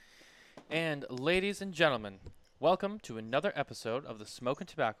And ladies and gentlemen, welcome to another episode of the Smokin'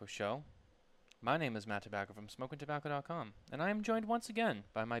 Tobacco Show. My name is Matt Tabacco from SmokinTobacco.com, and I am joined once again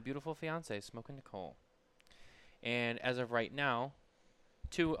by my beautiful fiancée, Smokin' Nicole. And as of right now,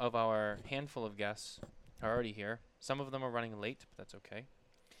 two of our handful of guests are already here. Some of them are running late, but that's okay.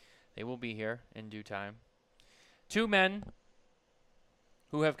 They will be here in due time. Two men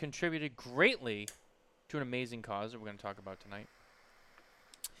who have contributed greatly to an amazing cause that we're going to talk about tonight.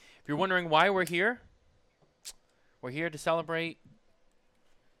 If you're wondering why we're here to celebrate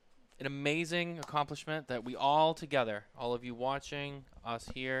an amazing accomplishment that we all together, all of you watching,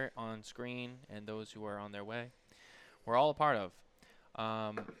 us here on screen, and those who are on their way, we're all a part of.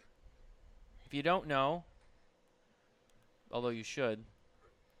 If you don't know, although you should,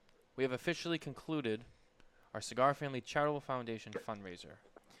 we have officially concluded our Cigar Family Charitable Foundation fundraiser.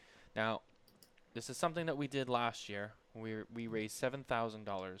 Now, this is something that we did last year. We raised $7,000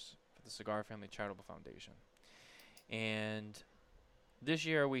 for the Cigar Family Charitable Foundation. And this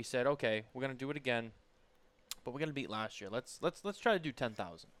year we said, okay, we're going to do it again, but we're going to beat last year. Let's try to do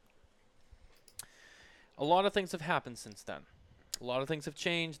 10,000. A lot of things have happened since then. A lot of things have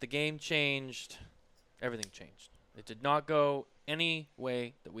changed. The game changed. Everything changed. It did not go any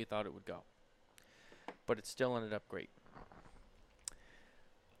way that we thought it would go. But it still ended up great.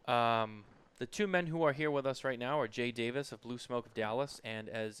 The two men who are here with us right now are Jay Davis of Blue Smoke of Dallas and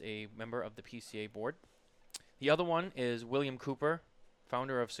as a member of the PCA board. The other one is William Cooper,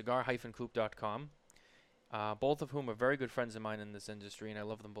 founder of cigar-coop.com, both of whom are very good friends of mine in this industry, and I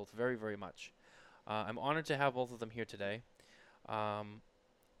love them both very, very much. I'm honored to have both of them here today.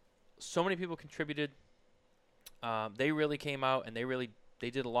 So many people contributed. They really came out, and they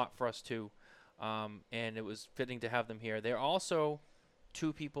did a lot for us too, and it was fitting to have them here. They're also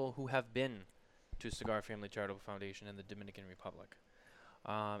two people who have been to Cigar Family Charitable Foundation in the Dominican Republic.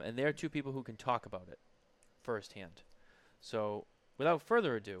 And they're two people who can talk about it firsthand. So, without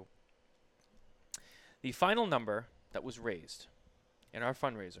further ado, the final number that was raised in our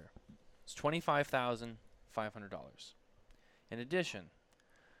fundraiser is $25,500. In addition,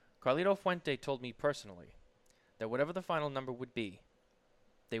 Carlito Fuente told me personally that whatever the final number would be,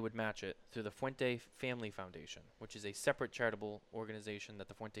 they would match it through the Fuente Family Foundation, which is a separate charitable organization that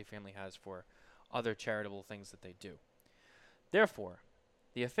the Fuente family has for other charitable things that they do. Therefore,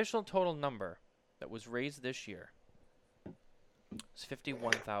 the official total number that was raised this year is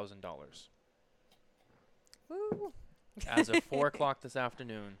 $51,000. Woo. As of 4 o'clock this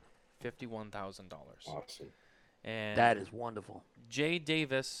afternoon, $51,000. Awesome. And That is wonderful. Jay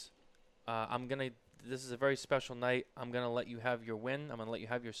Davis, this is a very special night. I'm going to let you have your win. I'm going to let you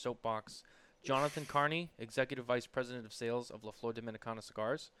have your soapbox. Jonathan Carney, Executive Vice President of Sales of La Flor Dominicana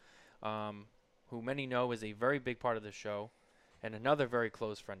Cigars, who many know is a very big part of the show, and another very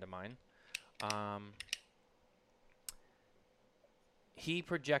close friend of mine. He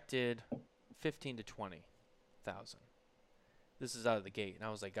projected 15 to 20,000. This is out of the gate. And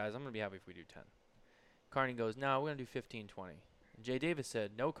I was like, guys, I'm going to be happy if we do 10. Carney goes, no, we're going to do 15, 20. And Jay Davis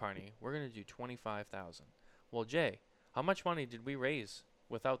said, no, Carney, we're going to do 25,000. Well, Jay, how much money did we raise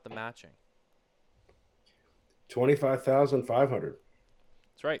without the matching? 25,500.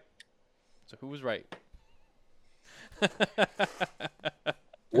 That's right. So who was right?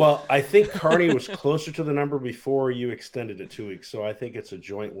 Well, I think Carney was closer to the number before you extended it 2 weeks, so I think it's a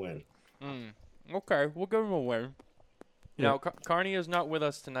joint win. Okay, we'll give him a win. Yeah. Now, Carney is not with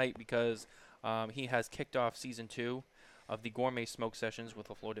us tonight because he has kicked off season 2 of the Gourmet Smoke Sessions with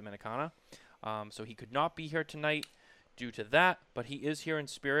La Flor Dominicana. So he could not be here tonight due to that, but he is here in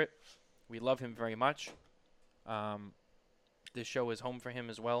spirit. We love him very much. This show is home for him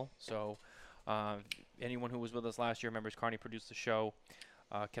as well. So anyone who was with us last year remembers Carney produced the show,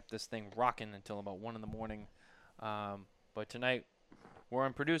 kept this thing rocking until about 1 in the morning. But tonight, we're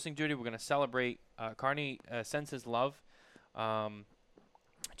on producing duty. We're going to celebrate. Carney sends his love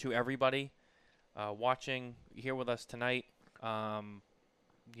to everybody watching here with us tonight.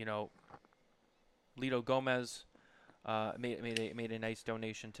 Lito Gomez made a nice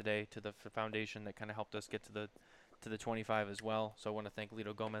donation today to the foundation that kind of helped us get to the 25 as well. So I want to thank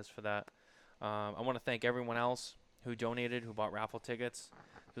Lito Gomez for that. I want to thank everyone else who donated, who bought raffle tickets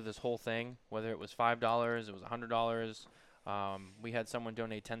through this whole thing, whether it was $5, it was $100. We had someone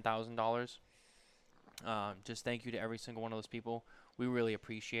donate $10,000. Just thank you to every single one of those people. We really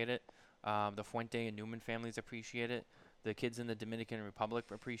appreciate it. The Fuente and Newman families appreciate it. The kids in the Dominican Republic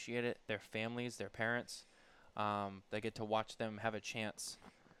appreciate it. Their families, their parents, they get to watch them have a chance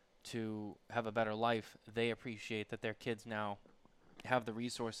to have a better life. They appreciate that their kids now have the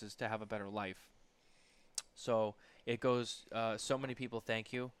resources to have a better life. So it goes, so many people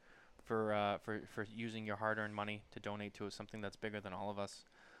thank you for using your hard-earned money to donate to something that's bigger than all of us.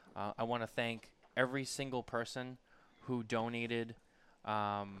 I want to thank every single person who donated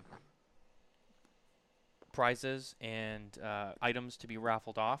prizes and items to be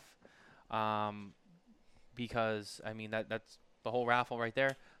raffled off, because I mean that's the whole raffle right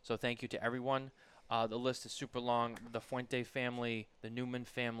there. So thank you to everyone. The list is super long. The Fuente family, the Newman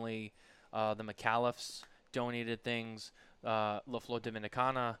family, the McAuliffes donated things. La Flor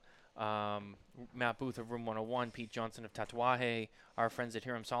Dominicana, Matt Booth of Room 101, Pete Johnson of Tatuaje, our friends at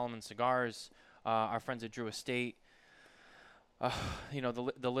Hiram Solomon Cigars, our friends at Drew Estate.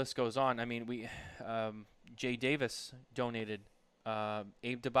 The list goes on. I mean, Jay Davis donated.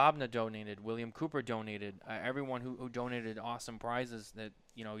 Abe DeBobna donated. William Cooper donated. Everyone who donated awesome prizes that,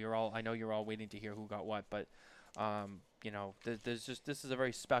 I know you're all waiting to hear who got what, but, this is a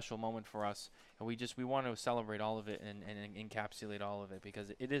very special moment for us. And we want to celebrate all of it and encapsulate all of it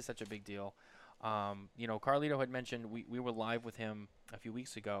because it is such a big deal. Carlito had mentioned we were live with him a few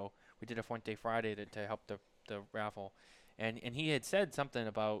weeks ago. We did a Fuente Friday to help the raffle. And he had said something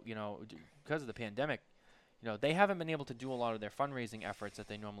about, because of the pandemic, they haven't been able to do a lot of their fundraising efforts that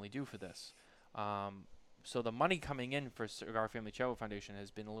they normally do for this. So the money coming in for Cigar Family Charitable Foundation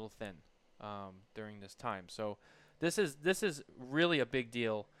has been a little thin during this time. So this is really a big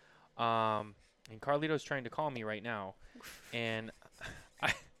deal. And Carlito's trying to call me right now, and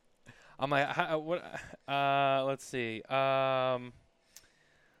I'm like, what? Let's see. Hold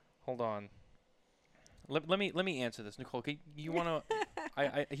on. Let me answer this, Nicole. You want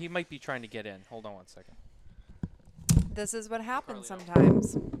to? He might be trying to get in. Hold on one second. This is what happens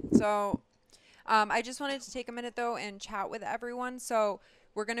sometimes. So, I just wanted to take a minute though and chat with everyone. So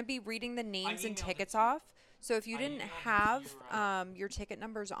we're gonna be reading the names and tickets off. So if you didn't have your ticket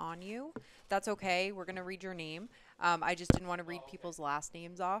numbers on you, that's okay. We're gonna read your name. I just didn't want to read people's last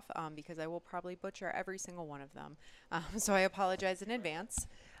names off because I will probably butcher every single one of them. So I apologize in advance.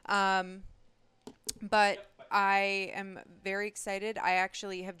 But I am very excited. I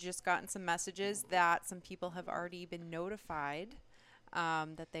actually have just gotten some messages that some people have already been notified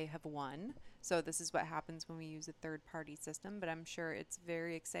that they have won. So this is what happens when we use a third-party system, but I'm sure it's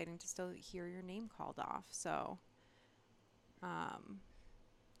very exciting to still hear your name called off. So, yeah.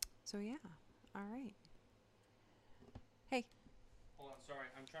 All right. Hey. Hold on, sorry.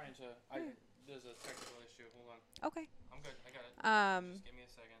 I'm trying to. There's a technical issue. Hold on. Okay. I'm good. I got it. Just give me a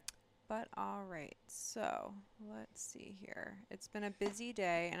second. But all right, so let's see here. It's been a busy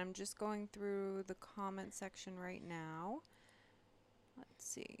day, and I'm just going through the comment section right now. Let's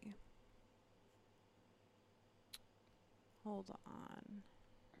see. Hold on.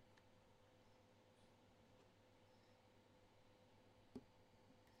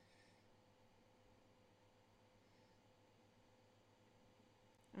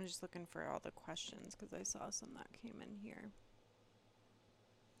 I'm just looking for all the questions because I saw some that came in here.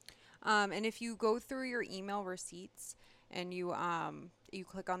 And if you go through your email receipts and you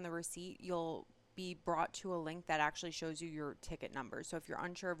click on the receipt, you'll be brought to a link that actually shows you your ticket numbers. So if you're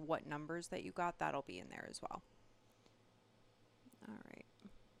unsure of what numbers that you got, that'll be in there as well. All right.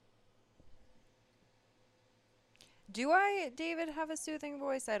 Do I, David, have a soothing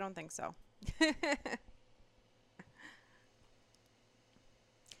voice? I don't think so.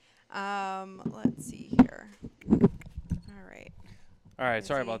 Let's see here. All right. All right,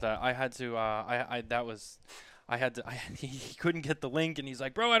 sorry about that. I had to. He couldn't get the link, and he's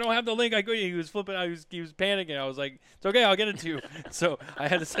like, "Bro, I don't have the link." He was flipping. He was panicking. I was like, "It's okay, I'll get it to you." So I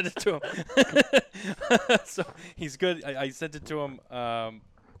had to send it to him. So he's good. I sent it to him,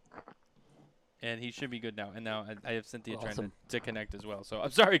 and he should be good now. And now I have Cynthia trying to connect as well. So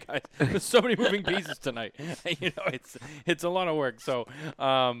I'm sorry, guys. There's so many moving pieces tonight. It's a lot of work. So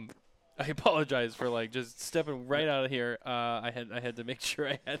I apologize for just stepping right out of here. I had to make sure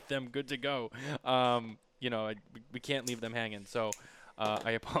I had them good to go. We can't leave them hanging. So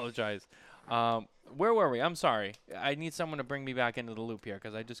I apologize. Where were we? I'm sorry. I need someone to bring me back into the loop here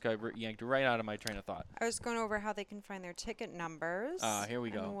because I just got yanked right out of my train of thought. I was going over how they can find their ticket numbers. Here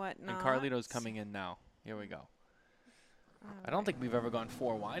we go. And whatnot. And Carlito's coming in now. Here we go. I don't think we've ever gone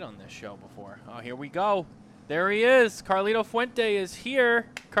 4 wide on this show before. Oh, here we go. There he is. Carlito Fuente is here.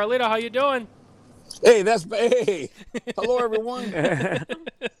 Carlito, how you doing? Hey, hello everyone.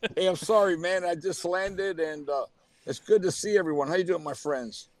 Hey, I'm sorry, man. I just landed, and it's good to see everyone. How you doing, my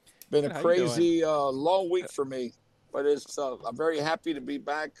friends? Been a crazy long week for me, but I'm very happy to be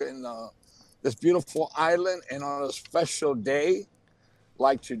back in this beautiful island and on a special day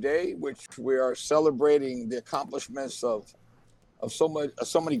like today, which we are celebrating the accomplishments of so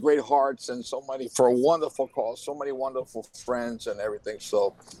many great hearts and so many for a wonderful cause, so many wonderful friends and everything.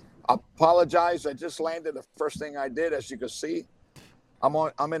 So apologize. I just landed. The first thing I did, as you can see, I'm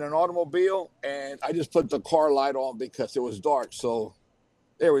in an automobile, and I just put the car light on because it was dark. So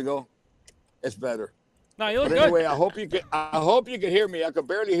there we go. It's better. No, you look But good. anyway, I hope you can hear me. I could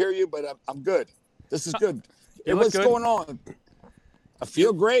barely hear you, but I'm good. This is good. What's going on? I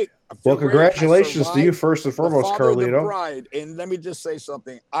feel great. Well, congratulations to you first and foremost, Carlito. The bride. And let me just say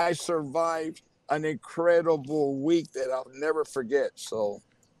something. I survived an incredible week that I'll never forget. So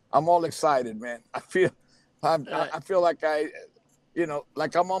I'm all excited, man. I feel like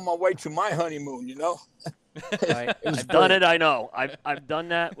like I'm on my way to my honeymoon, I've done it. I know. I've done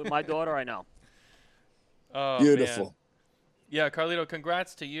that with my daughter. I know. Oh, beautiful. Man. Yeah, Carlito,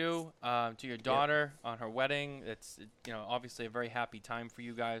 congrats to you, to your daughter on her wedding. It's obviously a very happy time for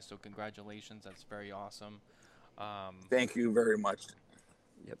you guys. So congratulations. That's very awesome. Thank you very much.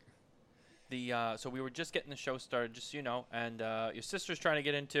 Yep. So we were just getting the show started, just so you know, and your sister's trying to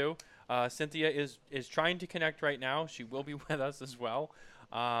get in too. Cynthia is trying to connect right now. She will be with us as well.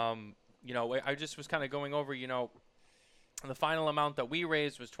 I just was kind of going over, the final amount that we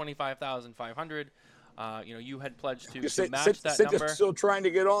raised was $25,500. You had pledged to match that number. Cynthia's still trying to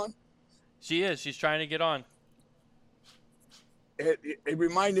get on? She is. She's trying to get on. It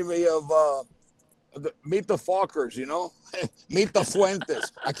reminded me of Meet the Falkers, Meet the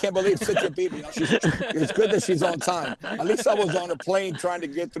Fuentes. I can't believe Cynthia beat me. It's good that she's on time. At least I was on a plane trying to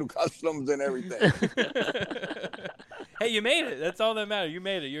get through customs and everything. Hey, you made it. That's all that matters. You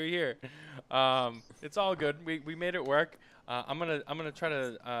made it. You're here. It's all good. We made it work. I'm gonna try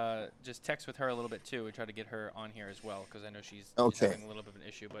to just text with her a little bit too and try to get her on here as well because I know she's having a little bit of an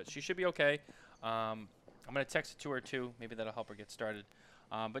issue, but she should be okay. I'm gonna text it to her too. Maybe that'll help her get started.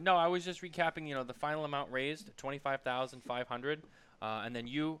 But no, I was just recapping. The final amount raised, $25,500, and then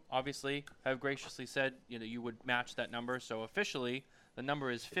you obviously have graciously said you would match that number. So officially, the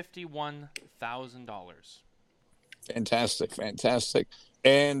number is $51,000. Fantastic,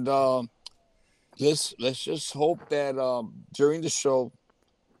 and. Let's just hope that during the show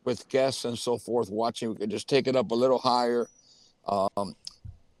with guests and so forth watching, we can just take it up a little higher.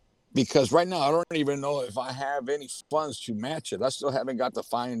 Because right now, I don't even know if I have any funds to match it. I still haven't got the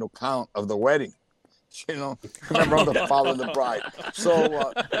final count of the wedding. Remember, I'm the father of the bride.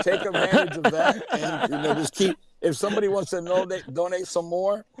 So take advantage of that and just keep. If somebody wants to donate some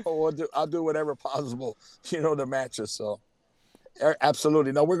more, I'll do whatever possible, to match it. So.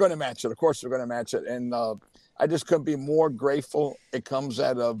 Absolutely. No, we're going to match it. Of course, we're going to match it. And I just couldn't be more grateful. It comes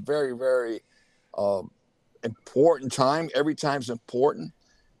at a very, very important time. Every time's important.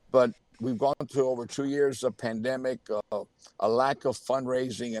 But we've gone through over 2 years of pandemic, a lack of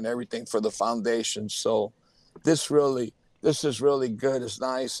fundraising and everything for the foundation. So this is really good. It's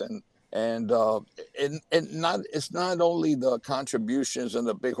nice. And it's not only the contributions and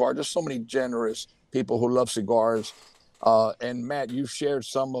the big heart. There's so many generous people who love cigars. And Matt, you've shared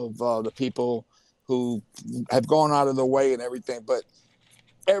some of the people who have gone out of the way and everything, but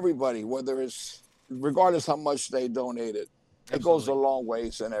everybody, regardless how much they donated, it goes a long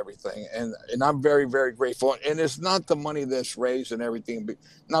ways and everything. And I'm very, very grateful. And it's not the money that's raised and everything, but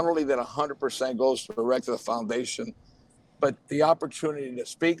not only that 100% goes direct to the foundation, but the opportunity to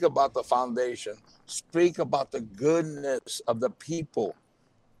speak about the foundation, speak about the goodness of the people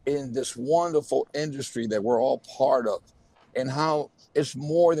in this wonderful industry that we're all part of, and how it's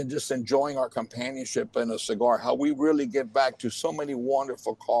more than just enjoying our companionship in a cigar, how we really get back to so many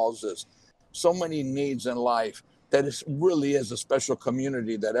wonderful causes, so many needs in life, that it really is a special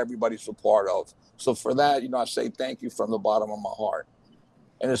community that everybody's a part of. So for that, I say thank you from the bottom of my heart.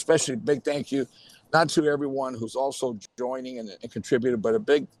 And especially big thank you, not to everyone who's also joining and contributed, but a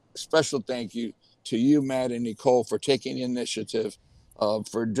big special thank you to you, Matt and Nicole, for taking the initiative,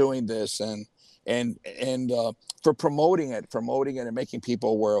 for doing this and for promoting it and making people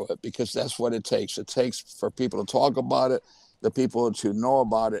aware of it, because that's what it takes. It takes for people to talk about it, the people to know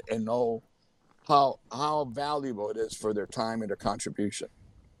about it and know how valuable it is for their time and their contribution.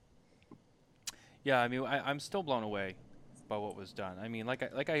 Yeah, I mean, I'm still blown away by what was done. I mean,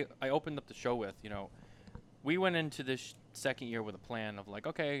 like I opened up the show with, we went into this second year with a plan of like,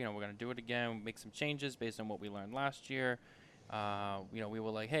 okay, we're going to do it again, make some changes based on what we learned last year. We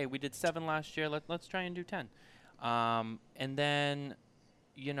were like, hey, we did 7 last year. Let's try and do 10. And then,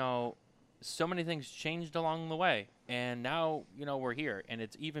 so many things changed along the way. And now, we're here. And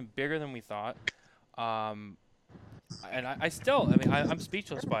it's even bigger than we thought. And I'm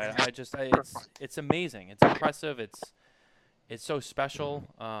speechless by it. It's amazing. It's impressive. it's so special.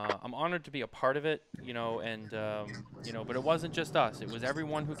 I'm honored to be a part of it, and but it wasn't just us. It was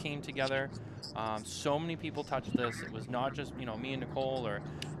everyone who came together. So many people touched this. It was not just me and Nicole or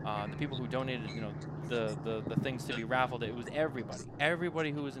the people who donated the things to be raffled. It was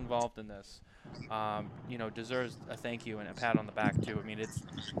everybody who was involved in this. Deserves a thank you and a pat on the back too. I mean,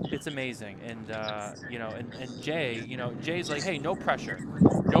 it's amazing, and and Jay's like, hey, no pressure,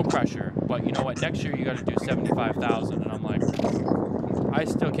 but you know what? Next year you got to do 75,000, and I'm like, I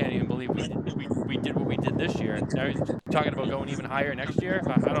still can't even believe we did what we did this year. Now you're talking about going even higher next year.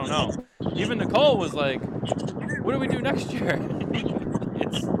 I don't know. Even Nicole was like, what do we do next year?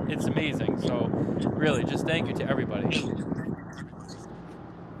 it's amazing. So really, just thank you to everybody.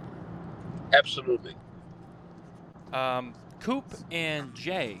 Absolutely. Coop and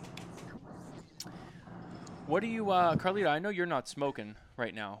Jay, what are you, Carlito? I know you're not smoking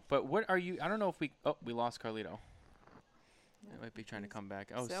right now, but what are you? I don't know if we lost Carlito. I might be trying to come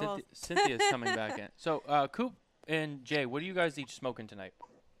back. Oh, Cynthia's coming back in. So, Coop and Jay, what are you guys each smoking tonight?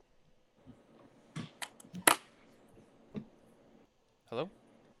 Hello?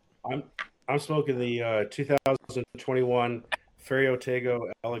 I'm smoking the 2021 Ferio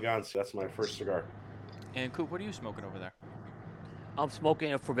Tego Elegance. That's my first cigar. And Coop, what are you smoking over there? I'm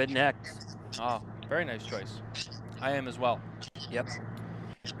smoking a Forbidden X. Oh, very nice choice. I am as well. Yep.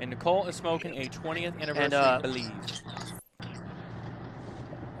 And Nicole is smoking a 20th anniversary, Believe.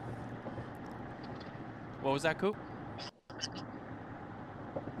 What was that, Coop?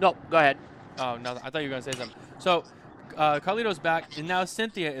 No, go ahead. Oh, no, I thought you were going to say something. So, Carlito's back, and now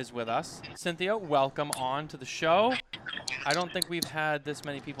Cynthia is with us. Cynthia, welcome on to the show. I don't think we've had this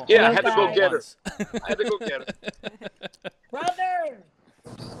many people on. I had to go get her. I had to go get her. Brother!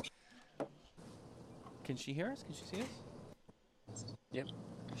 Can she hear us? Can she see us? Yep.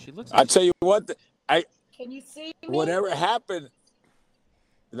 She looks. I tell you what, Can you see me? whatever happened,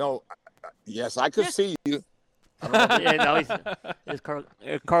 yes, I could see you. Yeah, no, it's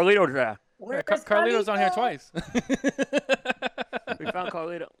Carlito draft. Yeah, Carlito's on here twice. We found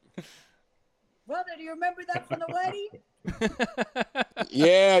Carlito. Brother, do you remember that from the wedding?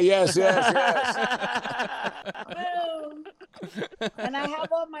 Yes. Boom. And I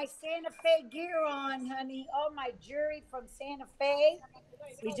have all my Santa Fe gear on, honey. All my jewelry from Santa Fe.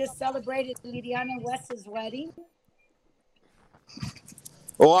 We just celebrated Liliana West's wedding.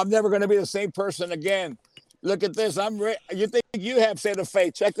 Oh, I'm never going to be the same person again. Look at this. You think you have Santa Fe?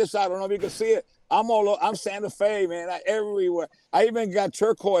 Check this out. I don't know if you can see it. I'm Santa Fe, man. Everywhere. I even got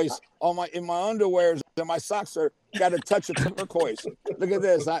turquoise in my underwears, and my socks got a touch of turquoise. Look at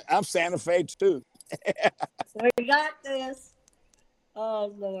this. I'm Santa Fe too. So we got this.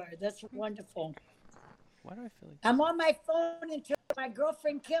 Oh Lord, that's wonderful. Why do I feel like I'm on my phone until my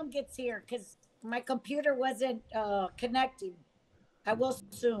girlfriend Kim gets here because my computer wasn't connecting. I will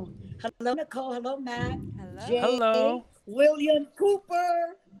soon. Hello, Nicole. Hello, Matt. Hello. Jay, Hello. William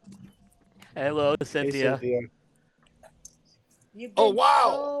Cooper. Hello, Cynthia. Hey, Cynthia. You've been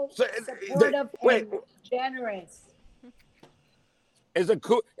wow. so supportive and generous. Is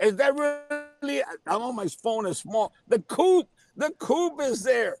that really? I'm on my phone. It's small. The coop is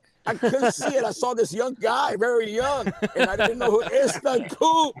there. I couldn't see it. I saw this young guy, very young, and I didn't know who is the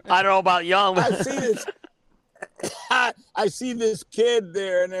coop. I don't know about young. I see this. I see this kid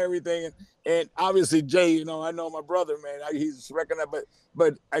there and everything, and obviously Jay. I know my brother, man. He's recognized,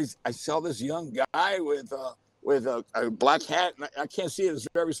 but I saw this young guy with a black hat. And I can't see it. It's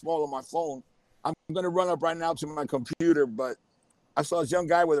very small on my phone. I'm gonna run up right now to my computer, but I saw this young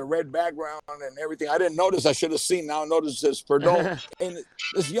guy with a red background and everything. I didn't notice. I should have seen. Now I notice this Perdon. And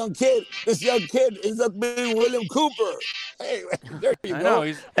this young kid is up being William Cooper. Hey, there you go. I know,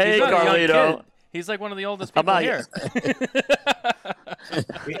 he's Hey, not a young Carlito. kid. He's like one of the oldest people here.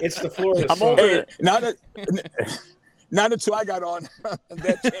 It's the Florida I'm sun. over Hey, it. now the two I got on,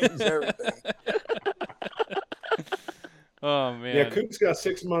 that changed everything. Oh man. Yeah, Coop's got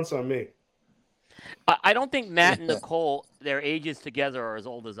 6 months on me. I don't think Matt and Nicole, their ages together are as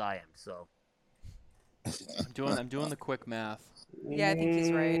old as I am. So I'm doing the quick math. Yeah, I think he's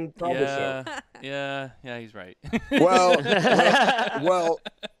right. Probably so. Yeah, he's right.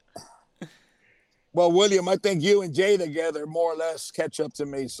 Well, William, I think you and Jay together more or less catch up to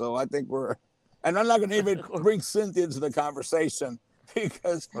me. So I think and I'm not going to even bring Cynthia into the conversation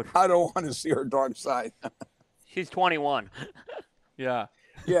because I don't want to see her dark side. she's 21. Yeah.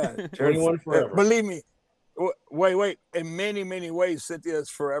 Yeah. 21 forever. Believe me. Wait. In many, many ways, Cynthia is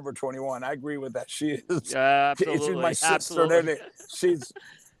forever 21. I agree with that. She is. Absolutely. She's my sister. Absolutely. She's.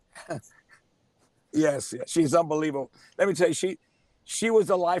 Yes, she's unbelievable. Let me tell you, she was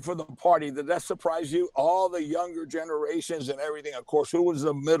the life of the party. Did that surprise you? All the younger generations and everything. Of course, who was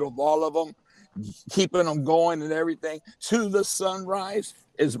the middle of all of them, keeping them going and everything to the sunrise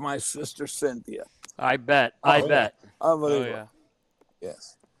is my sister Cynthia. I bet. Oh, I yeah. bet. Unbelievable. Oh yeah.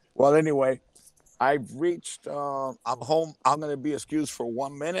 Yes. Well, anyway, I've reached. I'm home. I'm going to be excused for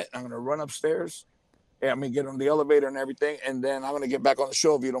 1 minute. I'm going to run upstairs. Yeah, I'm going to get on the elevator and everything, and then I'm going to get back on the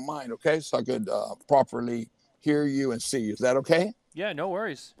show if you don't mind. Okay, so I could properly hear you and see you. Is that okay? Yeah, no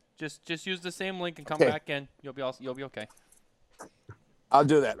worries. Just use the same link and come Okay. back in. You'll be okay. I'll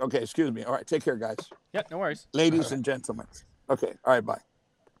do that. Okay, excuse me. All right, take care, guys. Yeah, no worries. Ladies and gentlemen. Okay, all right, bye.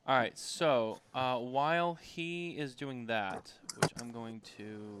 All right, so while he is doing that, which I'm going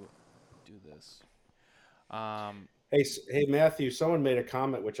to do this. Hey, Matthew, someone made a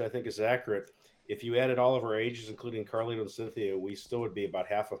comment which I think is accurate. If you added all of our ages, including Carlito and Cynthia, we still would be about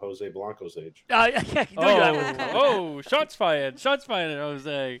half of Jose Blanco's age. Shots fired. Shots fired at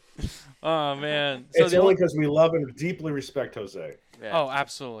Jose. Oh, man. It's only because we love and deeply respect Jose. Yeah. Oh,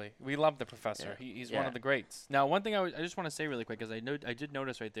 absolutely. We love the professor. Yeah. He's one of the greats. Now, one thing I just want to say really quick, because I did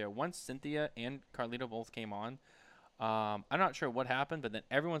notice right there, once Cynthia and Carlito both came on, I'm not sure what happened, but then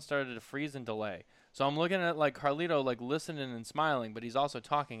everyone started to freeze and delay. So I'm looking at like Carlito like listening and smiling, but he's also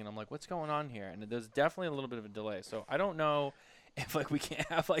talking, and I'm like, what's going on here? And there's definitely a little bit of a delay. So I don't know if like we can't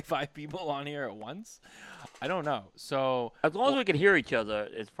have like 5 people on here at once. I don't know. So As long as we can hear each other,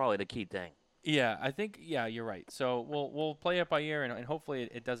 it's probably the key thing. yeah, I think you're right. So we'll play it by ear, and hopefully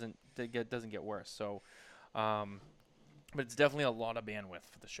it doesn't get worse. So, but it's definitely a lot of bandwidth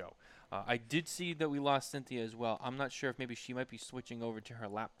for the show. I did see that we lost Cynthia as well. I'm not sure if maybe she might be switching over to her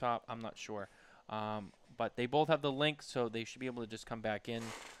laptop. I'm not sure. But they both have the link, so they should be able to just come back in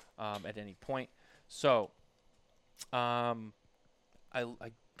at any point. So, I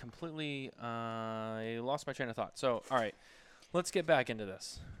completely I lost my train of thought. So, all right, let's get back into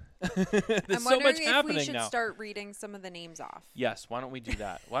this. There's I'm so much wondering if happening we should now. start reading some of the names off. Yes, why don't we do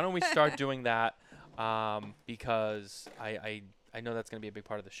that? Why don't we start doing that? Because I know that's going to be a big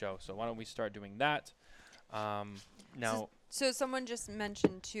part of the show. So why don't we start doing that? Now. So someone just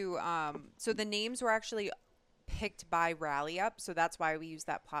mentioned too. So the names were actually picked by Rally Up. So that's why we use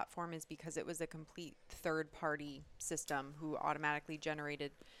that platform, is because it was a complete third-party system who automatically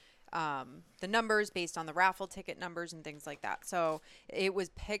generated the numbers based on the raffle ticket numbers and things like that. So it was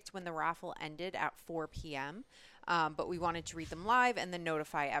picked when the raffle ended at 4 p.m. But we wanted to read them live and then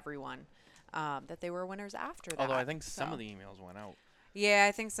notify everyone that they were winners after that. Although I think some of the emails went out. Yeah,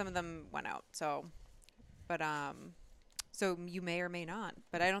 I think some of them went out. So, but so you may or may not.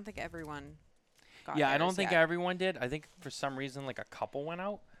 But I don't think everyone got Yeah, I theirs don't think yet. everyone did. I think for some reason like a couple went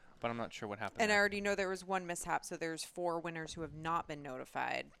out, but I'm not sure what happened. And I there. already know there was one mishap. So there's 4 winners who have not been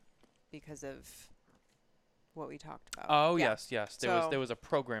notified because of what we talked about. Oh Yeah. yes. So- There was a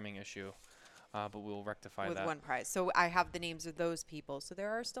programming issue, but we'll rectify With that. one prize. So I have the names of those people. So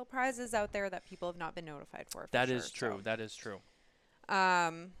there are still prizes out there that people have not been notified for. That sure, is true. so. That is true.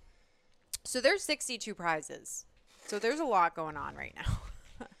 So there's 62 prizes. So there's a lot going on right now.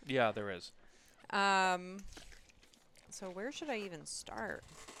 Yeah, there is. So where should I even start?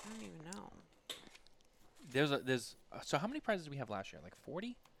 I don't even know. So how many prizes did we have last year? Like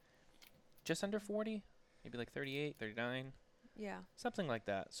 40? Just under 40? Maybe like 38, 39? Yeah. Something like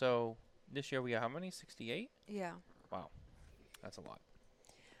that. So this year we got how many? 68? Yeah. Wow. That's a lot.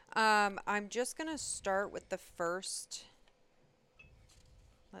 I'm just going to start with the first.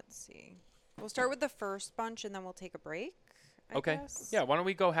 Let's see. We'll start with the first bunch and then we'll take a break. I Okay. guess. Yeah, why don't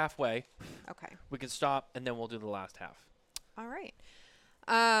we go halfway? Okay. We can stop and then we'll do the last half. All right.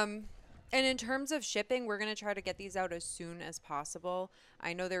 And in terms of shipping, we're going to try to get these out as soon as possible.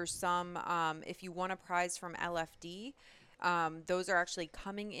 I know there's some, if you want a prize from LFD, those are actually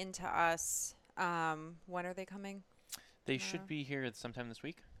coming into us. When are they coming? They should be here sometime this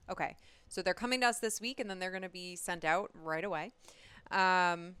week. Okay. So they're coming to us this week and then they're going to be sent out right away.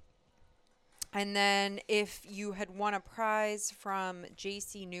 And then if you had won a prize from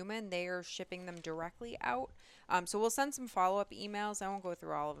JC Newman, they are shipping them directly out. So we'll send some follow-up emails. I won't go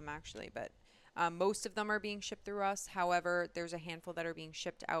through all of them actually, but most of them are being shipped through us. However, there's a handful that are being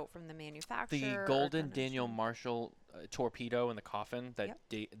shipped out from the manufacturer. The or golden convention. Daniel Marshall torpedo in the coffin that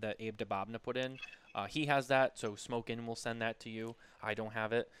that Abe DeBobna put in, he has that. So Smokin will send that to you. I don't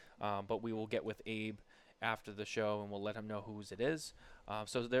have it, but we will get with Abe after the show and we'll let him know whose it is.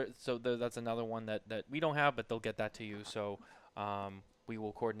 So that's another one that we don't have, but they'll get that to you. So we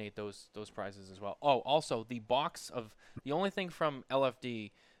will coordinate those prizes as well. Oh, also the only thing from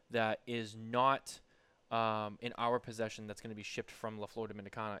LFD that is not in our possession that's going to be shipped from La Flor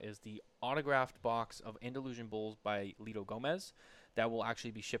Dominicana is the autographed box of Andalusian Bulls by Lito Gomez. that will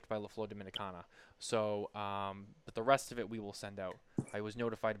actually be shipped by La Flor Dominicana. So, but the rest of it we will send out. I was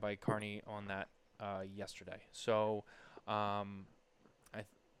notified by Carney on that yesterday. So, I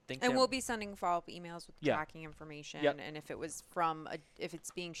think. And we'll be sending follow-up emails with Yeah. tracking information. Yep. And if it was if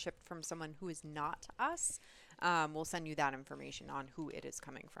it's being shipped from someone who is not us, we'll send you that information on who it is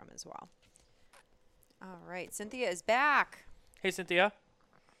coming from as well. All right, Cynthia is back. Hey, Cynthia.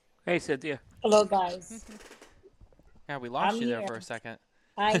 Hey, Cynthia. Hello, guys. Yeah, we lost I'm you there here. for a second.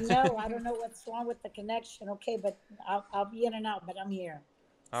 I know. I don't know what's wrong with the connection. Okay, but I'll be in and out, but I'm here.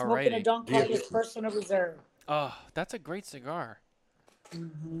 Smoking a Alrighty. Don't Call It Personal Reserve. Oh, that's a great cigar.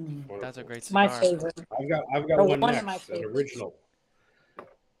 Mm-hmm. That's a great It's cigar. my favorite. I've got Or one one next, of my an favorites. original.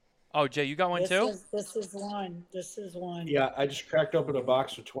 Oh, Jay, you got one too? This is one. This is one. Yeah, I just cracked open a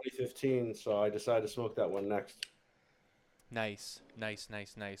box for 2015, so I decided to smoke that one next. Nice.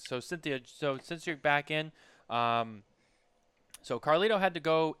 So Cynthia, since you're back in, so Carlito had to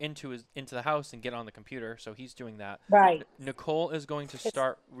go into the house and get on the computer, so he's doing that. Right. Nicole is going to It's-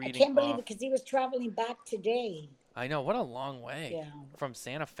 start I reading can't believe off. it because he was traveling back today. I know, what a long way. Yeah. From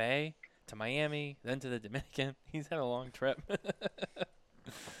Santa Fe to Miami, then to the Dominican. He's had a long trip.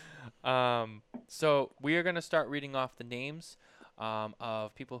 So we are going to start reading off the names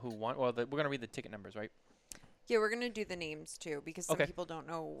of people who want. Well, we're going to read the ticket numbers, right? Yeah, we're going to do the names too because some Okay. people don't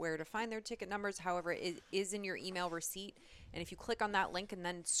know where to find their ticket numbers. However, it is in your email receipt. And if you click on that link and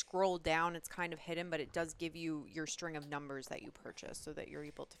then scroll down, it's kind of hidden, but it does give you your string of numbers that you purchased so that you're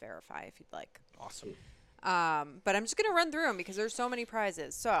able to verify if you'd like. Awesome. But I'm just going to run through them because there's so many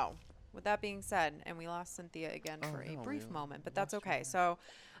prizes. So with that being said, and we lost Cynthia again for a no, brief we moment, but that's lost okay. her. So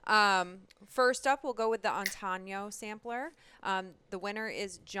first up, we'll go with the Antonio sampler. The winner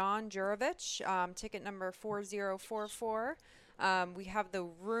is John Jurovich, ticket number 4044. We have the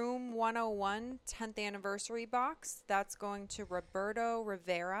Room 101 10th anniversary box. That's going to Roberto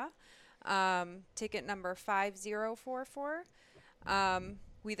Rivera, ticket number 5044.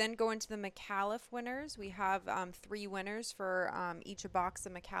 We then go into the McAuliffe winners. We have 3 winners for each a box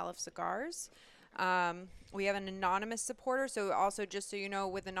of McAuliffe cigars. We have an anonymous supporter. So also, just so you know,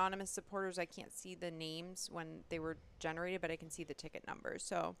 with anonymous supporters, I can't see the names when they were generated, but I can see the ticket numbers.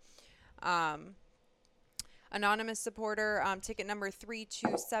 So anonymous supporter, ticket number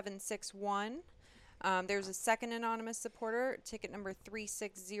 32761. There's a second anonymous supporter, ticket number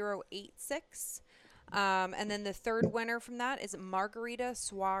 36086. And then the third winner from that is Margarita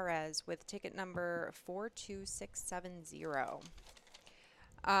Suarez with ticket number 42670.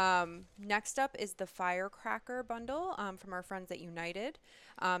 Next up is the Firecracker bundle from our friends at United.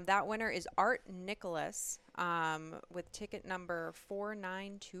 That winner is Art Nicholas with ticket number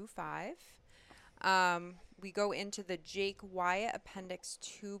 4925. We go into the Jake Wyatt Appendix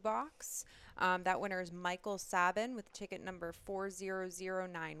 2 box. That winner is Michael Sabin with ticket number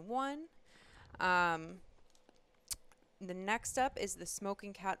 40091. The next up is the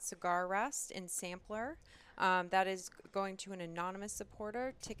Smoking Cat Cigar Rest in Sampler. That is going to an anonymous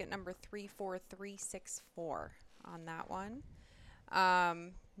supporter, ticket number 34364 on that one.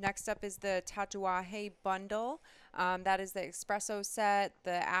 Next up is the Tatuaje bundle. That is the espresso set,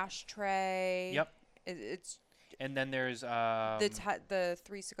 the ashtray. Yep. It's And then there's the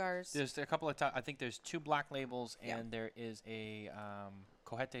 3 cigars. there's a couple of I think there's 2 black labels Yeah. and there is a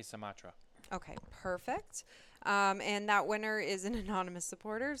Cojete Sumatra. Okay, perfect. And that winner is an anonymous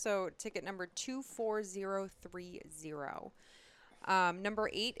supporter, so ticket number 24030. Number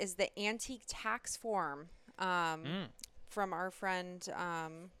 8 is the antique tax form from our friend.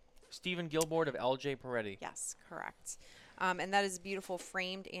 Stephen Gilbord of LJ Peretti. Yes, correct. And that is a beautiful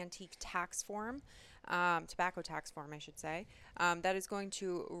framed antique tax form, tobacco tax form, I should say. That is going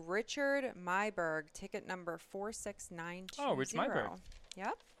to Richard Myberg, ticket number 46920. Oh, Rich Myberg.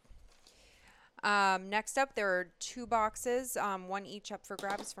 Yep. Next up, there are 2 boxes, one each up for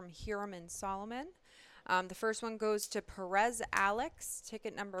grabs from Hiram and Solomon. The first one goes to Perez Alex,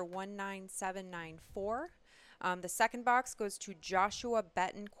 ticket number 19794. The second box goes to Joshua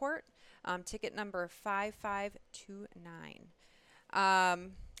Betancourt, ticket number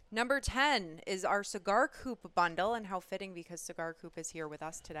 5529. Number 10 is our Cigar Coop bundle, and how fitting because Cigar Coop is here with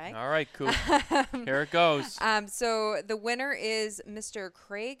us today. All right, cool. Here it goes. So the winner is Mr.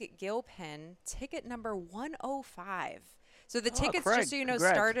 Craig Gilpin, ticket number 105. So the tickets, Craig, just so you know,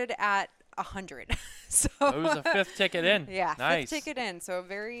 congrats. started at 100. So It was the 5th ticket in. yeah, Nice. 5th ticket in. So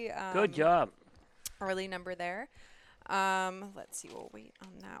very Good job. early number there. Let's see, we'll wait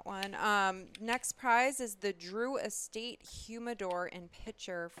on that one. Next prize is the Drew Estate Humidor and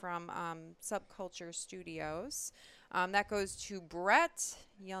Pitcher from Subculture Studios. That goes to Brett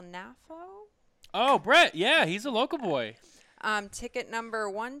Yelnafo. Oh, Brett. Yeah, he's a local boy. Ticket number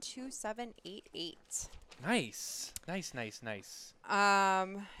 12788. Nice. Nice.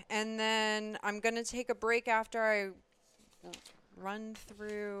 And then I'm going to take a break after I run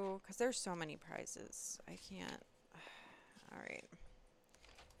through, because there's so many prizes. I can't. All right.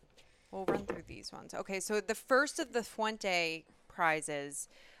 We'll run through these ones. Okay, so the first of the Fuente prizes.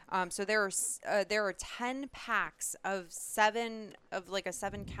 So there are 10 packs of a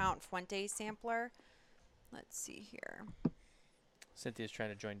 7-count Fuente sampler. Let's see here. Cynthia's trying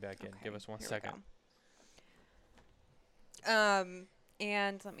to join back in. Okay, Give us 1 here we second. go.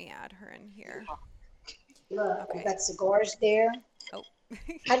 And let me add her in here. Look, Okay. we got cigars there. Oh.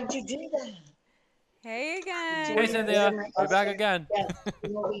 How did you do that? Hey again. Hey, Cynthia. You're back again. Yeah,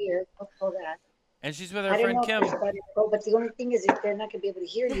 come over here. Hold that. And she's with I her don't friend know Kim. if everybody will, but the only thing is they're not gonna be able to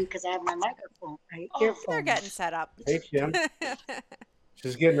hear you because I have my microphone, my earphone. They're getting set up. Hey, Kim.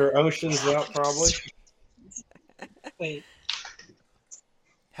 She's getting her oceans out, probably. Wait,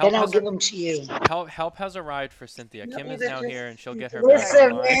 Help then I'll has, give them to you. help has arrived for Cynthia. No, Kim is that's now just- here, and she'll get her Listen,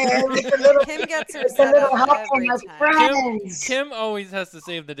 back online. man, with a little, Kim gets her with a set little up help from every my time. friends. Kim always has to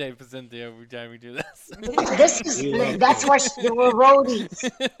save the day for Cynthia every time we do this. That's why we're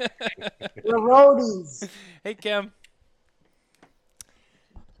roadies. We're roadies. Hey, Kim.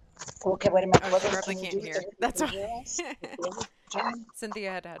 Okay, wait a minute. Oh, What she else probably can you can't do? hear. Everybody That's can why. hear us?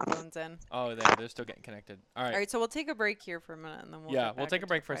 Cynthia had headphones in. Oh, they're still getting connected. All right. All right, so we'll take a break here for a minute, and then we'll Yeah, get we'll back take a into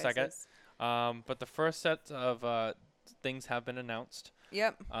break for a second. prizes. But the first set of things have been announced.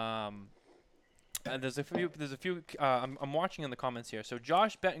 Yep. And there's a few. I'm watching in the comments here. So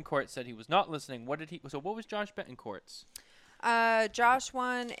Josh Betancourt said he was not listening. What was Josh Betancourt's? Josh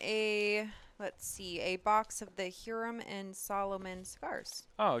won a box of the Huron and Solomon cigars.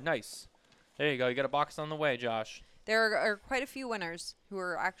 Oh, nice. There you go. You got a box on the way, Josh. There are quite a few winners who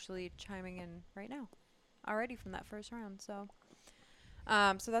are actually chiming in right now, already from that first round. So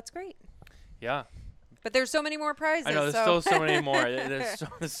that's great. Yeah. But there's so many more prizes. I know. There's still so many more. There's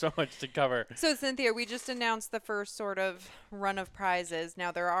so much to cover. So Cynthia, we just announced the first sort of run of prizes.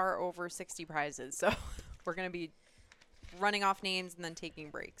 Now there are over 60 prizes, so we're gonna be running off names and then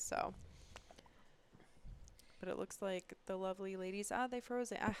taking breaks. So. But it looks like the lovely ladies, they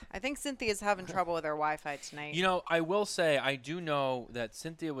froze it. I think Cynthia's having trouble with her Wi-Fi tonight. You know, I will say I do know that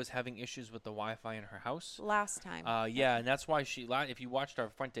Cynthia was having issues with the Wi-Fi in her house. Last time. Yeah, and that's why if you watched our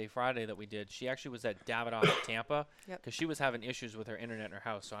Fuente Friday that we did, she actually was at Davidoff, Tampa, because Yep. she was having issues with her internet in her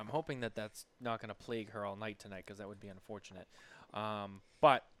house. So I'm hoping that that's not going to plague her all night tonight, because that would be unfortunate.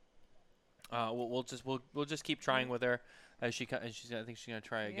 But we'll just keep trying with her as I think she's going to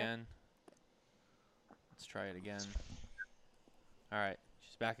try Yep. again. Let's try it again. All right,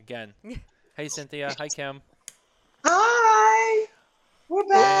 she's back again. Hey, Cynthia. Hi, Kim. Hi, we're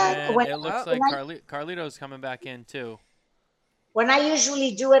back. And it looks like Carlito's coming back in too. When I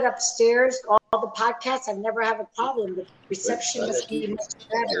usually do it upstairs, all the podcasts, I never have a problem. The reception must be much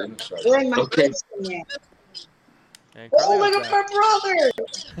better. We're in my basement now. And Oh, Carlito's look at back. my brother.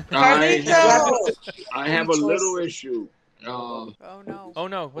 Carlito. I have a little issue. Oh no. Oh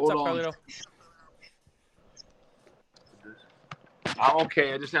no! What's Hold up, on. Carlito? I'm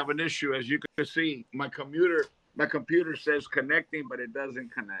okay. I just have an issue. As you can see, my computer says connecting, but it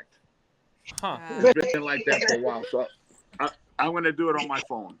doesn't connect. Huh? It's been like that for a while, so I'm going to do it on my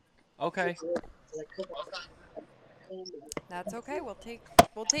phone. Okay. That's okay. We'll take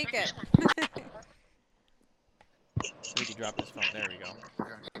it. We can drop his phone. There we go.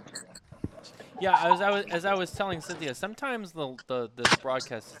 Yeah, as I was telling Cynthia, sometimes the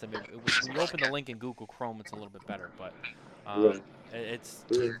broadcast system, when you open the link in Google Chrome, it's a little bit better, but it's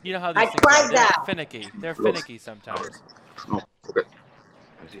you know how these I things tried are. They're that. finicky. They're finicky sometimes. Oh, okay.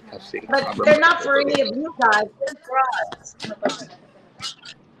 Let's see. But they're not for any of you guys. They're for us.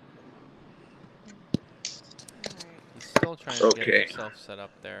 He's still trying to Okay. get himself set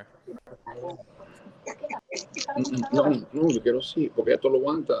up there. No, yo quiero sí, porque esto lo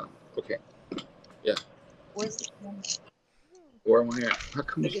aguanta. Okay. Yeah. Where am I at? How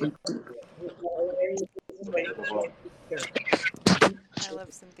come it's not? I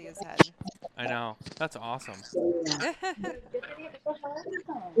love Cynthia's head. I know. That's awesome.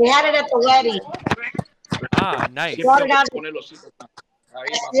 We had it at the wedding. Ah, nice. We brought it out at Ponerlo así. Ahí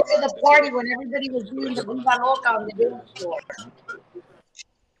the end of the party when everybody was doing the Viva Loca on the dance floor.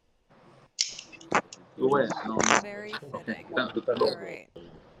 Tú ves, no, no. Very fitting. Tú estás All loco. right.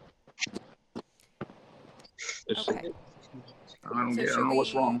 It's- Okay. I So don't know what's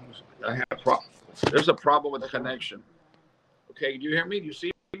should we- wrong. I have there's a problem with the connection. Okay, do you hear me? Do you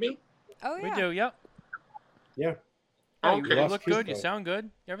see me? Oh yeah. We do. Yep. Yeah. Yeah, Okay. you look Lost good. You Cusco. sound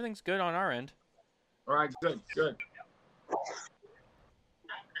good. Everything's good on our end. All right, good.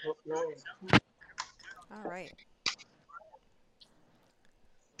 All right.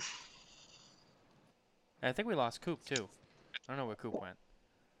 I think we lost Coop too. I don't know where Coop went.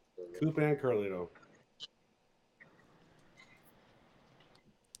 Coop and Carlito.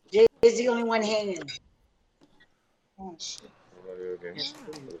 Jay is the only one hanging. Oh, shit.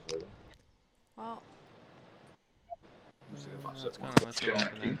 Well, Let's go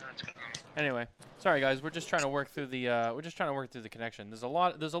open that. Anyway, sorry guys, we're just trying to work through the connection. There's a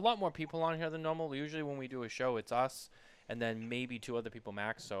lot more people on here than normal. Usually when we do a show, it's us and then maybe 2 other people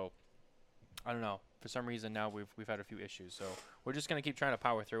max. So I don't know. For some reason now we've had a few issues. So we're just gonna keep trying to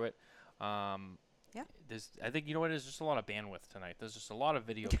power through it. Yeah. I think you know what? There's just a lot of bandwidth tonight. There's just a lot of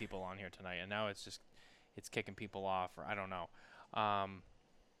video people on here tonight, and now it's kicking people off, or I don't know.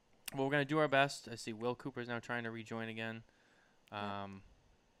 Well, we're gonna do our best. I see Will Cooper's now trying to rejoin again. We'll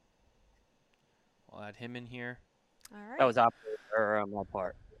add him in here. all right. That was operator on my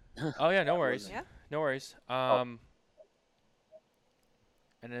part. Oh yeah, no worries. Yeah. No worries.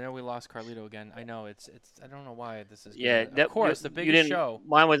 And I know we lost Carlito again. I know it's I don't know why this is. Yeah, of course, the biggest show.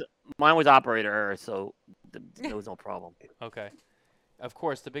 Mine was operator, so there was no problem. Okay. Of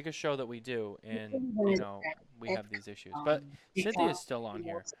course, the biggest show that we do, and you know we have these issues. But Cynthia's still on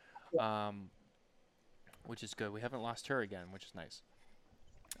here, which is good. We haven't lost her again, which is nice.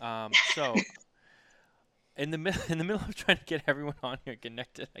 So in the middle of trying to get everyone on here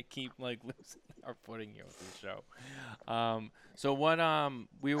connected, I keep like losing our footing here with this show. So what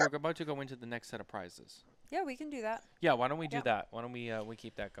we were about to go into the next set of prizes. Yeah, we can do that. Yeah, why don't we do that? Why don't we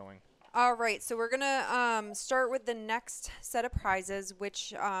keep that going? All right, so we're gonna start with the next set of prizes,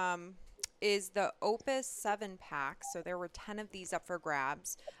 which is the Opus 7-pack. So there were 10 of these up for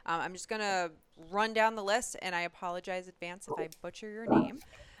grabs. I'm just gonna run down the list, and I apologize in advance if I butcher your name.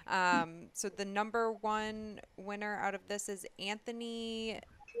 So the number 1 winner out of this is Anthony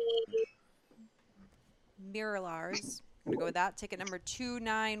Miralars. I'm gonna go with that. Ticket number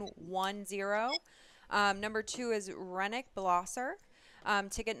 2910. Number 2 is Rennick Blosser.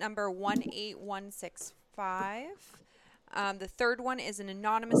 Ticket number 18165. The third one is an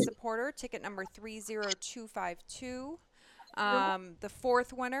anonymous supporter, ticket number 30252. The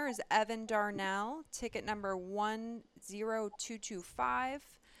fourth winner is Evan Darnell, ticket number 10225.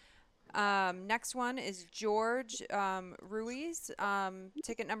 Next one is George Ruiz,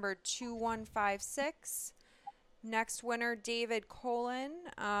 ticket number 2156. Next winner, David Colin,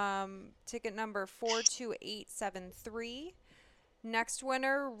 ticket number 42873. Next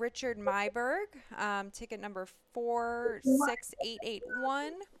winner, Richard Myberg, ticket number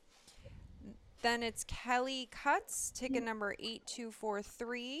 46881. Then it's Kelly Cutts, ticket number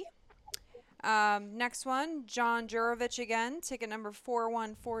 8243. Next one, John Jurovich again, ticket number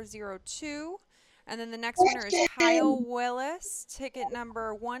 41402. And then the next winner is Kyle Willis, ticket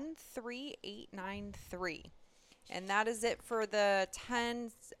number 13893. And that is it for the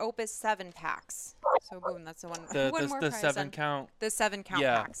 10 Opus 7 packs. So boom, that's the one. The 7 count. The 7 count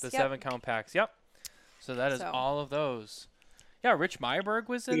yeah, packs. the 7 count packs. Yep. So that is all of those. Yeah, Rich Myberg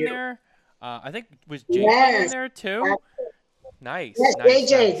was in there. I think was JJ in there too. Nice. Yes, nice,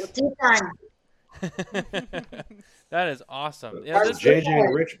 JJ. Nice. That is awesome. Yeah, JJ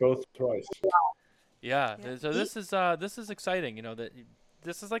and Rich both twice. Yeah. So this is exciting. You know that.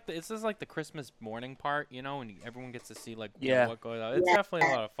 This is like the Christmas morning part, you know, and everyone gets to see like what goes on. It's definitely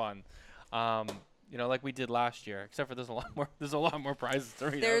a lot of fun, you know, like we did last year. Except for there's a lot more prizes to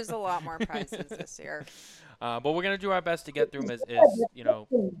read. There's a lot more prizes this year. But we're gonna do our best to get through them as you know,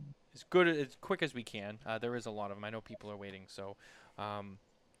 as quick as we can. There is a lot of them. I know people are waiting. So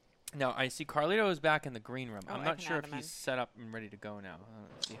now I see Carlito is back in the green room. I'm not sure if he's set up and ready to go now.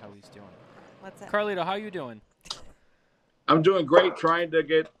 Let's see how he's doing. Carlito, how you doing? I'm doing great, trying to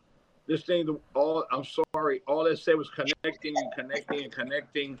get this thing to I'm sorry. All it said was connecting, and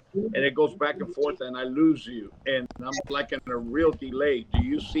it goes back and forth, and I lose you. And I'm like in a real delay. Do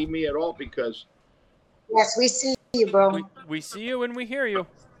you see me at all? Because yes, we see you, bro. We see you and we hear you.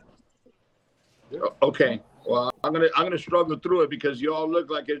 Okay. Well, I'm gonna struggle through it because you all look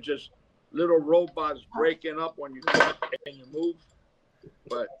like it's just little robots breaking up when you cut and you move.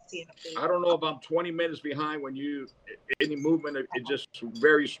 But I don't know if I'm 20 minutes behind when any movement. It's just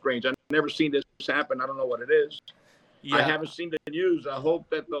very strange. I've never seen this happen. I don't know what it is. Yeah. I haven't seen the news. I hope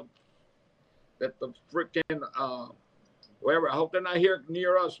that the freaking wherever. I hope they're not here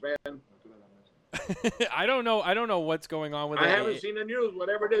near us, man. I don't know what's going on with it. I haven't seen the news.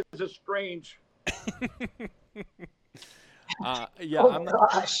 Whatever it is, it's strange. Yeah,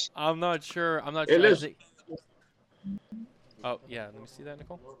 I'm not sure. Oh, yeah. Let me see that,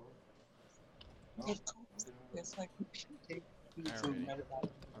 Nicole. Alrighty. Unplug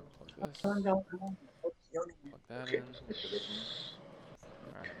this. Plug that in.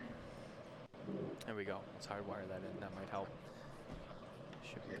 Alright. There we go. Let's hardwire that in. That might help.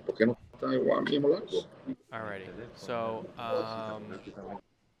 Should be good to go. Alrighty. So,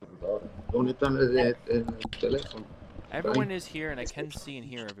 everyone is here, and I can see and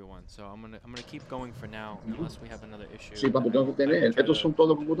hear everyone. So I'm gonna keep going for now, unless we have another issue. Sí, papi, tengo que tener. Estos son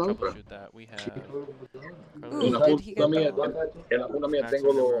todos computadoras. Troubleshoot that. We have Ooh, did he get the one? En la funda mía maximum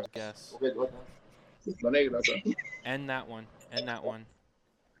tengo number los of guests. la negra acá. And that one. And that one.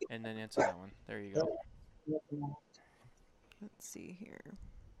 And then answer that one. There you go. Let's see here.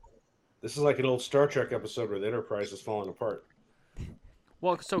 This is like an old Star Trek episode where the Enterprise is falling apart.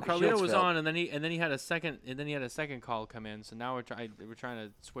 Well, so Carlito was fell. on, and then he had a second call come in. So now we're trying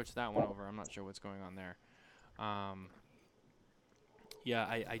to switch that one over. I'm not sure what's going on there. Yeah,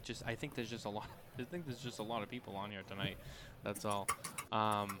 I think there's just a lot. I think there's just a lot of people on here tonight. That's all.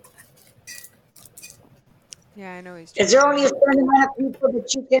 Yeah, I know he's. Is there only a certain amount of people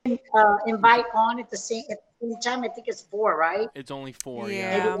that you can invite on at the same time? I think it's 4, right? It's only 4. Yeah.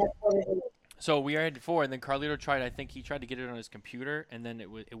 Yeah. Maybe that's what it is. So we already had 4, and then Carlito tried. I think he tried to get it on his computer, and then it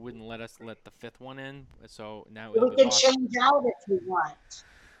wouldn't let us let the 5th one in. So now We can change out if you want.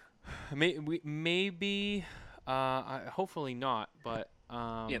 Maybe, hopefully not. But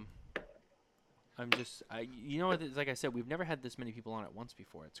Yep. you know what? Like I said, we've never had this many people on at once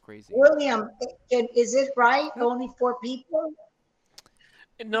before. It's crazy. William, is it right? Only 4 people?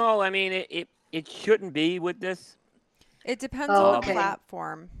 No, I mean it shouldn't be with this. It depends Oh, on the okay.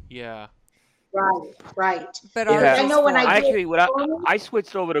 platform. Yeah. Right. But Yeah. ours I is know when 4. I Actually, I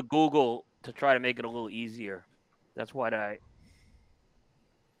switched over to Google to try to make it a little easier. That's what I.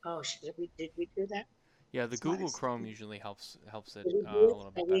 Oh, did we do that? Yeah, the It's not Google as Chrome simple. usually helps it Did we a do it?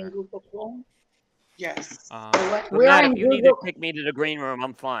 little bit Are we in better. Google Chrome? Yes. But We're Matt, in if you need to Google. take me to the green room,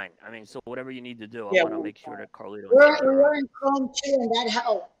 I'm fine. I mean, so whatever you need to do, I Yeah, want to make sure that Carlito. We're in Chrome too, and that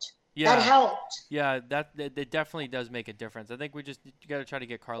helped. Yeah. That helped. Yeah, that definitely does make a difference. I think you got to try to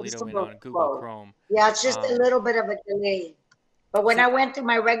get Carlito in Google on Google Chrome. Chrome. Yeah, it's just a little bit of a delay. But when So- I went through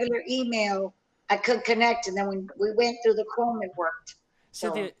my regular email, I could connect, and then when we went through the Chrome, it worked.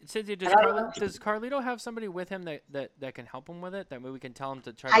 Cynthia, I don't know. does Carlito have somebody with him that can help him with it? That way we can tell him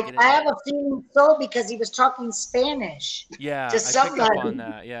to try I to get in. I have a feeling so because he was talking Spanish. Yeah, to I picked up somebody. on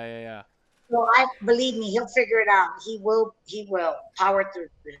that. Yeah. So believe me, he'll figure it out. He will power through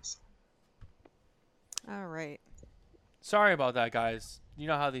this. All right. Sorry about that, guys. You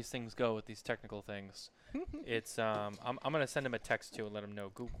know how these things go with these technical things. It's I'm gonna send him a text too and let him know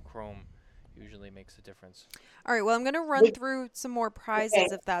Google Chrome usually makes a difference. All right. Well, I'm going to run through some more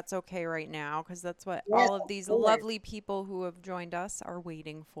prizes if that's okay right now, because that's what Yes, all of these of course. lovely people who have joined us are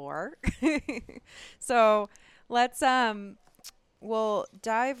waiting for. So let's we'll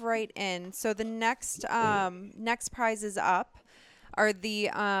dive right in. So the next prizes up are the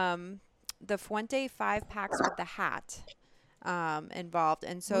Fuente 5-packs with the hat involved,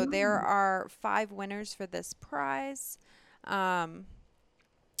 and so there are 5 winners for this prize.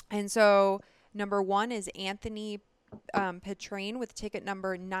 And so number 1 is Anthony Petrain with ticket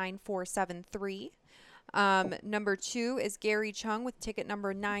number 9473. Number 2 is Gary Chung with ticket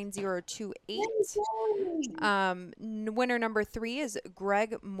number 9028. Winner number 3 is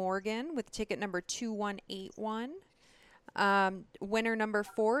Greg Morgan with ticket number 2181. Winner number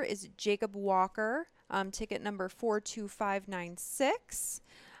 4 is Jacob Walker, ticket number 42596.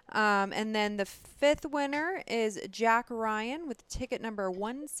 And then the 5th winner is Jack Ryan with ticket number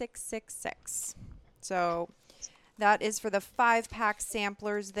 1666. So that is for the 5-pack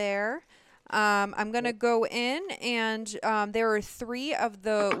samplers there. I'm going to go in, and there are 3 of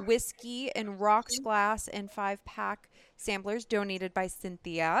the whiskey and rocks glass and 5-pack samplers donated by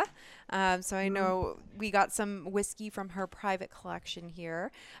Cynthia. So I know we got some whiskey from her private collection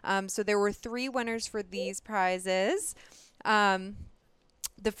here. So there were 3 winners for these prizes.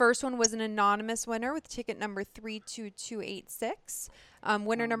 The first one was an anonymous winner with ticket number 32286.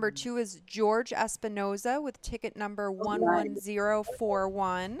 Winner number 2 is George Espinoza with ticket number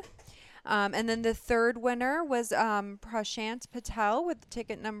 11041. And then the third winner was Prashant Patel with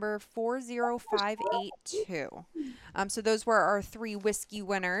ticket number 40582. So those were our 3 whiskey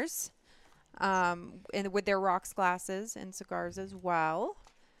winners, and with their rocks glasses and cigars as well.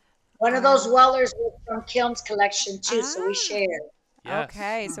 One of those Wellers was from Kim's collection too, so we shared. Yes.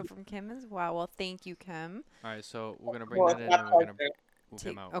 Okay, so from Kim as well. Well, thank you, Kim. All right, so we're gonna bring that in and we're gonna move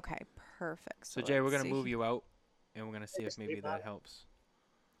him out. Okay, perfect. So Jay, we're let's gonna see. move you out, and we're gonna see if maybe that helps.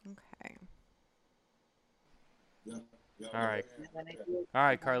 Okay. All right,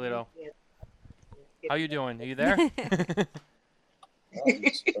 Carlito. How you doing? Are you there?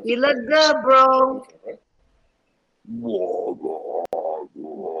 You look good, bro.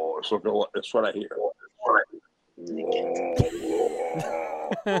 That's what I hear.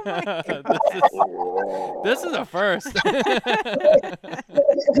 This is a first. Do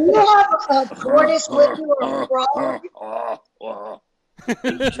you have a tortoise with you or a frog?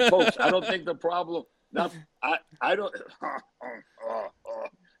 Folks, I don't think the problem. I don't.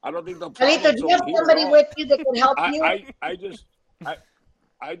 I don't think the problem. Carlito, do you have somebody with you that can help you?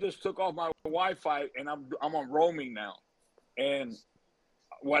 I just took off my Wi-Fi and I'm on roaming now, and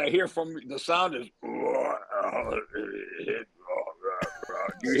what I hear from the sound is.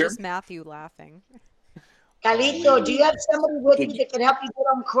 It's just Matthew laughing. Carlito, do you have somebody with you that can help you get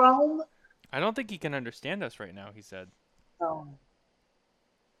on Chrome? I don't think he can understand us right now, he said. Oh.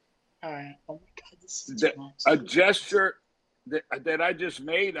 All right. Oh my God, this is A gesture that I just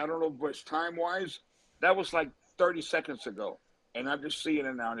made, I don't know if it's time-wise, that was like 30 seconds ago. And I'm just seeing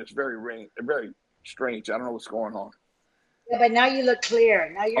it now, and it's very strange. I don't know what's going on. Yeah, but now you look clear.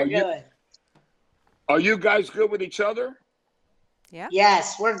 Now you're good. Are you guys good with each other? Yeah.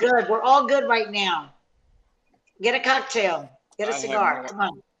 Yes, we're good. We're all good right now. Get a cocktail. Get a cigar. Come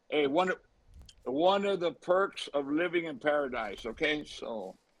on. Hey, one of the perks of living in paradise, okay?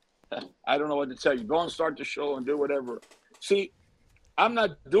 So I don't know what to tell you. Go and start the show and do whatever. See, I'm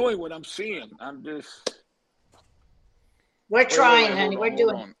not doing what I'm seeing. I'm just... We're trying, honey. We're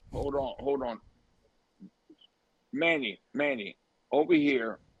doing. Hold on. Manny, over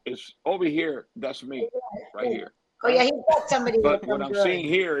here, that's me, right here. Oh, yeah, he's got somebody. But what I'm seeing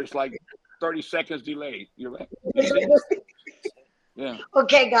here is like 30 seconds delayed. You're right. Yeah.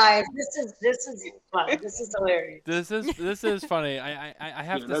 Okay, guys, this is fun. This is hilarious. This is funny. I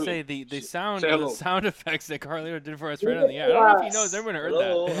have to say the sound effects that Carlito did for us right Leave on the it air. I to don't know if he us. knows. Everyone heard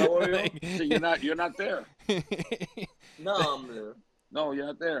Hello, that. how are you? Like- So you're not there. No, I'm there. No, you're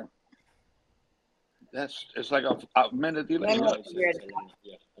not there. It's like a minute delay. You're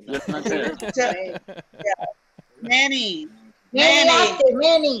not there. Manny,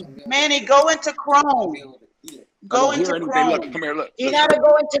 Manny, go into Chrome. Go into Chrome. Look, come here, look. you gotta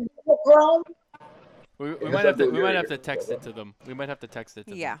go into Google Chrome. we might have to text it to them. We might have to text it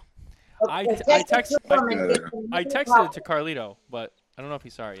to them. Yeah. I Okay, texted it to Carlito, but I don't know if he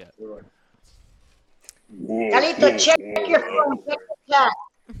saw it yet. Carlito, check your phone. Check the chat.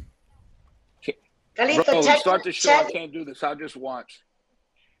 Carlito, Bro, check start the show. check. I can't do this. I'll just watch.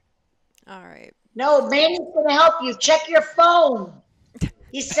 All right. No, Manny's gonna help you. Check your phone.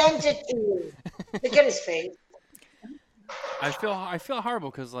 He sent it to you. Look at his face. I feel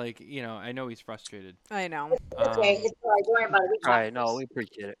horrible because, like, I know he's frustrated. I know. Okay, it's all right. Don't worry about it. We All right, got no, this. we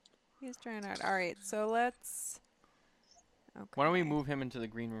appreciate it. He's trying hard. All right. So let's. Okay. Why don't we move him into the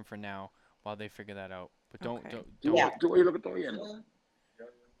green room for now while they figure that out? But don't Okay. Yeah. Do you look at the end?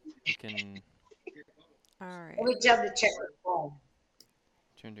 you can All right. Let me tell him to check your phone.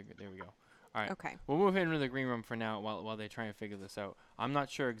 turn to there we go. All right. Okay. We'll move him into the green room for now while they try and figure this out. I'm not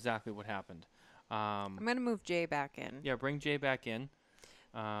sure exactly what happened. I'm gonna move Jay back in. Yeah, bring Jay back in.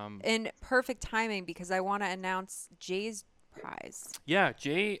 In perfect timing because I want to announce Jay's prize. Yeah,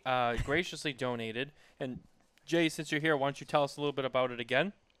 Jay graciously donated. And Jay, since you're here, why don't you tell us a little bit about it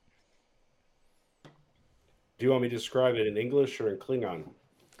again? Do you want me to describe it in English or in Klingon?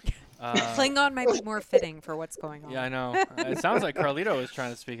 Klingon might be more fitting for what's going on. Yeah, I know. It sounds like Carlito is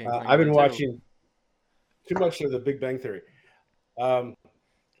trying to speak in Klingon. I've been too. watching too much of the Big Bang Theory.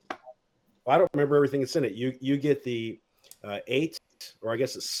 I don't remember everything that's in it. You get the 8, or I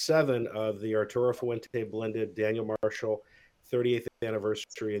guess it's 7 of the Arturo Fuente blended Daniel Marshall 38th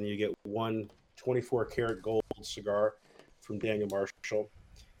anniversary, and you get one 24-karat gold cigar from Daniel Marshall.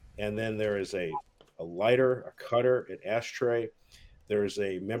 And then there is a lighter, a cutter, an ashtray. There's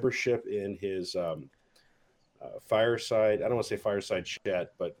a membership in his fireside. I don't want to say fireside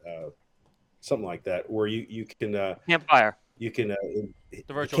chat, but something like that, where you can Campfire. you can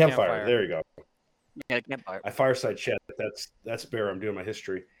The virtual campfire. campfire. There you go. Yeah, campfire. I fireside chat. That's bear. I'm doing my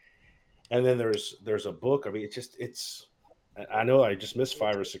history, and then there's a book. I mean, it's. I know I just missed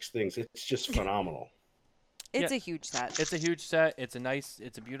 5 or 6 things. It's just phenomenal. It's Yeah. a huge set. It's a huge set. It's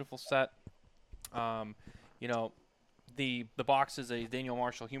a beautiful set. The box is a Daniel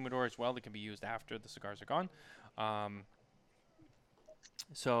Marshall humidor as well that can be used after the cigars are gone.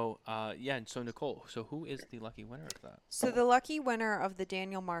 So Nicole, so who is the lucky winner of that? So the lucky winner of the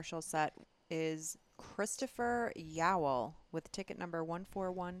Daniel Marshall set is Christopher Yowell with ticket number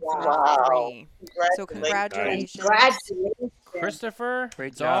 14153. So congratulations. Congratulations. Christopher, Great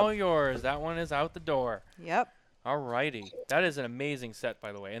it's job. all yours. That one is out the door. Yep. Alrighty, that is an amazing set,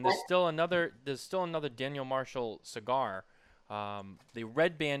 by the way. And there's still another Daniel Marshall cigar, the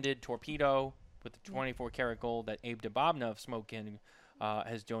red banded torpedo with the 24 karat gold that Abe Dababna of Smokin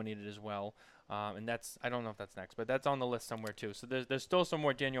has donated as well. And that's, I don't know if that's next, but that's on the list somewhere too. So there's still some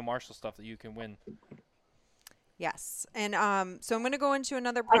more Daniel Marshall stuff that you can win. Yes, and so I'm going to go into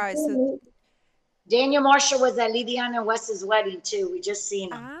another prize. So, Daniel Marshall was at Liliana and Wes's wedding too. We just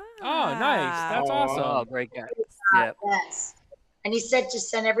seen him. Oh, nice. That's awesome. Oh, great guy. Yeah. Yes. And he said to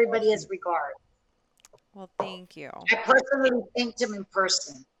send everybody his regard. Well, thank you. I personally thanked him in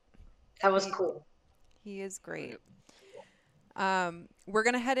person. That was cool. He is great. We're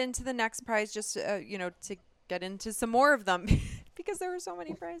going to head into the next prize just, to get into some more of them because there were so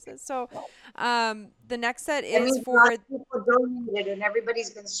many prizes. So the next set is for... People donated and everybody's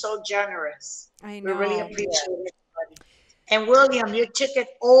been so generous. I know. We really appreciate it. And William, your ticket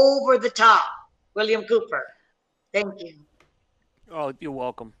over the top. William Cooper. Thank you. Oh, you're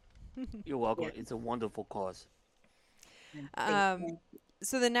welcome. You're welcome. It's a wonderful cause.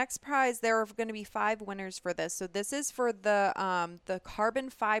 So the next prize, there are going to be 5 winners for this. So this is for the carbon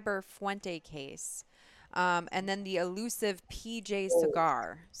fiber Fuente case, and then the elusive PJ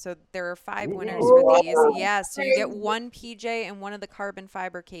cigar. So there are 5 winners for these. Yes, so you get 1 PJ and 1 of the carbon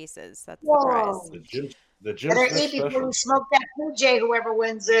fiber cases. That's the prize. The Jim Better Smith eat before special. we smoke that PJ, whoever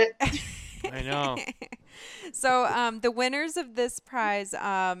wins it. I know. So the winners of this prize,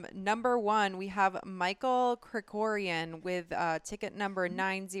 number 1, we have Michael Krikorian with ticket number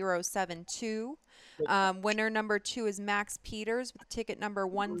 9072. Winner number 2 is Max Peters with ticket number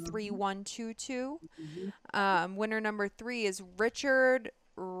 13122. Winner number 3 is Richard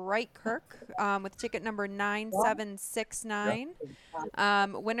Reitkirk with ticket number 9769.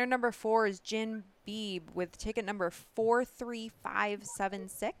 Winner number 4 is Jin Beeb with ticket number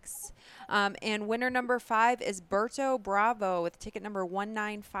 43576. And winner number 5 is Berto Bravo with ticket number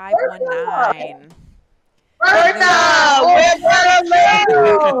 19519.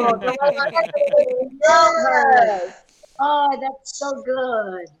 Oh, that's so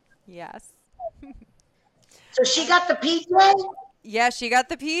good. Yes. So she got the PJ? Yeah, she got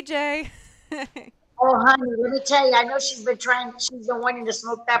the PJ. Oh, honey, let me tell you, I know she's been wanting to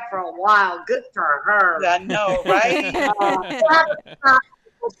smoke that for a while. Good for her. I know, right?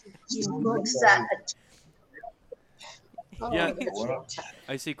 She smokes that. Yeah,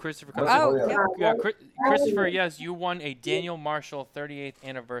 I see Christopher. Oh, yeah. Christopher, yes, you won a Daniel Marshall 38th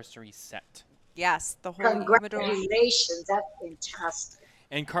anniversary set. Yes, the whole Congratulations, that's fantastic.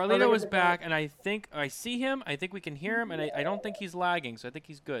 And Carlito is back, and I think I see him. I think we can hear him, and I don't think he's lagging, so I think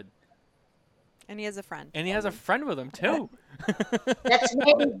he's good. And he has a friend. And he has a friend with him too. That's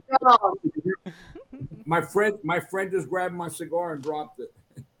maybe dog. My friend just grabbed my cigar and dropped it.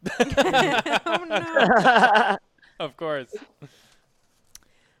 Oh no. Of course.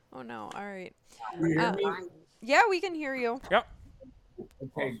 Oh no. All right. You hear me? Yeah, we can hear you. Yep.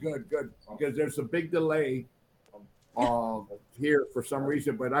 Okay, good. Because there's a big delay here for some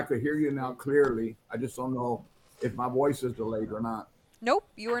reason, but I could hear you now clearly. I just don't know if my voice is delayed or not. Nope,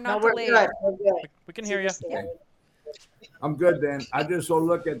 you are not No, we're delayed. good. We're good. We can hear you. Okay. I'm good then. I just so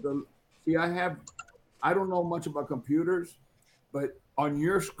look at I don't know much about computers, but on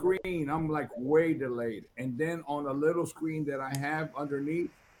your screen, I'm like way delayed. And then on a little screen that I have underneath,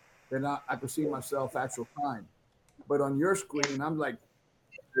 then I can see myself actual time. But on your screen, I'm like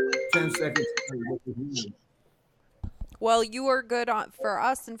 10 seconds delayed. Well, you are good for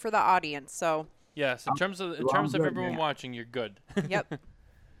us and for the audience, so. Yes, in terms of everyone watching, you're good. Yep.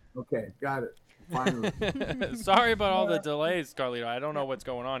 Okay, got it. Finally. Sorry about all the delays, Carlito. I don't know what's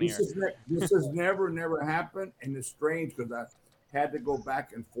going on here. This has never happened, and it's strange because I had to go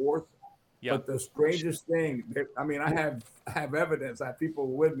back and forth. Yep. But the strangest thing, I mean, I have evidence. I have people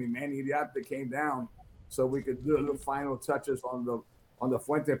with me, Manny Idiate came down so we could do the final touches on the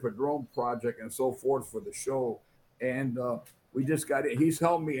Fuente Padron project and so forth for the show. And we just got it. He's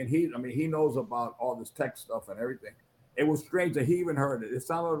helped me, and he knows about all this tech stuff and everything. It was strange that he even heard it. It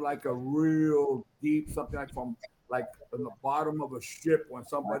sounded like a real deep, something like from like in the bottom of a ship when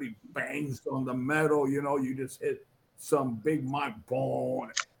somebody bangs on the metal. You just hit some big mic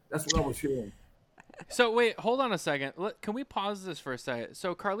bone. That's what I was hearing. So wait, hold on a second. Can we pause this for a second?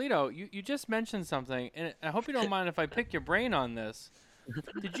 So Carlito, you just mentioned something, and I hope you don't mind if I pick your brain on this.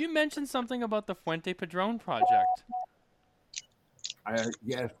 Did you mention something about the Fuente Padron project?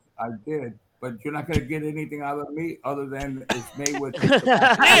 Yes, I did. but you're not going to get anything out of me other than it's made with.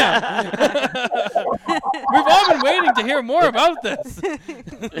 Damn! We've all been waiting to hear more about this.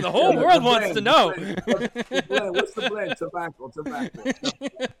 The whole world wants to know. What's the blend? Tobacco.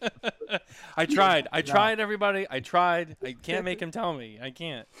 I tried, everybody. I tried. I can't make him tell me. I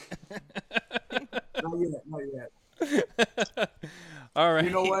can't. Not yet. All right. You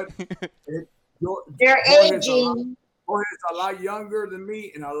know what? They're aging. Jorge's a lot younger than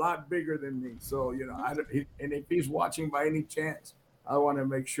me and a lot bigger than me. So, and if he's watching by any chance, I want to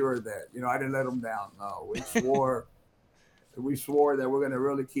make sure that, I didn't let him down. No, we swore that we're going to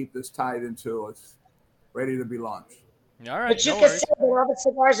really keep this tied until it's ready to be launched. All right. But you can say that all the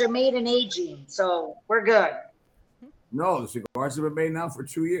cigars are made in aging, so we're good. No, the cigars have been made now for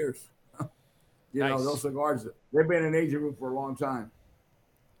 2 years. Nice. Those cigars, they've been in aging room for a long time.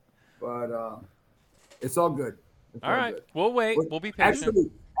 But it's all good. All right. Good. We'll wait. We'll be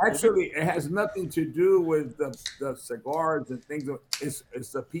patient. Actually, it has nothing to do with the cigars and things. It's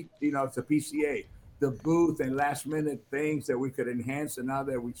the PCA, the booth and last minute things that we could enhance. And now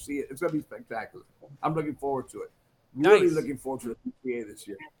that we see it, it's gonna be spectacular. I'm looking forward to it. Really looking forward to the PCA this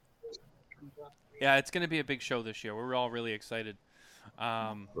year. Yeah, it's gonna be a big show this year. We're all really excited.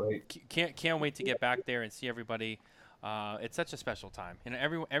 Can't wait to get back there and see everybody. It's such a special time, and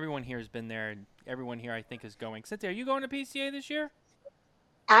everyone here has been there, and everyone here I think is going. Cynthia, are you going to PCA this year?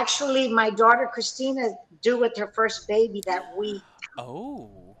 Actually, my daughter Christina is due with her first baby that week.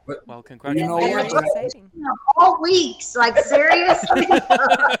 Oh, well, congratulations! You know what? All weeks, like seriously.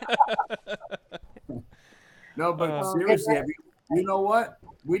 No, but seriously, you know what?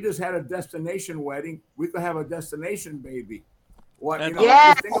 We just had a destination wedding. We could have a destination baby. What?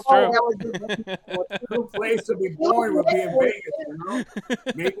 Yeah, think about a new place to be born would be in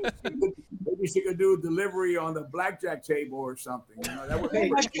Vegas. Maybe she could do a delivery on the blackjack table or something. That would be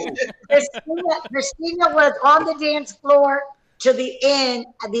cool. Christina was on the dance floor to the end,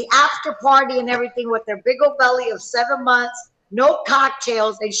 at the after party and everything with her big old belly of 7 months, no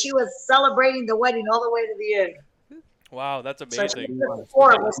cocktails, and she was celebrating the wedding all the way to the end. Wow, that's amazing. So she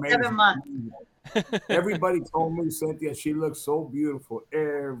was 7 months. Everybody told me, Cynthia, she looks so beautiful.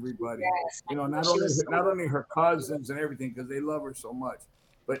 Everybody, yes. Not only her cousins and everything, because they love her so much,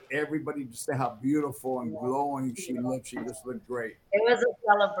 but everybody just said how beautiful and glowing she looked. She just looked great. It was a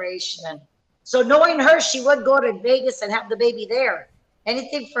celebration. So knowing her, she would go to Vegas and have the baby there.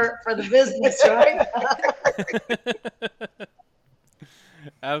 Anything for the business, right?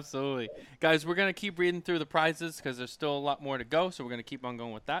 Absolutely. Guys, we're going to keep reading through the prizes because there's still a lot more to go, so we're going to keep on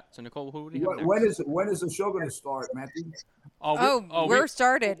going with that. So, Nicole, who do you have next? When is the show going to start, Matthew? We're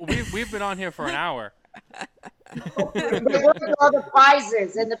started. We've been on here for an hour. We're working all the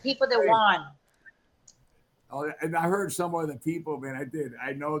prizes and the people that won. Oh, and I heard some of the people, man.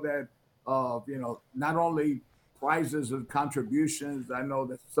 I know that, not only prizes and contributions, I know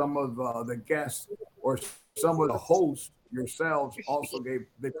that some of the guests or some of the hosts yourselves also gave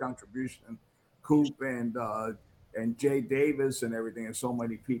big contribution. Coop and Jay Davis and everything, and so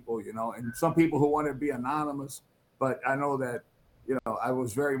many people, and some people who want to be anonymous. But I know that, I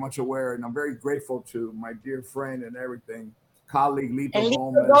was very much aware, and I'm very grateful to my dear friend and everything, colleague Lito Gomez.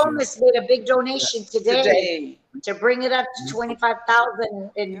 Lito Gomez made a big donation today to bring it up to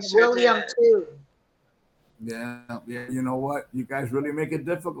 $25,000, and William too. Yeah, you know what? You guys really make it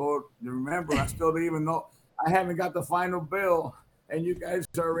difficult. Remember, I still don't even know. I haven't got the final bill, and you guys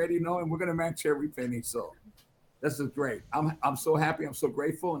already know, and we're going to match every penny. So this is great. I'm so happy. I'm so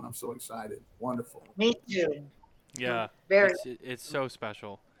grateful, and I'm so excited. Wonderful. Me too. Yeah, it's so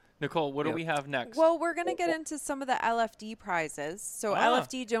special. Nicole, what do we have next? Well, we're going to get into some of the LFD prizes. So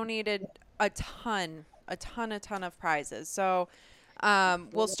LFD donated a ton of prizes. So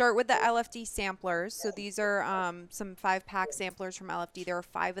we'll start with the LFD samplers. So these are some 5-pack samplers from LFD. There are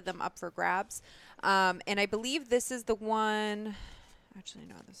 5 of them up for grabs. And I believe this is the one. Actually,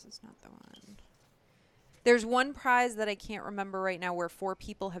 no, this is not the one. There's one prize that I can't remember right now where 4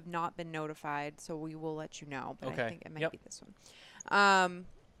 people have not been notified. So we will let you know. But I think it might be this one.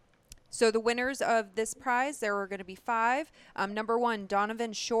 So the winners of this prize, there are going to be 5. Number 1,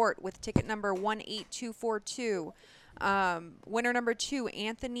 Donovan Short with ticket number 18242. Winner number 2,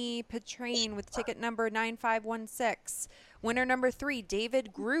 Anthony Petrain with ticket number 9516. Winner number 3,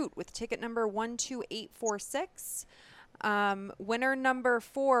 David Groot with ticket number 12846. Winner number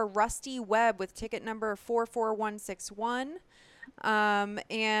 4, Rusty Webb with ticket number 44161.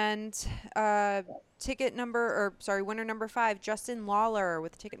 Winner number 5, Justin Lawler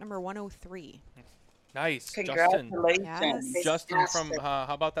with ticket number 103. Nice. Congratulations. Justin from, how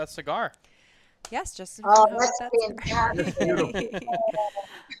about that cigar? Yes, Justin. Oh, How that's that's fantastic.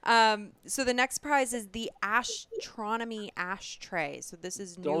 So the next prize is the Astronomy ashtray. So this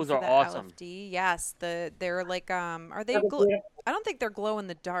is new Those for are the awesome. LFD. Yes, they're like are they That was beautiful. I don't think they're glow in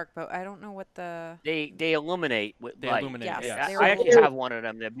the dark, but I don't know what the They illuminate with They light. illuminate. yes, Yes. they're I actually a, have one of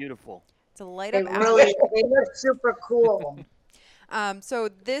them. They're beautiful. it's a light They up really, they look super cool. So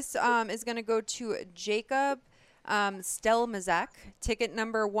this is going to go to Jacob Stelmazek, ticket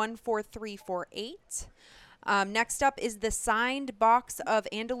number 14348. Next up is the signed box of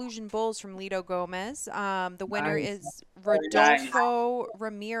Andalusian Bulls from Lito Gomez. The winner is Rodolfo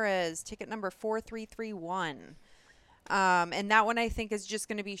Ramirez, ticket number 4331. And that one I think is just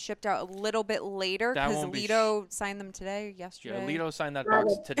going to be shipped out a little bit later That because won't be Lito signed them today, Yeah, yesterday. Lito signed that That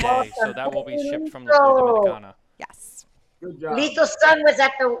box is today, so awesome. that will be shipped from the Lito. Flor Dominicana. Yes. Good job. Lito's son was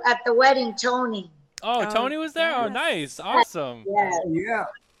at the wedding, Tony. Oh, Oh, Tony was there? Oh, yes. nice. Awesome. Yes. Oh, yeah.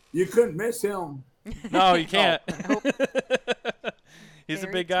 You couldn't miss him. No, you can't. He's a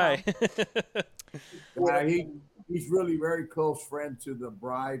Very big guy. He's really very close friend to the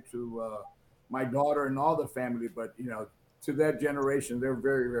bride, to my daughter and all the family. But to that generation, they're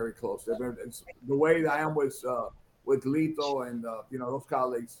very, very close. It's the way I am with Lito and those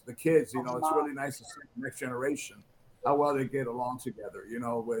colleagues, the kids. It's really nice to see the next generation how well they get along together.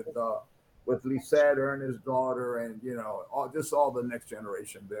 With Lisette, Ernest's daughter, and all the next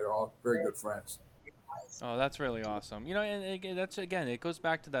generation. They're all very good friends. Oh, that's really awesome. And that's again, it goes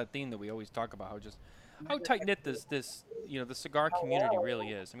back to that theme that we always talk about, how tight knit this the cigar community really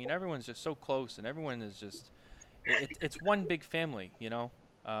is. I mean, everyone's just so close, and everyone is just it's one big family.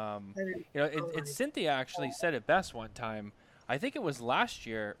 Cynthia actually said it best one time. I think it was last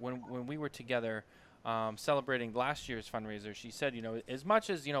year when we were together celebrating last year's fundraiser. She said, as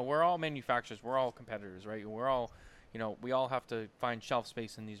much as we're all manufacturers, we're all competitors, right? We're all we all have to find shelf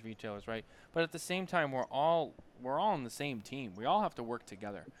space in these retailers, right? But at the same time, we're all on the same team. We all have to work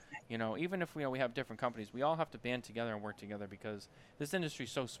together. Even if we have different companies, we all have to band together and work together because this industry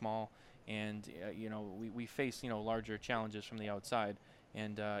is so small, and we face larger challenges from the outside,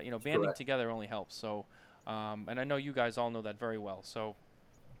 and banding Correct. together only helps. So, and I know you guys all know that very well. So,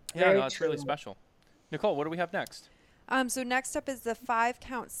 Very it's really true. special. Nicole, what do we have next? So next up is the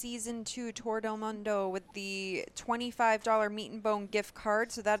 5-count Season 2 Tour del Mundo with the $25 Meat and Bone gift card.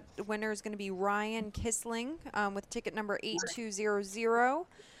 So that winner is going to be Ryan Kissling with ticket number 8200.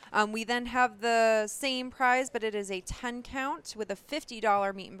 We then have the same prize, but it is a 10-count with a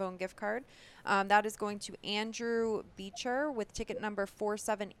 $50 Meat and Bone gift card. That is going to Andrew Beecher with ticket number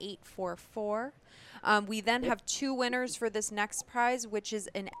 47844. We then have two winners for this next prize, which is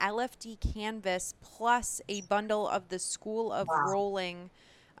an LFD canvas plus a bundle of the School of Rolling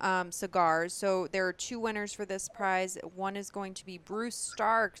cigars. So there are two winners for this prize. One is going to be Bruce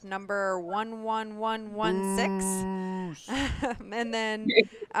Stark, number 11116. And then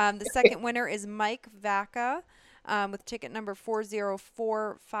the second winner is Mike Vaca with ticket number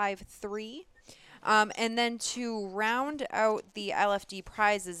 40453. And then to round out the LFD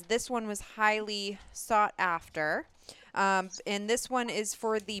prizes, this one was highly sought after. And this one is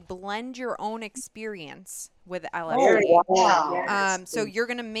for the Blend Your Own experience with LFD. Oh, wow. So you're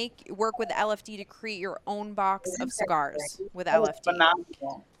going to work with LFD to create your own box of cigars with That was LFD.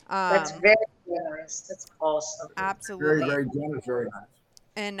 phenomenal. That's very generous. That's awesome. Absolutely. Very, very generous, very nice.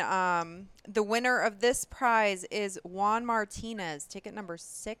 And the winner of this prize is Juan Martinez, ticket number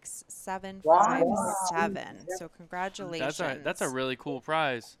 6757. So congratulations. That's a really cool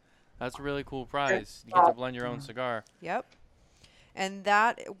prize. That's a really cool prize. You get to blend your own cigar. Yep. And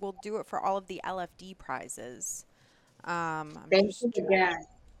that will do it for all of the LFD prizes. Thank you again.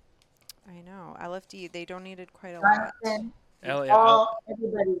 I know. LFD, they donated quite a lot. Jonathan, Elliot,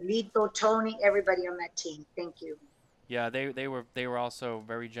 everybody, Lito, Tony, everybody on that team. Thank you. Yeah, they were also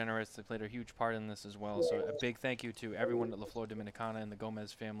very generous. They played a huge part in this as well. So a big thank you to everyone at La Flor Dominicana and the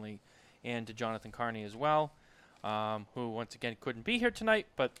Gomez family, and to Jonathan Carney as well, who once again couldn't be here tonight,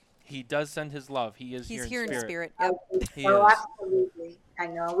 but he does send his love. He's here in spirit. Yep. He Oh, is. absolutely. I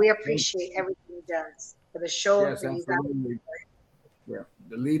know. We appreciate everything he does for the show. Yes, absolutely. Yeah,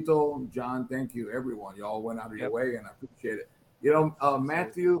 Delito, John, thank you, everyone. Y'all went out of your way, and I appreciate it.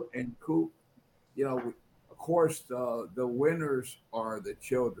 Matthew and Coop, of course, the winners are the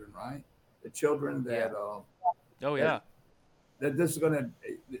children, right? The children that Oh yeah. that this is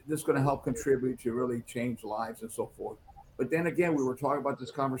gonna help contribute to really change lives and so forth. But then again, we were talking about this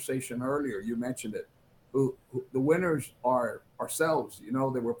conversation earlier. You mentioned it. Who the winners are ourselves.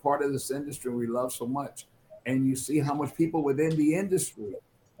 They were part of this industry we love so much, and you see how much people within the industry,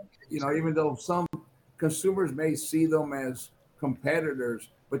 even though some consumers may see them as competitors,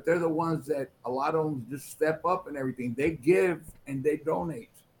 but they're the ones that a lot of them just step up and everything. They give and they donate.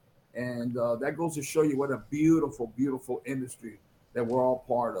 And that goes to show you what a beautiful, beautiful industry that we're all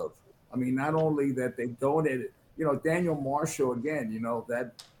part of. I mean, not only that they donated, you know, Daniel Marshall, again, you know,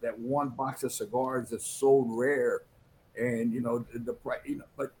 that one box of cigars is so rare. And, you know, the price, you know,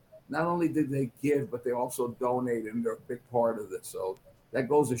 but not only did they give, but they also donated, and they're a big part of it. So that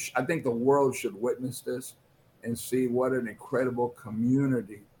goes to, I think the world should witness this and see what an incredible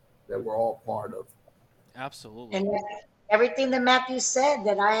community that we're all part of. Absolutely. And everything that Matthew said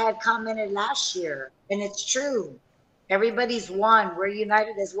that I had commented last year, and it's true. Everybody's one. We're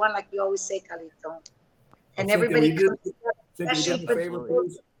united as one, like you always say, Carlito. And Cynthia, everybody Cynthia, comes together, you especially do me a for favor, the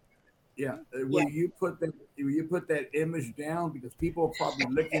please? Yeah. Will you put that image down, because people are probably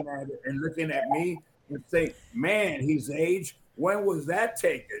looking at it and looking at me and say, "Man, he's aged. When was that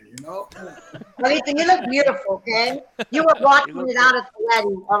taken?" You know. Carlito, you look beautiful. Okay, you were rocking it out at the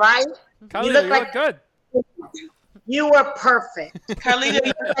wedding. All right. Carlito, you look good. You were perfect. Carlito,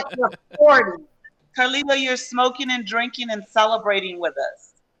 You look like you're 40. Carlito, you're smoking and drinking and celebrating with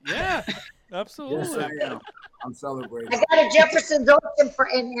us. Yeah, absolutely. Yes, I am. I'm celebrating. I got a Jefferson Ocean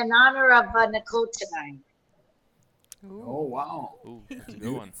in honor of Nicole tonight. Oh wow. Ooh, that's a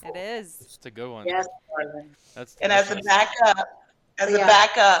good one. It is. It's a good one. Yes, darling. That's And as a delicious. backup, as Yeah. a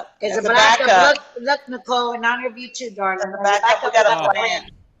backup, As as a a backup, backup, look, Nicole, in honor of you too, darling. as a backup, we got Oh. a plan.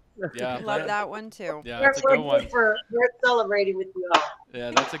 Yeah, Love that one too. Yeah, that's a good one. We're celebrating with you all.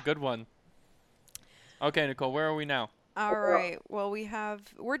 Yeah, that's a good one. Okay, Nicole, where are we now? All right. Well,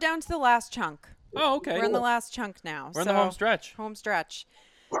 we're down to the last chunk. Oh, okay. We're in the last chunk now. We're in the home stretch. Home stretch.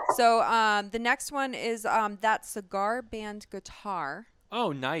 So the next one is that cigar band guitar.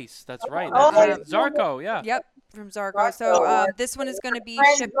 Oh, nice. That's right. Oh, That's Zarco, yeah. Yep, from Zarco. So this one is going to be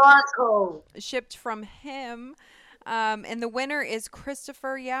Friend Bronco. shipped from him. And the winner is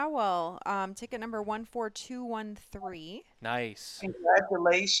Christopher Yowell. Ticket number 14213. Nice.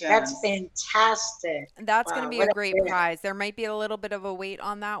 Congratulations. That's fantastic. That's going to Wow, be what a a great gift. prize. There might be a little bit of a wait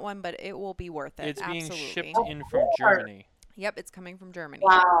on that one, but it will be worth it. It's being Absolutely. shipped in from Germany. Yep, it's coming from Germany.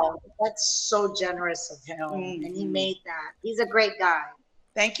 Wow, that's so generous of him, and he Mhm. made that. He's a great guy.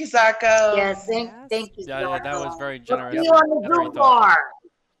 Thank you, Zarco. Yes, Yes. thank you. Yeah, that was very We'll generous. see you on the Very group thoughtful. bar.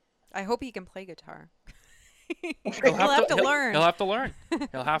 I hope he can play guitar. He'll He'll have to learn. He'll have to learn.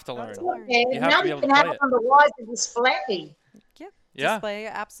 He'll have to learn. Okay, You have now to be you able to can have play it it. on the walls to display. Yeah. Display,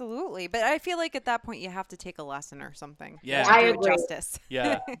 absolutely. But I feel like at that point you have to take a lesson or something. Yeah. To I do it agree. justice.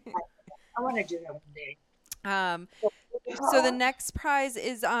 Yeah. I want to do that one day. So the next prize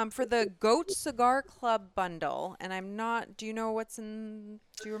is for the Goat Cigar Club bundle, and I'm not. Do you know what's in?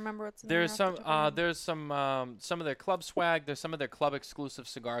 Do you remember what's in? there There's off the some top of your head? there's some of their club swag. There's some of their club exclusive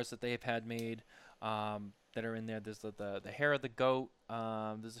cigars that they've had made that are in there. There's the hair of the goat.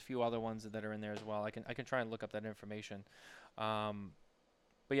 There's a few other ones that are in there as well. I can try and look up that information.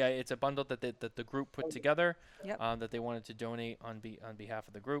 But yeah, it's a bundle that the group put together. Yep. That they wanted to donate on behalf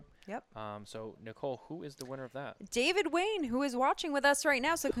of the group. Yep. So Nicole, who is the winner of that? David Wayne, who is watching with us right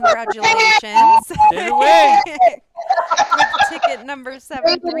now. So congratulations. David Wayne. With ticket number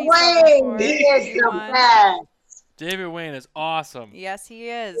David Wayne, he is the 7374. best. David Wayne is awesome. Yes, he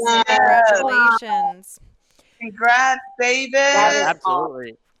is. Yeah. Congratulations. Congrats, David. That is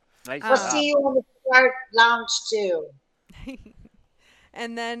Absolutely. Nice We'll job. see you on the Start Lounge too.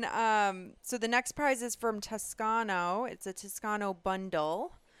 And then, so the next prize is from Toscano. It's a Toscano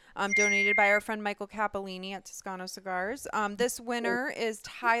bundle, donated by our friend Michael Capolini at Toscano Cigars. This winner is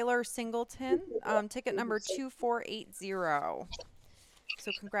Tyler Singleton, ticket number 2480.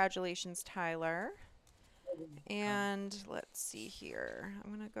 So congratulations, Tyler. And let's see here.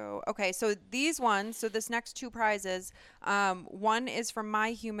 I'm going to go. Okay, so these ones, so this next two prizes, one is from my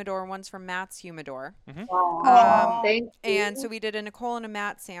humidor, one's from Matt's humidor. Thank you. And so we did a Nicole and a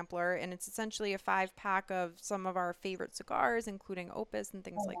Matt sampler, and it's essentially a 5-pack of some of our favorite cigars, including Opus and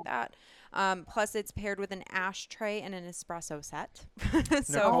things like that. Plus, it's paired with an ashtray and an espresso set.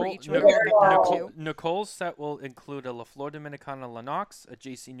 So for each one, we'll pick that too. Nicole's set will include a La Flor Dominicana Lennox, a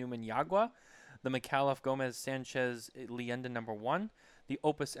J.C. Newman Yagua, the McAuliffe Gomez Sanchez Leyenda No. 1, the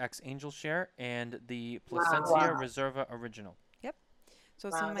Opus X Angel Share, and the Placencia Reserva Original. Yep. So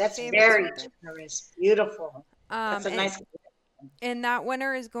Wow, some of my that's favorites very right there. generous. Beautiful. That's a And- nice. And that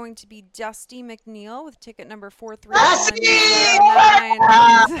winner is going to be Dusty McNeil with ticket number Dusty!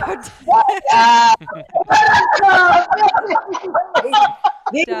 43109.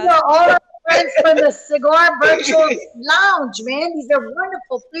 These are all our friends from the Cigar Virtual Lounge, man. These are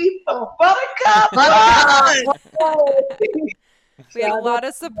wonderful people. Buttercup. Buttercup. We had a lot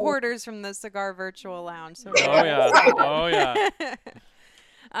of supporters from the Cigar Virtual Lounge. So we're Oh yeah. excited. Oh yeah.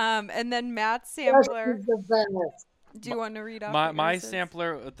 And then Matt's sampler. She's the best. Do you want to read off My what my yours is?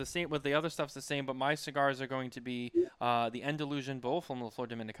 sampler the same with the other stuff's the same, but my cigars are going to be the Andalusian Bull from La Flor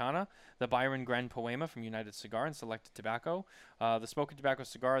Dominicana, the Byron Gran Poema from United Cigar and Selected Tobacco, the Smokin Tobacco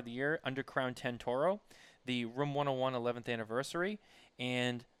Cigar of the Year, Undercrown 10 Toro, the Room 101 11th Anniversary,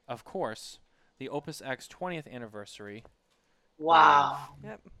 and of course the Opus X 20th Anniversary. Wow.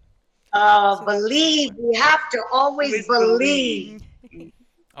 Yep. Oh, believe. We have to always believe.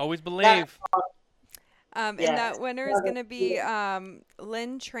 Always believe. And Yes. that winner is going to be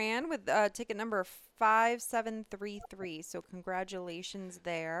Lynn Tran with ticket number 5733. So congratulations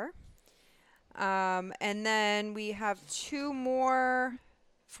there. And then we have 2 more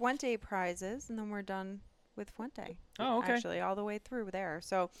Fuente prizes, and then we're done with Fuente. Oh, okay. Actually, all the way through there.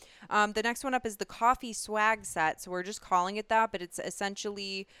 So the next one up is the coffee swag set. So we're just calling it that, but it's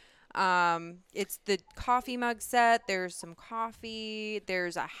essentially it's the coffee mug set. There's some coffee,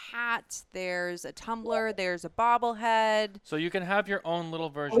 there's a hat, there's a tumbler, there's a bobblehead. So you can have your own little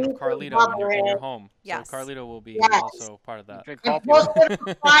version of Carlito in your home. Yes. So Carlito will be Yes. also part of that. Drink And coffee. post it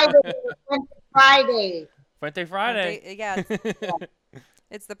on Friday. Fuente Friday. Yeah,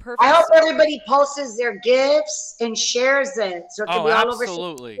 it's the perfect. I hope everybody posts their gifts and shares it so it can Oh, be all over.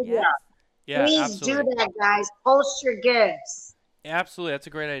 absolutely. Yeah. Yeah, Please absolutely. do that, guys. Post your gifts. Absolutely. That's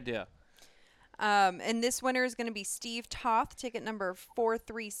a great idea. And this winner is going to be Steve Toth, ticket number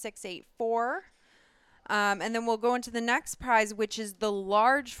 43684. And then we'll go into the next prize, which is the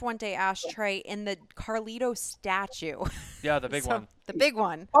large Fuente ashtray in the Carlito statue. Yeah, the big So, one. The big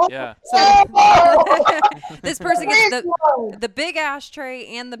one. Yeah. This person gets the big ashtray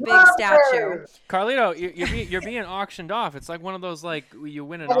and the big statue. Carlito, you're being auctioned off. It's like one of those, like, you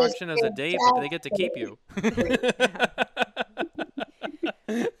win an auction as a date, but they get to keep you.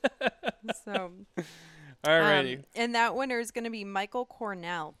 So, Alrighty. and that winner is going to be Michael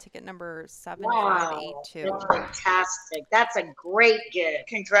Cornell, ticket number Wow. 7582. That's fantastic. That's a great gift.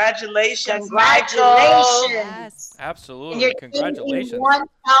 Congratulations, Congratulations. Michael. Yes. And Absolutely. you're Congratulations. taking one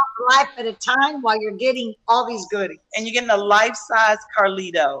out life at a time while you're getting all these goodies. And you're getting a life-size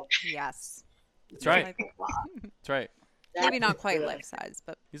Carlito. Yes. That's right. Michael. That's right. Maybe not That's quite good. life size,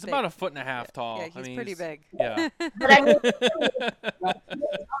 but He's big. about 1.5 feet tall. Yeah, I he's mean, pretty big. Yeah. But I mean,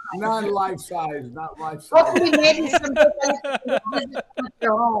 Not life size, not life size. hopefully maybe someday you can visit at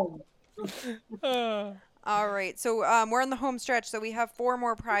your home. All right, so we're on the home stretch, so we have 4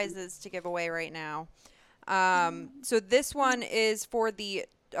 more prizes to give away right now. So this one is for the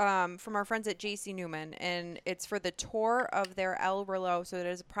from our friends at JC Newman, and it's for the tour of their El Reloj. So it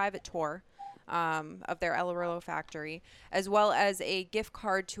is a private tour of their El Reloj factory, as well as a gift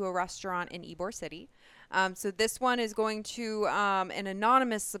card to a restaurant in Ybor City. So this one is going to an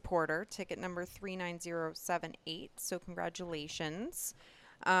anonymous supporter, ticket number 39078. So congratulations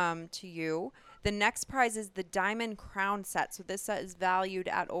to you. The next prize is the Diamond Crown set. So this set is valued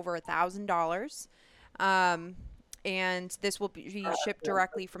at over $1,000. And this will be shipped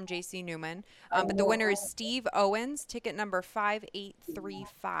directly from JC Newman. But the winner is Steve Owens, ticket number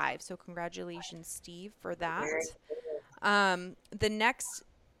 5835. So congratulations, Steve, for that. The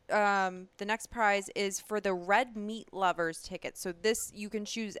next prize is for the Red Meat Lovers ticket. So this, you can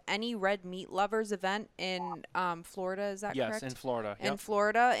choose any Red Meat Lovers event in Florida. Is that correct? Yes, in Florida. In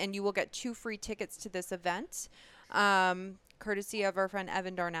Florida, and you will get 2 free tickets to this event, courtesy of our friend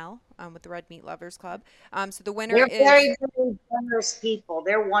Evan Darnell with the Red Meat Lovers Club. So the winner They're is very, very generous people.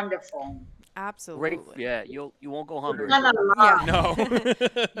 They're wonderful. absolutely Great. Yeah, you won't go hungry. None of them are. No.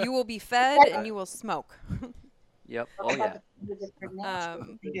 You will be fed and you will smoke. Yep. Oh yeah.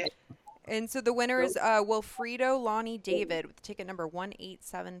 And so the winner is Wilfredo Lonnie David with ticket number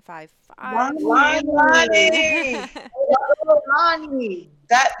 18755. Lonnie. Ronnie.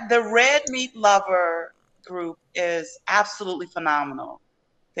 That the Red Meat Lover group is absolutely phenomenal.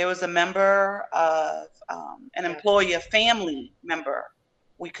 There was a member of an employee, a family member,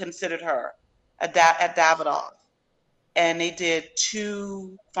 we considered her at Davidoff, and they did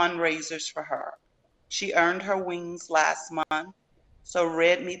 2 fundraisers for her. She earned her wings last month. So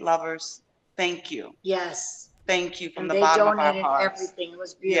Red Meat Lovers, thank you. Yes. Thank you from And the they bottom of our donated hearts. everything. It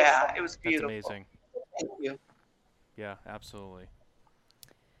was beautiful. Yeah, it was That's beautiful. amazing. Thank you. Yeah, absolutely.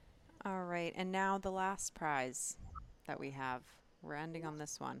 All right, and now the last prize that we have. We're ending on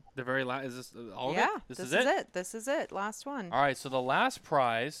this one. The very last, is this all of Yeah, it? This is it? This is it. Last one. All right, so the last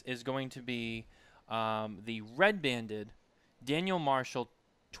prize is going to be the red banded Daniel Marshall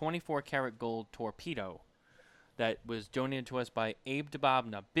 24 karat gold torpedo that was donated to us by Abe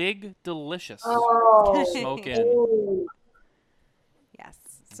DeBobna. Big Delicious Oh, Smokin. ooh.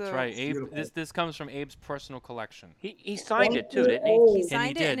 That's So right. Abe, Beautiful. this comes from Abe's personal collection. He signed Thank it too, you, didn't he? he Abe.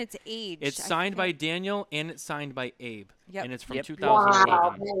 signed he it and did. it's aged. It's I signed by think. Daniel and it's signed by Abe. Yep. And it's from Yep. 2011.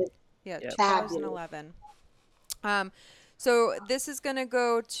 Wow, that is Yeah, Yep. fabulous. 2011. So this is gonna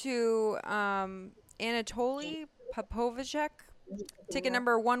go to Anatoly Popovicek. Ticket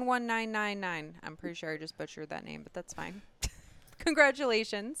number 11999. I'm pretty sure I just butchered that name, but that's fine.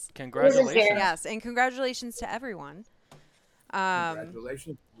 Congratulations. Congratulations. Yes, and congratulations to everyone.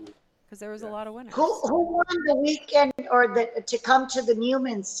 Congratulations. Because there was a lot of winners. Who won the weekend or to come to the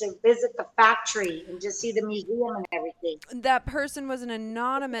Newmans to visit the factory and just see the museum and everything? That person was an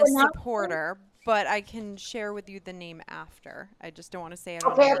anonymous Anonymous? supporter, but I can share with you the name after. I just don't want to say it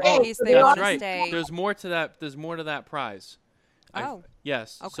on Okay, air okay. in case they That's want to Right. stay. There's more to that. There's more to that prize. Oh.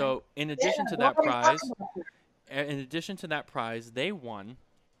 Yes. Okay. So in addition to that nobody prize, talks about they won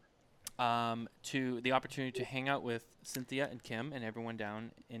to the opportunity to hang out with Cynthia and Kim and everyone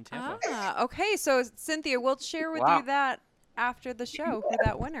down in Tampa. Okay. So Cynthia, we'll share with Wow. you that after the show who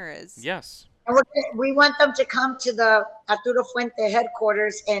that winner is. Yes. And we want them to come to the Arturo Fuente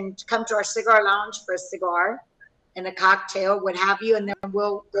headquarters and come to our cigar lounge for a cigar and a cocktail, what have you, and then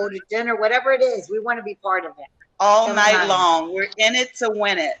we'll go to dinner, whatever it is. We want to be part of it. All Come night on. long. We're in it to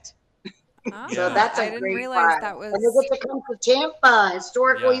win it. Ah, So Yeah. that's a I didn't great realize prize. that was And they get to come to Tampa,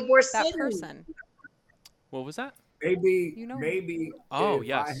 historical Yeah. Ybor that City. person. What was that? Maybe, You know- maybe Oh, if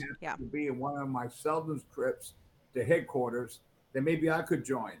yes. I have Yeah. to be in one of my seldom trips to headquarters, then maybe I could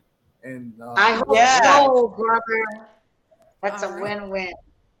join. And I hope Yeah. so, brother. That's All a right. win-win.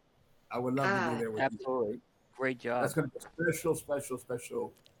 I would love to Ah, be there with you. Absolutely. Great job. That's going to be a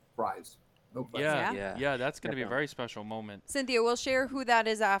special prize. No question. Yeah. Yeah. Yeah. That's going to be a Definitely. very special moment. Cynthia, we'll share who that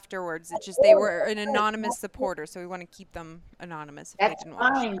is afterwards. It's just they were an anonymous supporter, so we want to keep them anonymous if they That's didn't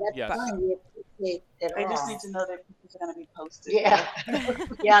watch. fine. That's Yes. fine. We appreciate it They just all. need to know their pictures are going to be posted. Yeah.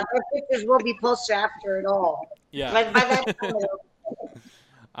 Yeah, their pictures will be posted after it all. Yeah. Like by that time, it'll-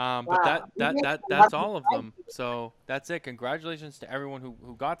 But Wow. that's all of them. So that's it. Congratulations to everyone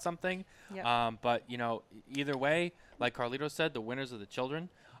who got something. Yep. But either way, like Carlito said, the winners are the children.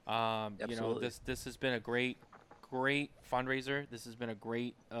 Absolutely. This has been a great fundraiser. This has been a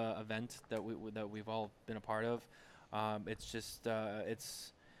great event that we've all been a part of. It's just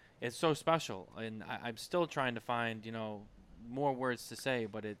it's so special, and I'm still trying to find more words to say,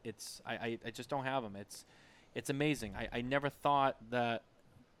 but I just don't have them. It's amazing. I never thought that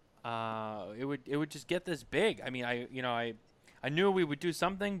it would just get this big. I mean, I knew we would do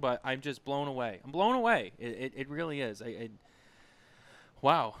something, but I'm just blown away. I'm blown away. It really is.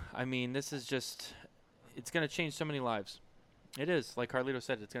 Wow. I mean, this is just, it's going to change so many lives. It is. Like Carlito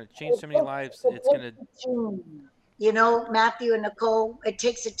said, it's going to change so many lives. It's going to, team. Matthew and Nicole, it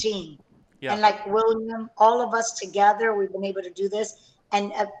takes a team. yeah. And like William, all of us together, we've been able to do this.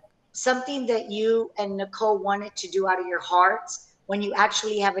 And something that you and Nicole wanted to do out of your hearts when you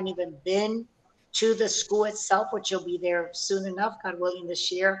actually haven't even been to the school itself, which you'll be there soon enough, God willing,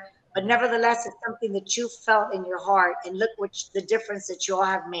 this year. But nevertheless, it's something that you felt in your heart. And look the difference that you all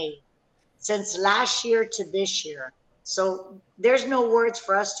have made since last year to this year. So there's no words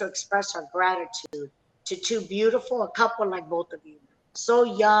for us to express our gratitude to two beautiful, a couple like both of you, so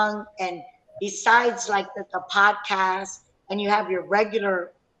young. And besides like the podcast, and you have your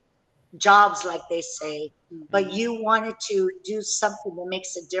regular jobs, like they say, but you wanted to do something that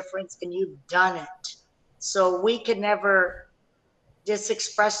makes a difference, and you've done it. So we can never just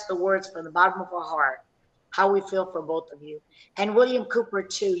express the words from the bottom of our heart how we feel for both of you. And William Cooper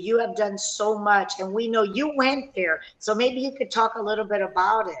too, you have done so much, and we know you went there, so maybe you could talk a little bit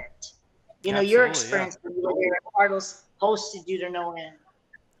about it. Your Absolutely, experience when you were there. Carlos hosted you to no end.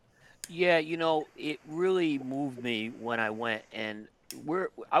 Yeah, it really moved me when I went, and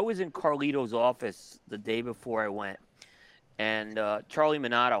I was in Carlito's office the day before I went, and Charlie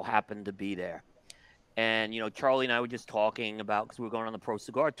Minato happened to be there. And Charlie and I were just talking about, because we were going on the Pro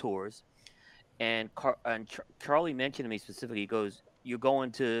Cigar tours, and Charlie mentioned to me specifically, he goes, "You're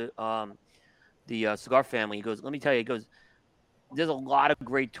going to the Cigar Family." He goes, "Let me tell you," he goes, "there's a lot of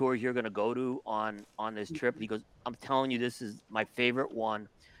great tours you're going to go to on this trip." He goes, "I'm telling you, this is my favorite one.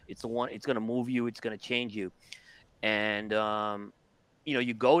 It's the one. It's going to move you. It's going to change you." And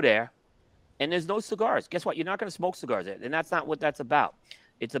you go there, and there's no cigars. Guess what? You're not going to smoke cigars there, and that's not what that's about.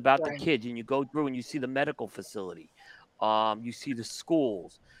 It's about the kids, and you go through and you see the medical facility, you see the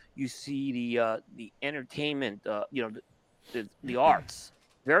schools, you see the entertainment, the arts,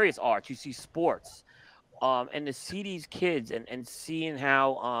 various arts. You see sports, and to see these kids and seeing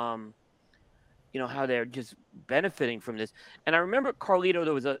how how they're just benefiting from this. And I remember,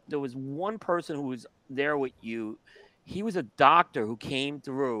 Carlito, there was one person who was there with you. he was a doctor who came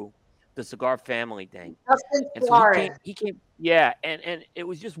through the cigar family thing. Justin And so Suarez. he came, yeah, and it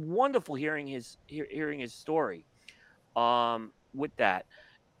was just wonderful hearing his story with that.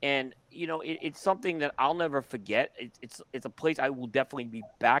 And it's something that I'll never forget. It's a place I will definitely be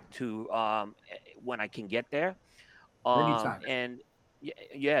back to when I can get there. Anytime. And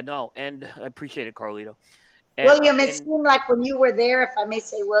yeah, no, and I appreciate it, Carlito. William, it And seemed like when you were there, if I may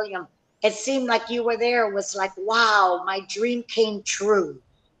say, William, it seemed like you were there. It was like, wow, my dream came true.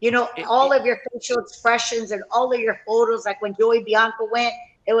 All of your facial expressions and all of your photos, like when Joey Bianco went,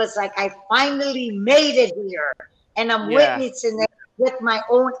 it was like, I finally made it here. And I'm yeah, witnessing it with my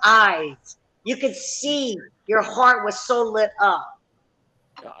own eyes. You could see your heart was so lit up.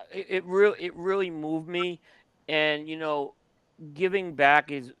 it really moved me. And giving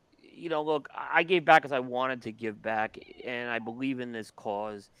back is, look, I gave back as I wanted to give back, and I believe in this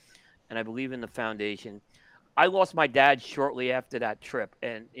cause, and I believe in the foundation. I lost my dad shortly after that trip,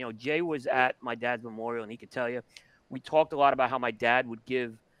 and Jay was at my dad's memorial, and he could tell you, we talked a lot about how my dad would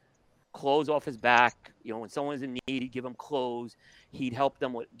give clothes off his back. When someone's in need, he'd give them clothes. He'd help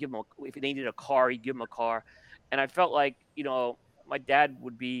them give them if they needed a car, he'd give them a car. And I felt like my dad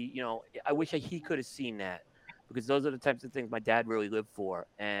would be. I wish he could have seen that, because those are the types of things my dad really lived for.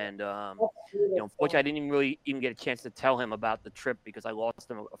 And unfortunately, I didn't even get a chance to tell him about the trip because I lost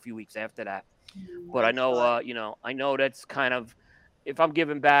him a few weeks after that. But I know, I know that's kind of, if I'm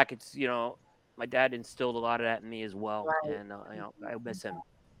giving back, it's my dad instilled a lot of that in me as well, Right. and I miss him.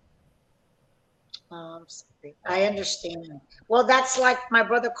 I'm sorry. I understand. Well, that's like my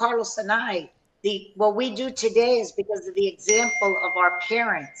brother Carlos and I. What we do today is because of the example of our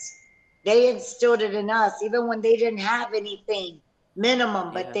parents. They instilled it in us, even when they didn't have anything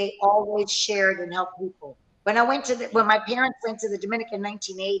minimum, but Yeah. they always shared and helped people. When my parents went to the Dominican in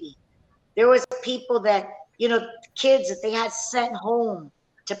 1980, there was people that, kids that they had sent home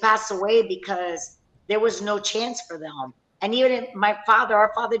to pass away because there was no chance for them. And even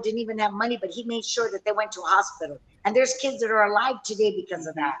our father didn't even have money, but he made sure that they went to a hospital. And there's kids that are alive today because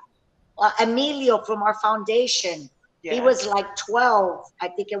of that. Emilio from our foundation, he was like 12, I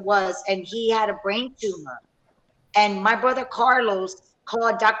think it was, and he had a brain tumor. And my brother Carlos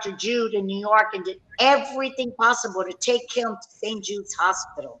called Dr. Jude in New York and did everything possible to take him to St. Jude's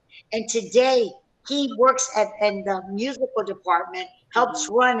Hospital. And today he works in the musical department, helps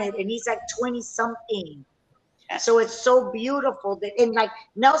run it, and he's like 20 something. So it's so beautiful and like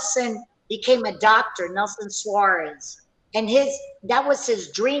Nelson became a doctor, Nelson Suarez. And that was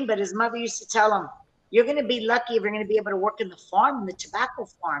his dream, but his mother used to tell him, you're going to be lucky if you're going to be able to work in the farm, in the tobacco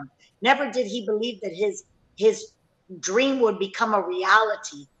farm. Never did he believe that his dream would become a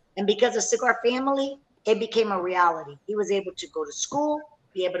reality. And because of Cigar Family, it became a reality. He was able to go to school,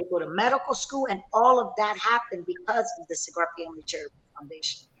 be able to go to medical school, and all of that happened because of the Cigar Family Charitable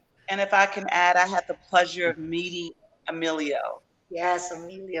Foundation. And if I can add, I had the pleasure of meeting Emilio. Yes,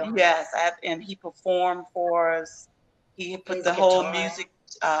 Emilio. Yes, and he performed for us. He put His the whole guitar. music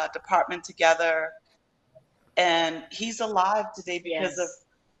department together. And he's alive today because of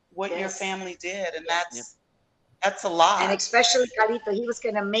what your family did. And that's a lot. And especially Carlito, he was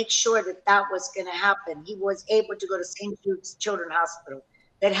going to make sure that was going to happen. He was able to go to St. Jude's Children's Hospital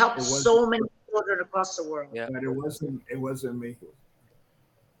that helped so many children across the world. Yeah. But it wasn't me.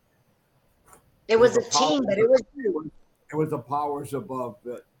 It was a team, but it was you. It was the powers above.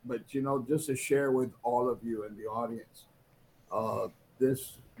 But just to share with all of you in the audience,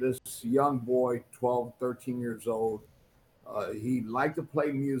 this young boy, 12, 13 years old, he liked to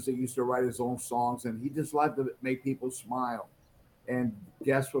play music, used to write his own songs, and he just liked to make people smile. And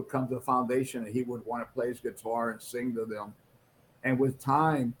guests would come to the foundation, and he would want to play his guitar and sing to them. And with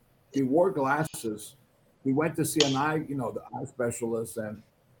time, he wore glasses. He went to see the eye specialist, and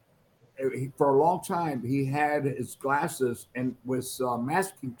for a long time, he had his glasses and with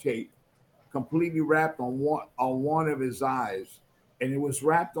masking tape completely wrapped on one of his eyes, and it was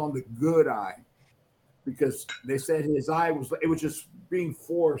wrapped on the good eye because they said his eye was just being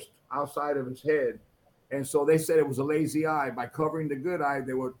forced outside of his head, and so they said it was a lazy eye. By covering the good eye,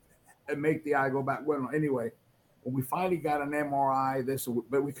 they would make the eye go back. Well, anyway, when we finally got an MRI,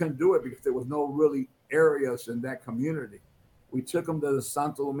 but we couldn't do it because there was no really areas in that community. We took him to the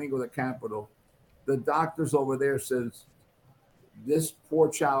Santo Domingo, the capital. The doctors over there says this poor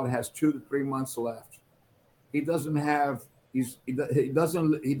child has 2 to 3 months left. He doesn't live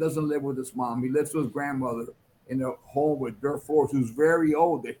with his mom. He lives with his grandmother in a home with dirt floors, who's very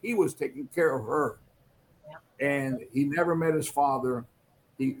old. That he was taking care of her, and he never met his father.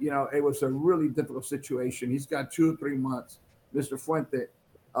 It was a really difficult situation. He's got 2 or 3 months. Mr. Fuente,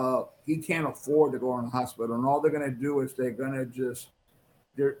 He can't afford to go in the hospital, and all they're going to do is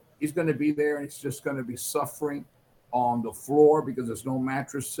he's going to be there, and he's just going to be suffering on the floor because there's no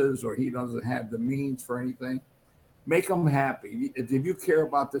mattresses or he doesn't have the means for anything. Make him happy. If you care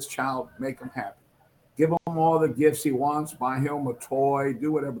about this child, make him happy. Give him all the gifts he wants. Buy him a toy.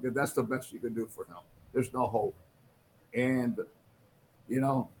 Do whatever, because that's the best you can do for him. There's no hope. And,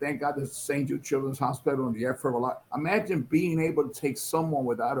 thank God there's St. Jude Children's Hospital and the effort a lot. Imagine being able to take someone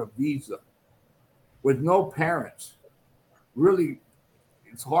without a visa, with no parents. Really,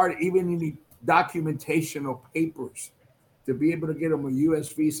 it's hard, even in the documentation or papers, to be able to get them a U.S.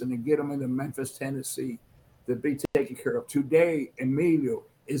 visa and to get them into Memphis, Tennessee, to be taken care of. Today, Emilio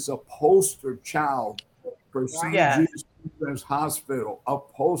is a poster child for St. Jude's Children's Hospital, a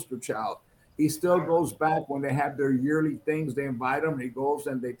poster child. He still goes back when they have their yearly things. They invite him. He goes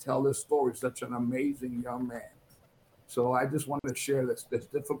and they tell his story. Such an amazing young man. So I just wanted to share this. As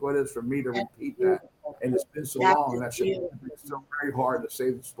difficult it is for me to repeat that, and it's been so long, and it's so very hard to say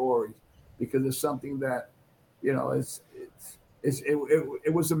the stories because it's something that, it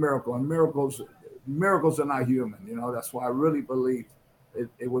was a miracle, and miracles are not human. That's why I really believe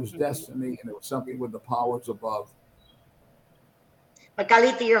it was destiny, and it was something with the powers above. But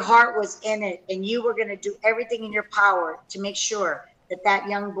Carlito, your heart was in it, and you were going to do everything in your power to make sure that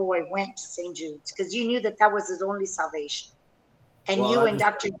young boy went to St. Jude's, because you knew that was his only salvation. And you and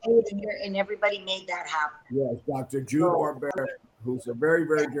Dr. Jude and everybody made that happen. Yes, Dr. Jude Barbera, who's a very,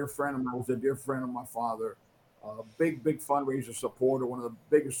 very dear friend of mine, was a dear friend of my father, big fundraiser supporter, one of the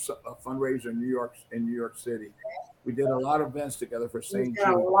biggest fundraisers in New York City. We did a lot of events together for St. Jude.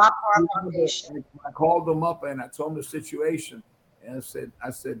 I called him up and I told him the situation, and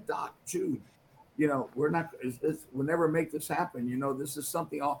I said, Doc, Jude, we'll never make this happen. This is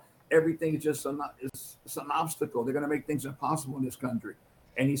something. Everything is just it's an obstacle. They're going to make things impossible in this country.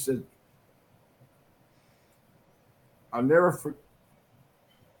 And he said, I'll never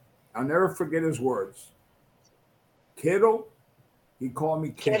forget his words. Kiddo, he called me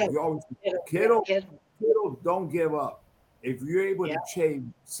kiddo. He always said, kiddo, don't give up. If you're able to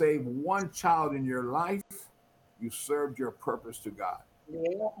save one child in your life, you served your purpose to God.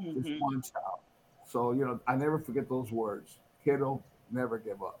 Just one child. So, I never forget those words. Kiddo, never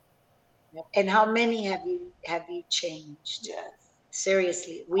give up. And how many have you changed?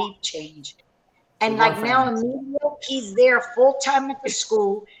 Seriously, we've changed. And like now, Emilio, he's there full time at the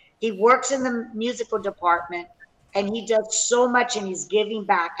school. He works in the musical department, and he does so much, and he's giving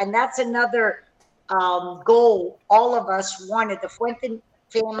back. And that's another goal all of us wanted, the Fuente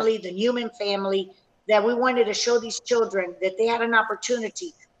family, the Newman family, that we wanted to show these children that they had an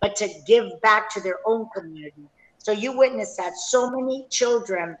opportunity, but to give back to their own community. So you witnessed that. So many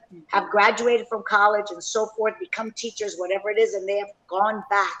children have graduated from college and so forth, become teachers, whatever it is, and they have gone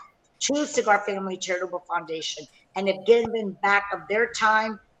back to Cigar Family Charitable Foundation and have given back of their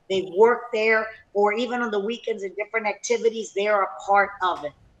time. They work there, or even on the weekends and different activities, they are a part of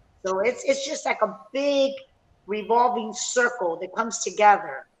it. So it's just like a big revolving circle that comes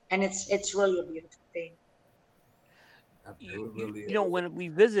together, and it's really a beautiful thing. When we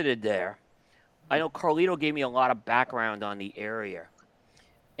visited there, I know Carlito gave me a lot of background on the area.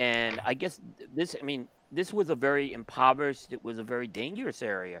 And I guess this was a very impoverished, it was a very dangerous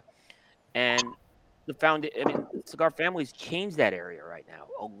area. And Cigar Family's changed that area right now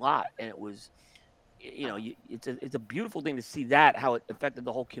a lot. And it was, it's a beautiful thing to see that, how it affected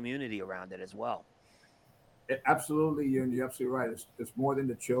the whole community around it as well. Absolutely. You're absolutely right. It's more than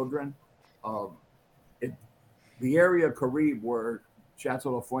the children. The area of Caribe where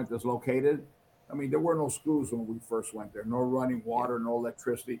Chateau La Fuente is located, there were no schools when we first went there. No running water, no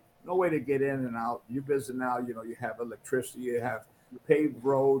electricity, no way to get in and out. You visit now, you have electricity, you have paved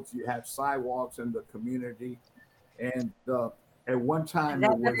roads, you have sidewalks in the community. And at one time,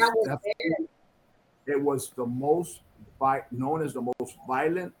 it was the most known as the most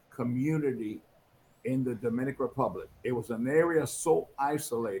violent community in the Dominican Republic. It was an area so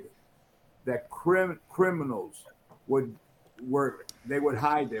isolated that criminals would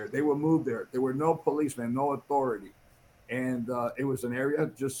hide there. They would move there. There were no policemen, no authority. And it was an area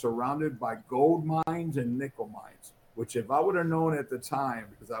just surrounded by gold mines and nickel mines, which if I would have known at the time,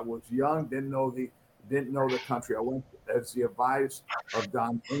 because I was young, didn't know the country. I went as the advice of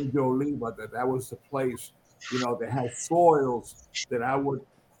Don Angel Oliva that was the place, that had soils that I would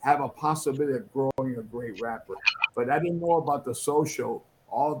have a possibility of growing a great rapper. But I didn't know about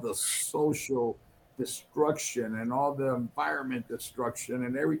all the social destruction and all the environment destruction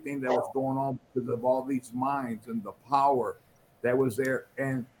and everything that was going on because of all these mines and the power that was there.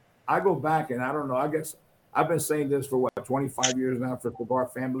 And I go back and I don't know, I guess I've been saying this for what 25 years now for Cigar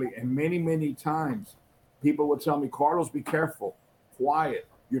Family, and many times people would tell me, Carlos, be careful, quiet.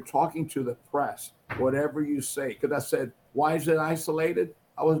 You're talking to the press, whatever you say. Because I said, why is it isolated?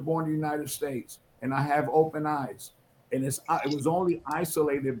 I was born in the United States, and I have open eyes. And it was only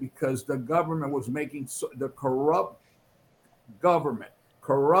isolated because the government was making the corrupt government,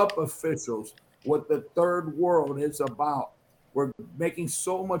 corrupt officials, what the third world is about. We're making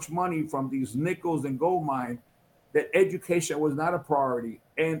so much money from these nickels and gold mines that education was not a priority.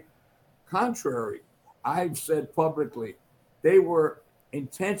 And contrary, I've said publicly, they were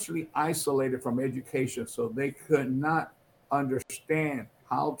intentionally isolated from education so they could not understand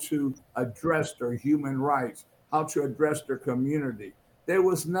how to address their human rights, how to address their community. There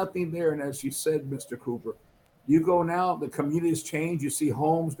was nothing there. And as you said, Mr. Cooper, you go now, the community has changed. You see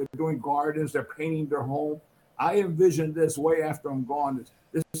homes, they're doing gardens, they're painting their home. I envision this way after I'm gone.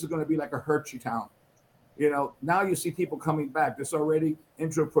 This is going to be like a Hershey town. You know, now you see people coming back. There's already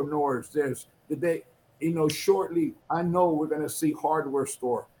entrepreneurs. Shortly, I know we're going to see hardware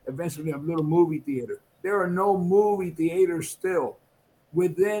store, eventually a little movie theater. There are no movie theaters still.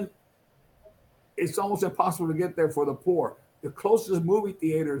 It's almost impossible to get there for the poor. The closest movie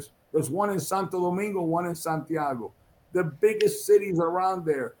theaters, there's one in Santo Domingo, one in Santiago. The biggest cities around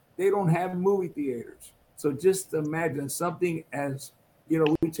there, they don't have movie theaters. So just imagine something as,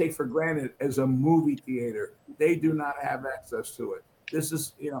 we take for granted as a movie theater. They do not have access to it. This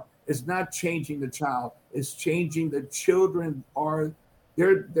is, it's not changing the child. It's changing the children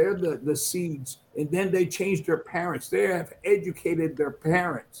they're the seeds. And then they change their parents. They have educated their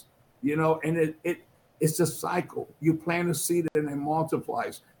parents, and it's a cycle. You plant a seed and it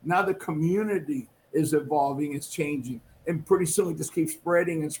multiplies. Now the community is evolving, it's changing. And pretty soon it just keeps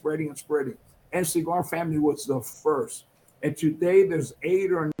spreading and spreading and spreading. And Cigar Family was the first. And today there's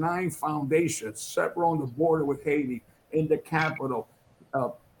 8 or 9 foundations, several on the border with Haiti, in the capital.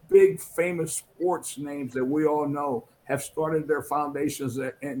 Big famous sports names that we all know have started their foundations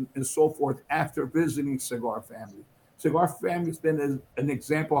and so forth after visiting Cigar Family. Cigar Family has been an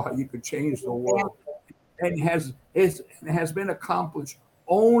example of how you could change the world. And has been accomplished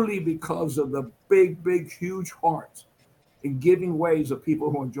only because of the big, huge hearts and giving ways of people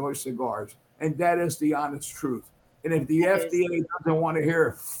who enjoy cigars. And that is the honest truth. And if the FDA doesn't want to hear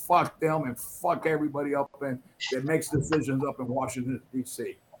it, fuck them and fuck everybody up and that makes decisions up in Washington,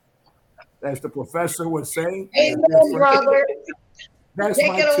 D.C. As the professor was saying, amen, brother. That's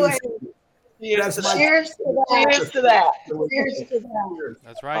Take my it away. Cheers to that. Cheers to that. Cheers to that. Cheers to that.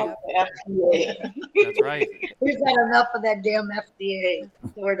 That's right. FDA. That's right. We've had enough of that damn FDA.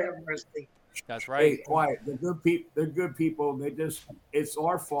 Lord have mercy. That's right. Hey, quiet. They're good people. It's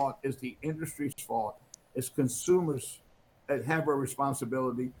our fault. It's the industry's fault. It's consumers that have a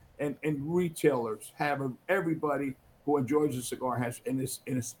responsibility, and retailers have everybody who enjoys a cigar has, and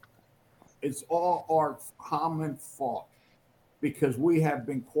it's all our common fault because we have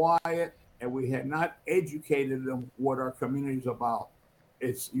been quiet and we have not educated them what our community is about.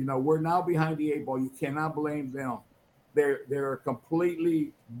 It's we're now behind the 8 ball. You cannot blame them. They're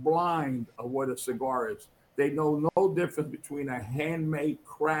completely blind of what a cigar is. They know no difference between a handmade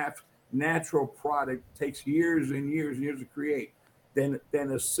craft natural product takes years and years and years to create than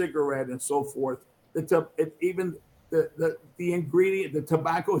a cigarette and so forth. Even the ingredient, the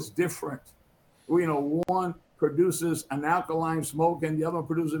tobacco is different. One produces an alkaline smoke and the other one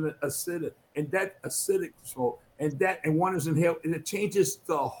produces an acidic, and that acidic smoke and one is inhaled, and it changes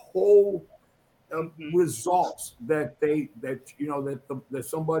the whole results that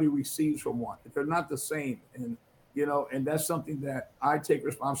somebody receives from one. They're not the same, and that's something that I take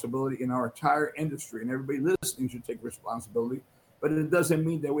responsibility in our entire industry, and everybody listening should take responsibility. But it doesn't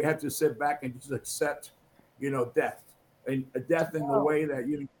mean that we have to sit back and just accept, death, and death in the way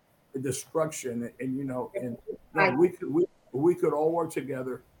that the destruction, and we could all work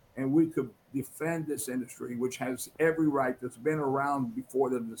together, and we could defend this industry, which has every right, that's been around before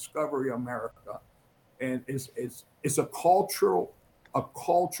the discovery of America, and it's a cultural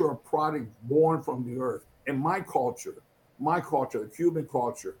product born from the earth. And my culture, the Cuban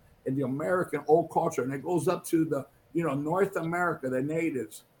culture, and the American old culture, and it goes up to the North America, the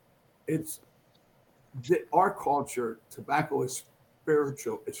natives. Our culture. Tobacco is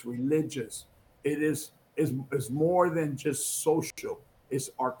spiritual. It's religious. It is more than just social. It's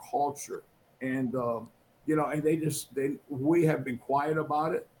our culture, and and we have been quiet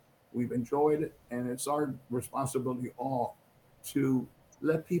about it. We've enjoyed it, and it's our responsibility all to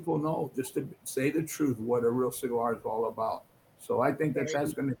let people know, just to say the truth, what a real cigar is all about. So I think that's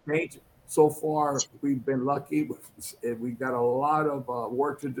going to change. So far, we've been lucky. We got a lot of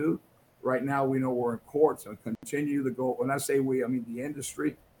work to do, Right now, we know we're in courts and continue to go. When I say we, I mean the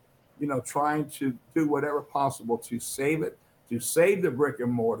industry, trying to do whatever possible to save it, to save the brick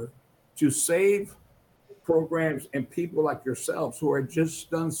and mortar, to save programs and people like yourselves who have just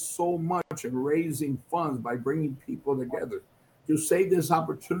done so much in raising funds by bringing people together, to save this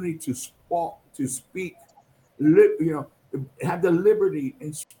opportunity to speak, have the liberty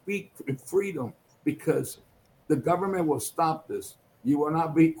and speak in freedom, because the government will stop this. You will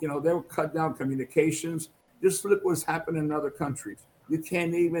not be, they will cut down communications. Just look what's happened in other countries. You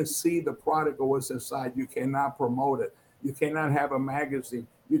can't even see the product or what's inside. You cannot promote it. You cannot have a magazine.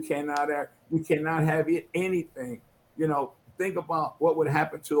 You cannot have anything. Think about what would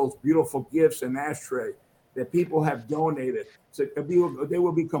happen to those beautiful gifts and ashtray that people have donated. So they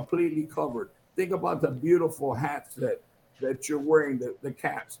will be completely covered. Think about the beautiful hats that you're wearing, the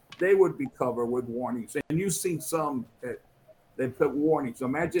caps. They would be covered with warnings. And you've seen some that they put warnings.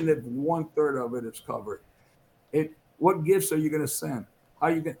 Imagine if 1/3 of it is covered. What gifts are you going to send? How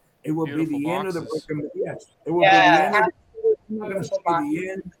are you going? It will Beautiful be the end of the boxes. book. Yes, it will be the end. You're not going to see the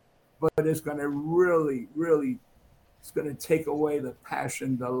end, but it's going to really, really, it's going to take away the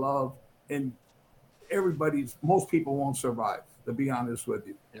passion, the love, and most people won't survive, to be honest with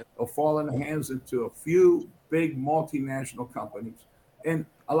you. Yep. They'll fall in the hands into a few big multinational companies. And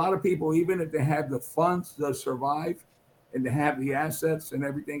a lot of people, even if they have the funds to survive and they have the assets and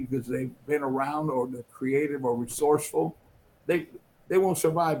everything because they've been around or they're creative or resourceful, they won't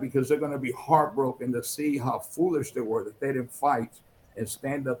survive because they're going to be heartbroken to see how foolish they were, that they didn't fight and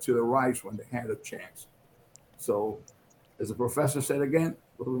stand up to the rise when they had a chance. So, as the professor said again,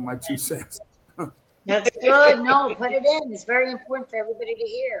 those are my 2 cents. That's good. No, put it in. It's very important for everybody to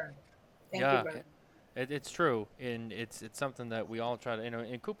hear. Thank you, brother. It's true, and it's something that we all try to,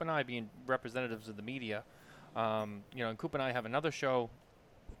 and Coop and I being representatives of the media, and Coop and I have another show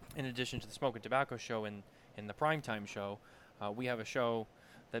in addition to the Smokin' Tabacco show and the Primetime show. We have a show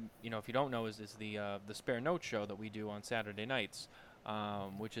that, if you don't know, is the Spare Note show that we do on Saturday nights,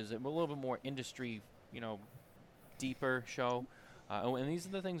 which is a little bit more industry, deeper show. And these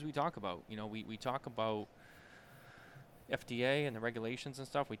are the things we talk about. We talk about FDA and the regulations and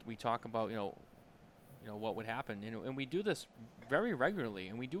stuff. We talk about, what would happen. And we do this very regularly,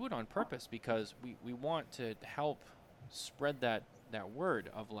 and we do it on purpose because we want to help spread that word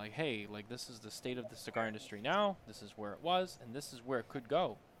of like, hey, like this is the state of the cigar industry now. This is where it was, and this is where it could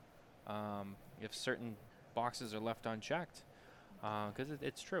go if certain boxes are left unchecked. Because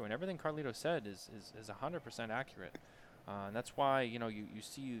it's true, and everything Carlito said is 100% accurate. And that's why you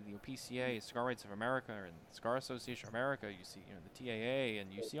see the PCA, Cigar Rights of America, and Cigar Association of America. You see the TAA,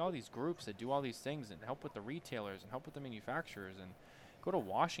 and you see all these groups that do all these things and help with the retailers and help with the manufacturers. And go to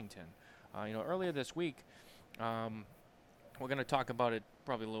Washington. Earlier this week, we're going to talk about it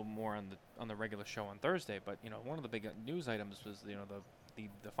probably a little more on the regular show on Thursday. But one of the big news items was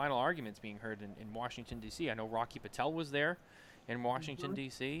the final arguments being heard in Washington D.C. I know Rocky Patel was there in Washington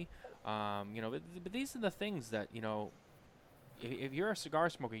D.C. But these are the things that if you're a cigar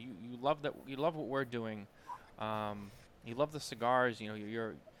smoker, you love what we're doing. You love the cigars.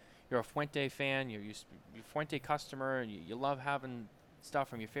 You're a Fuente fan. You're a Fuente customer, and you love having stuff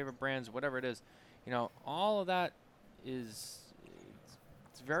from your favorite brands, whatever it is. All of that it's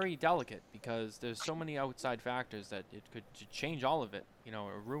very delicate because there's so many outside factors that it could change all of it,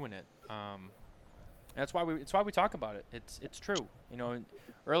 or ruin it. That's why we talk about it. It's true.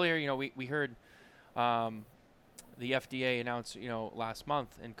 Earlier, we heard the FDA announced, last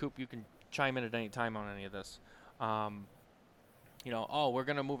month, and Coop, you can chime in at any time on any of this. We're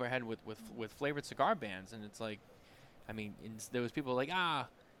gonna move ahead with flavored cigar bans, and it's like, there was people like,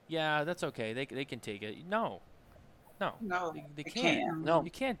 yeah, that's okay. They can take it. No, they can't. No, you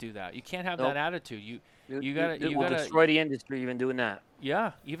can't do that. You can't have that attitude. You gotta destroy the industry even doing that.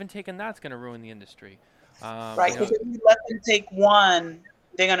 Yeah, even taking that's gonna ruin the industry. Right, because if you let them take one,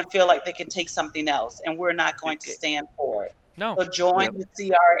 they're going to feel like they can take something else, and we're not going to stand for it. No. So join the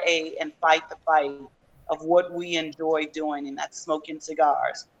CRA and fight the fight of what we enjoy doing, and that's smoking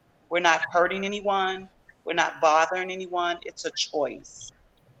cigars. We're not hurting anyone. We're not bothering anyone. It's a choice.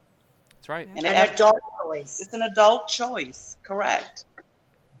 That's right. And an adult choice. It's an adult choice. Correct.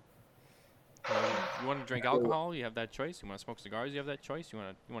 You want to drink alcohol? You have that choice. You want to smoke cigars? You have that choice. You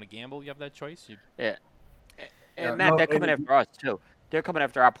want to gamble? You have that choice. Yeah. And Matt, they're coming after us too. They're coming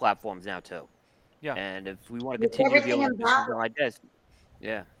after our platforms now too. Yeah. And if we want to continue to be able to do something like this,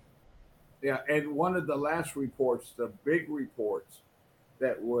 yeah. Yeah, and one of the last reports, the big reports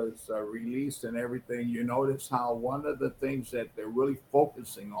that was released and everything, you notice how one of the things that they're really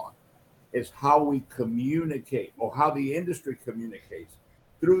focusing on is how we communicate or how the industry communicates.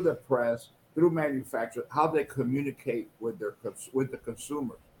 through the press, through manufacturers, how they communicate with with the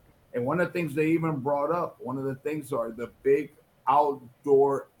consumers. And one of the things they even brought up, one of the things are the big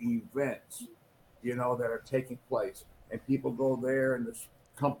outdoor events, that are taking place, and people go there, and there's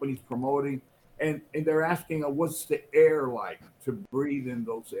companies promoting, and they're asking, what's the air like to breathe in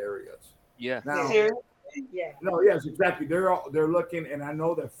those areas? Yeah. Now, Seriously? Yeah. no, yes, exactly. They're looking, and I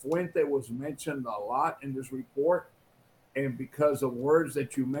know that Fuente was mentioned a lot in this report, and because of words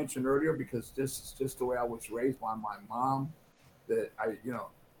that you mentioned earlier, because this is just the way I was raised by my mom, that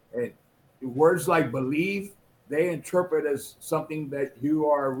and words like believe, they interpret as something that you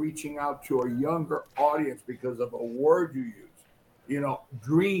are reaching out to a younger audience because of a word you use.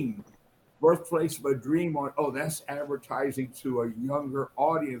 Dream, birthplace of a dream. That's advertising to a younger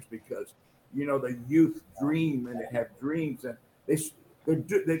audience because the youth dream and they have dreams, and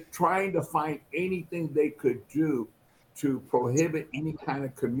they're trying to find anything they could do to prohibit any kind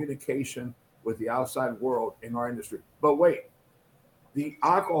of communication with the outside world in our industry. But wait, the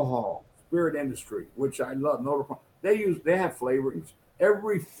alcohol spirit industry, which I love, they have flavorings.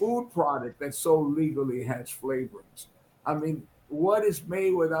 Every food product that's sold legally has flavorings. I mean, what is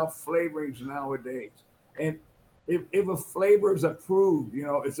made without flavorings nowadays? And if a flavor is approved,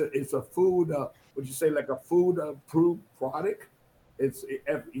 it's a food. Would you say like a food approved product? It's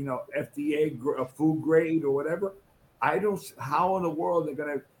FDA a food grade or whatever. I don't. How in the world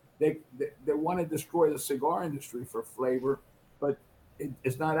they want to destroy the cigar industry for flavor, but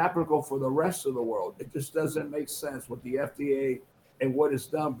it's not applicable for the rest of the world. It just doesn't make sense with the FDA and what it's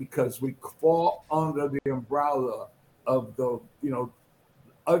done because we fall under the umbrella of the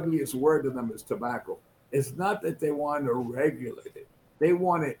ugliest word to them is tobacco. It's not that they want to regulate it; they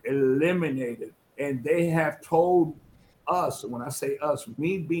want to eliminate it, and they have told us. When I say us,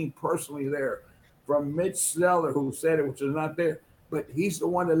 me being personally there, from Mitch Zeller who said it, which is not there, but he's the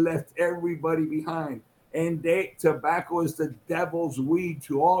one that left everybody behind. And tobacco is the devil's weed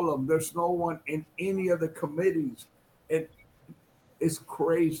to all of them. There's no one in any of the committees. It's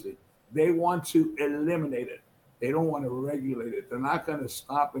crazy. They want to eliminate it. They don't want to regulate it. They're not going to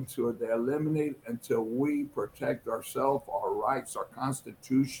stop until they eliminate it, until we protect ourselves, our rights, our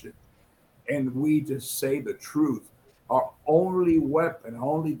Constitution, and we just say the truth. Our only weapon,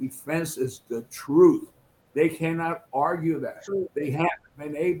 only defense is the truth. They cannot argue that. They haven't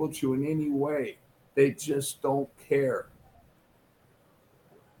been able to in any way. They just don't care.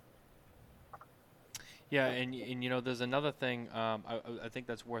 Yeah, and there's another thing I think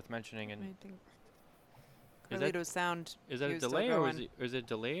that's worth mentioning, and I think is that- Carlito's sound. is that he a was still delay or going. is it a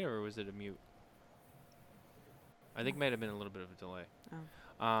delay or was it a mute? I think it might have been a little bit of a delay.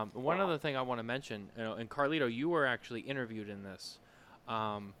 One other thing I want to mention, and Carlito, you were actually interviewed in this,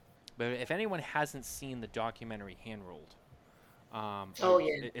 but if anyone hasn't seen the documentary Hand Rolled,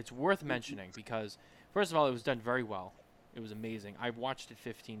 it's worth mentioning because, first of all, it was done very well. It was amazing. I've watched it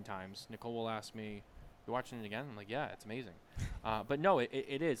 15 times. Nicole will ask me, "You watching it again?" I'm like, "Yeah, it's amazing." But no,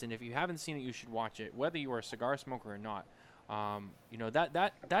 it is. And if you haven't seen it, you should watch it, whether you are a cigar smoker or not.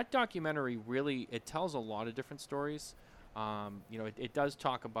 That documentary really, it tells a lot of different stories. It does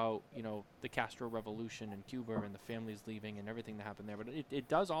talk about, the Castro Revolution in Cuba and the families leaving and everything that happened there. But it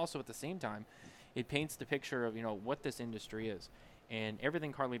does also, at the same time, it paints the picture of, what this industry is and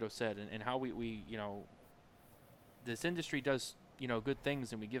everything Carlito said and how we this industry does, good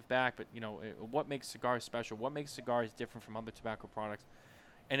things and we give back. But, what makes cigars special? What makes cigars different from other tobacco products?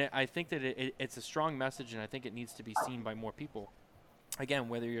 And I think that it's a strong message, and I think it needs to be seen by more people. Again,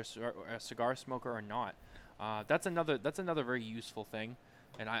 whether you're a cigar smoker or not. That's another very useful thing,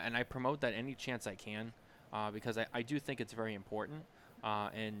 and I promote that any chance I can, because I do think it's very important.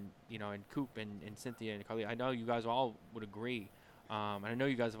 And Coop and Cynthia and Carly, I know you guys all would agree, and I know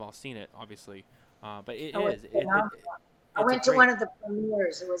you guys have all seen it, obviously. But it is. I went to one of the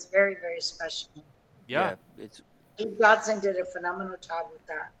premieres. It was very, very special. Yeah. Steve Dodson did a phenomenal job with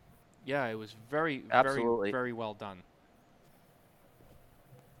that. Yeah, it was very, Absolutely. very, very well done.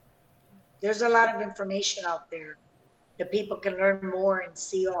 There's a lot of information out there that people can learn more and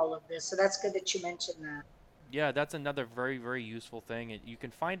see all of this. So that's good that you mentioned that. Yeah, that's another very, very useful thing. You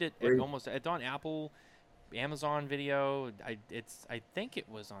can find it it's on Apple, Amazon Video. I think it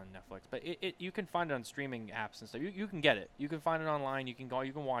was on Netflix, but you can find it on streaming apps and stuff. You can get it. You can find it online. You can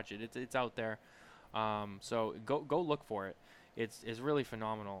watch it. It's out there. So go look for it. It's really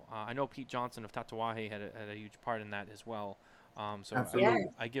phenomenal. I know Pete Johnson of Tatuaje had a huge part in that as well. So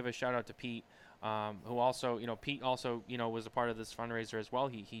I give a shout out to Pete, who also, Pete also, was a part of this fundraiser as well.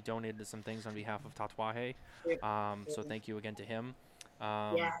 He donated some things on behalf of Tatuaje. So thank you again to him.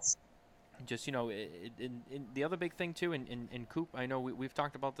 Yes. just in the other big thing too in Coop, I know we've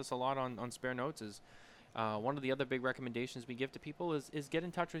talked about this a lot on Spare Notes, is one of the other big recommendations we give to people is get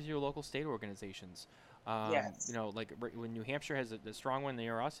in touch with your local state organizations. Yes. Like when New Hampshire has a strong one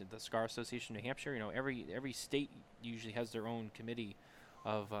near us, the Cigar Association of New Hampshire, every state usually has their own committee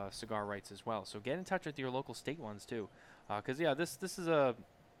of cigar rights as well. So get in touch with your local state ones too, because this is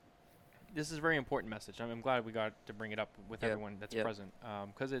a very important message. I'm glad we got to bring it up with everyone that's present,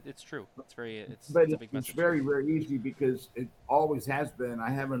 because it's true. It's But a big it's message. very, very easy because it always has been.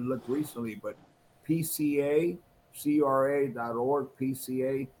 I haven't looked recently, but PCA, CRA.org,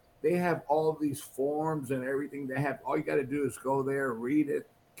 PCA, they have all these forms and everything. They have, all you got to do is go there, read it,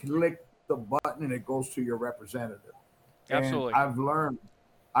 click the button, and it goes to your representative. Absolutely. And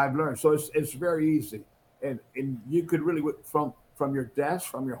I've learned. So it's very easy. And you could really, from your desk,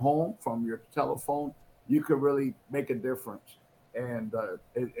 from your home, from your telephone, you could really make a difference. And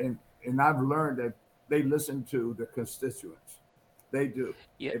I've learned that they listen to the constituents. They do.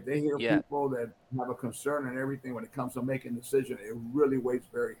 Yeah. If they hear Yeah. people that have a concern and everything when it comes to making a decision, it really weighs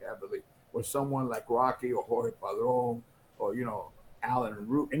very heavily. With someone like Rocky or Jorge Padron or Alan and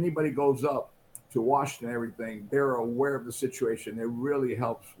Root, anybody goes up to Washington and everything, they're aware of the situation. It really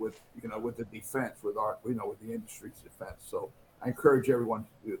helps with with the defense, with our with the industry's defense. So I encourage everyone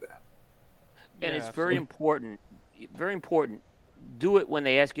to do that. And it's very important. Very important. Do it when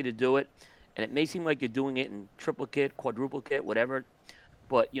they ask you to do it. And it may seem like you're doing it in triplicate, quadruplicate, whatever.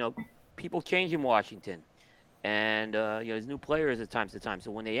 But, people change in Washington. And, there's new players at times to time.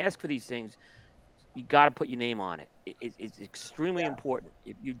 So when they ask for these things, you got to put your name on it. It's extremely important.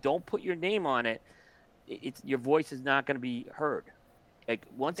 If you don't put your name on it, your voice is not going to be heard. Like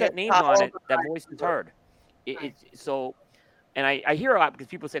once that name's on it, that voice is heard. And I hear a lot because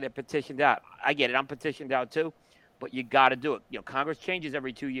people say they're petitioned out. I get it. I'm petitioned out too. But you got to do it. Congress changes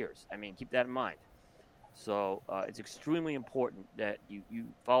every 2 years. I mean, keep that in mind. So it's extremely important that you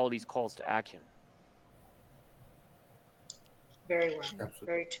follow these calls to action. Very well.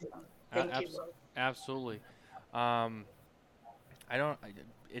 Very true. Thank you. Absolutely.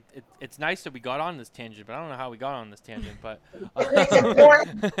 It's nice that we got on this tangent, but I don't know how we got on this tangent. But it's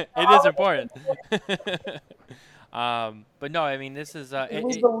important. It is important. But no, I mean, this is.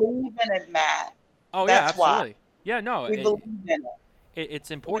 We believe in it, Matt. Oh, That's yeah, absolutely. Why. Yeah, no, we believe in it. It's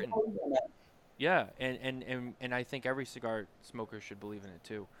important. We believe in it. Yeah, and I think every cigar smoker should believe in it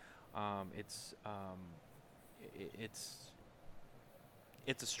too.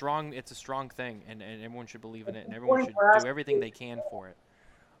 It's a strong thing, and everyone should believe in it, and everyone should do everything they can for it,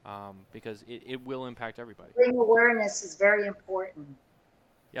 because it will impact everybody. Bring awareness is very important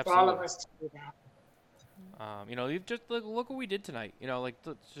for all of us to do that. You just look what we did tonight.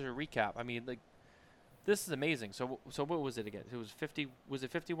 Just a recap. I mean, this is amazing. So what was it again? It was 50. Was it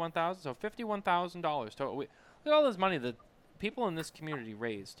 51,000? So $51,000 total. Look at all this money that people in this community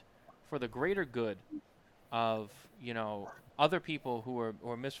raised for the greater good of other people who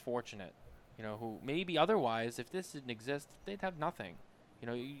are misfortunate. Who maybe otherwise, if this didn't exist, they'd have nothing.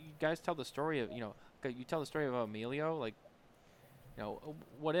 You guys tell the story of you tell the story of Emilio. Like,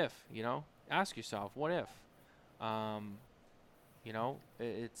 what if? Ask yourself, what if?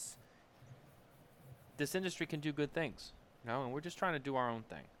 It's. This industry can do good things, and we're just trying to do our own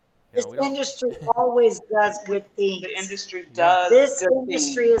thing. This industry always does good things. The industry does. This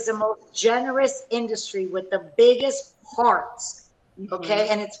industry is the most generous industry with the biggest hearts. Okay,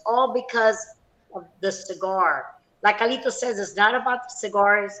 and it's all because of the cigar. Like Carlito says, it's not about the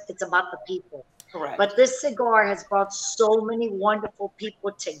cigars; it's about the people. Correct. But this cigar has brought so many wonderful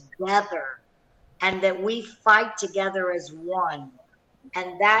people together, and that we fight together as one.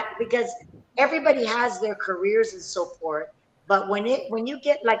 And that because everybody has their careers and so forth, but when you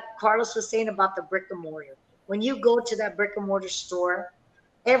get, like Carlos was saying about the brick and mortar, when you go to that brick and mortar store,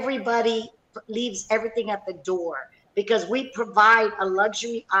 everybody leaves everything at the door because we provide a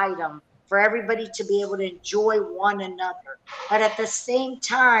luxury item for everybody to be able to enjoy one another. But at the same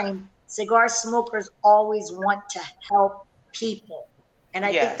time, cigar smokers always want to help people. And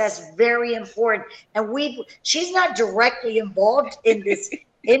I think that's very important. And she's not directly involved in this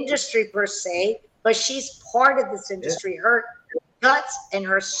industry per se, but she's part of this industry. Her guts and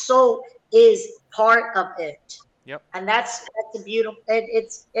her soul is part of it. Yep. And that's a beautiful.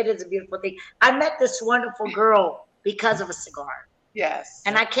 It is a beautiful thing. I met this wonderful girl because of a cigar. Yes.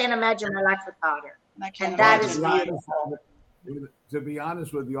 And I can't imagine my life without her. And that is beautiful. To be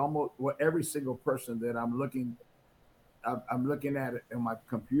honest with you, almost every single person that I'm looking at it in my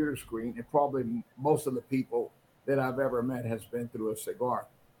computer screen, and probably most of the people that I've ever met has been through a cigar.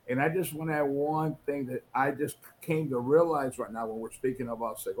 And I just want to add one thing that I just came to realize right now when we're speaking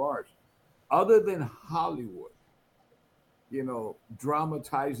about cigars. other than Hollywood,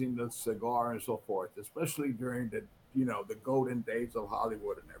 dramatizing the cigar and so forth, especially during the golden days of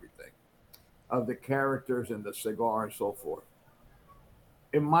Hollywood and everything, of the characters and the cigar and so forth.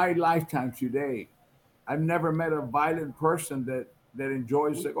 In my lifetime today, I've never met a violent person that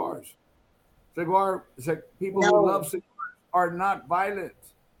enjoys cigars. People who No, love cigars are not violent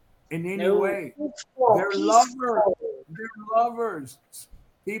in any no, way. peaceful, They're lovers. peaceful. They're lovers.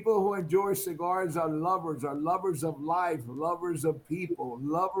 People who enjoy cigars are lovers of life, lovers of people,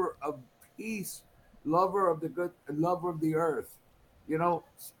 lover of peace, lover of the good, lover of the earth. You know,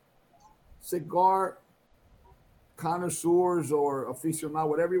 cigar connoisseurs or aficionados,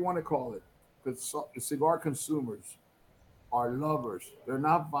 whatever you want to call it, because cigar consumers are lovers. They're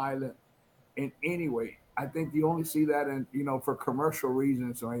not violent in any way. I think you only see that in for commercial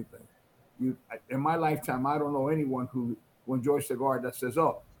reasons or anything. In my lifetime, I don't know anyone who enjoys cigar that says,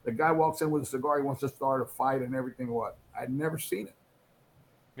 "Oh, the guy walks in with a cigar, he wants to start a fight and everything." What? I've never seen it.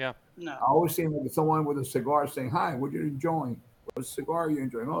 Yeah. No. I always see someone with a cigar saying, "Hi, what are you enjoying? What cigar are you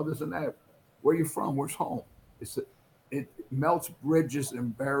enjoying? Oh, this and that. Where are you from? Where's home?" It melts bridges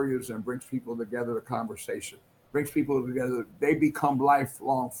and barriers and brings people together to conversation. Brings people together. They become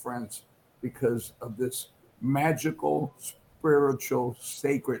lifelong friends because of this magical, spiritual,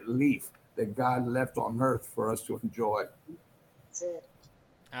 sacred leaf that God left on earth for us to enjoy. That's it.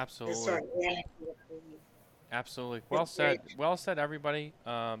 This Absolutely. organic. Absolutely. Well said. Well said, everybody.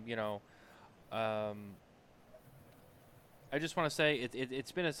 I just want to say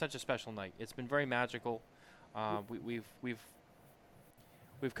it's been such a special night. It's been very magical. We've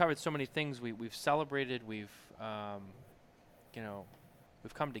covered so many things. We've celebrated. We've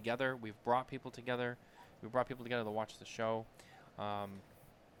we've come together. We've brought people together. We brought people together to watch the show.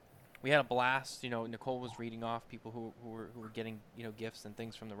 We had a blast. Nicole was reading off people who were getting gifts and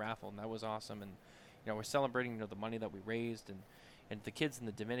things from the raffle, and that was awesome. And we're celebrating the money that we raised and the kids in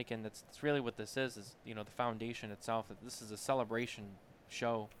the Dominican. That's really what this is the foundation itself. This is a celebration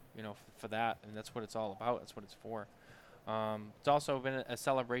show for that, and that's what it's all about. That's what it's for. It's also been a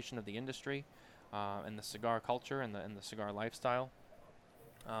celebration of the industry and the cigar culture and the cigar lifestyle.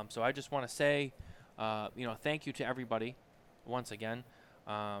 So I just want to say, thank you to everybody once again.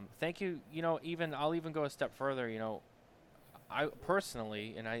 Thank you. I'll even go a step further. I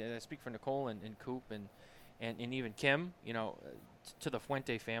personally, and I speak for Nicole and Coop and even Kim, to the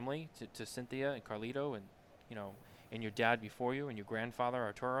Fuente family, to Cynthia and Carlito and your dad before you and your grandfather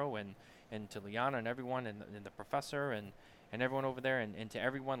Arturo and to Liana and everyone and the professor and everyone over there and to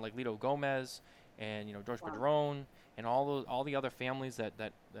everyone like Lito Gomez and George Padron and all the other families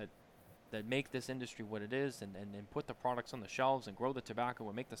that make this industry what it is and put the products on the shelves and grow the tobacco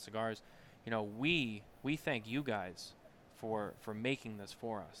and make the cigars. We thank you guys for making this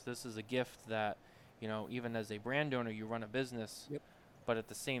for us. This is a gift that even as a brand owner you run a business. Yep. But at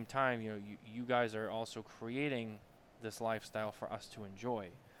the same time you guys are also creating this lifestyle for us to enjoy.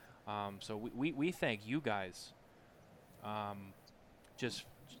 So we thank you guys just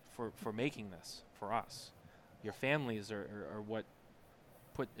for making this for us. Your families are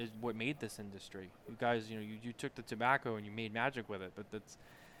what made this industry. You guys, you took the tobacco and you made magic with it. But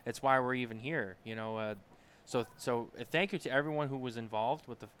that's why we're even here. So thank you to everyone who was involved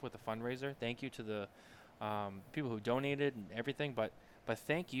with the fundraiser. Thank you to the people who donated and everything. But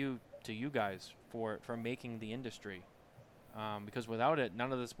thank you to you guys for making the industry. Because without it,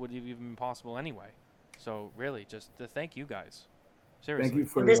 none of this would have even been possible anyway. So really, just to thank you guys. Seriously. Thank you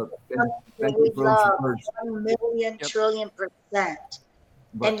for This is something we those love words. 1 million Yep. trillion%.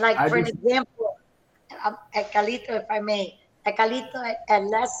 But And like I for an just, example, at Carlito, if I may, at Carlito, at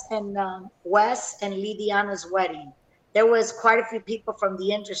Les and Wes and Lidiana's wedding, there was quite a few people from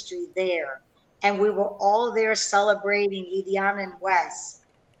the industry there, and we were all there celebrating Lidiana and Wes,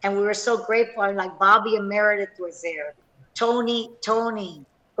 and we were so grateful. And like Bobby and Meredith was there, Tony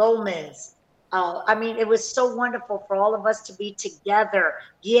Gomez. I mean, it was so wonderful for all of us to be together.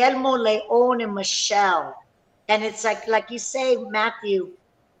 Guillermo Leon and Michelle, and it's like you say, Matthew,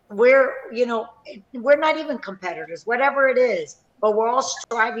 we're not even competitors, whatever it is, but we're all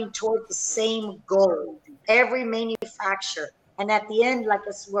striving toward the same goal, every manufacturer. And at the end, like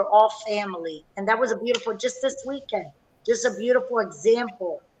us, we're all family. And that was a beautiful, just this weekend, just a beautiful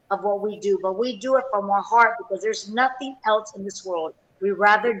example of what we do. But we do it from our heart because there's nothing else in this world we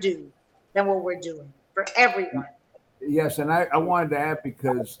rather do than what we're doing for everyone. yes, and I wanted to add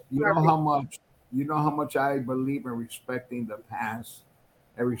because you know how much I believe in respecting the past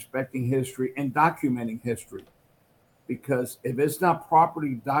and respecting history and documenting history. Because if it's not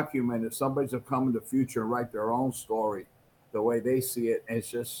properly documented, somebody's will come in the future and write their own story the way they see it. And it's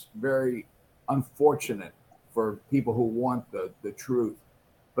just very unfortunate for people who want the truth.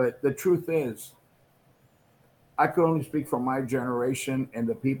 But the truth is, I could only speak for my generation and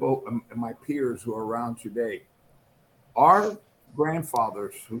the people and my peers who are around today. Our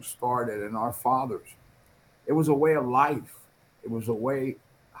grandfathers who started and our fathers, it was a way of life. It was a way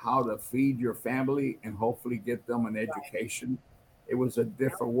how to feed your family and hopefully get them an education. It was a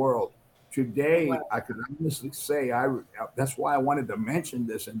different world. Today, I could honestly say that's why I wanted to mention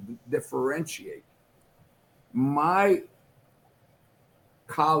this and differentiate. My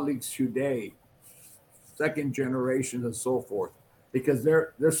colleagues today, second generation and so forth, because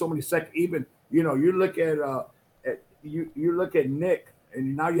there's so many second, even you look at you look at Nick,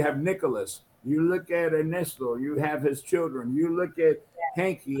 and now you have Nicholas. You look at Ernesto, you have his children. You look at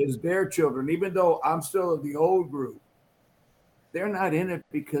Hanky, is their children. Even though I'm still of the old group, they're not in it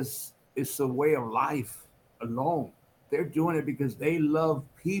because it's a way of life alone. They're doing it because they love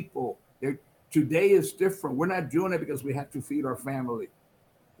people. Today is different. We're not doing it because we have to feed our family.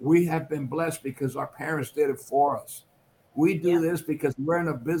 We have been blessed because our parents did it for us. We do this because we're in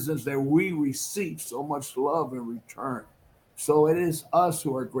a business that we receive so much love in return. So it is us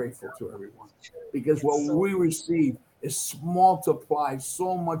who are grateful to everyone, because what we receive is multiplied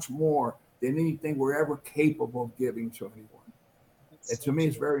so much more than anything we're ever capable of giving to anyone. And to me,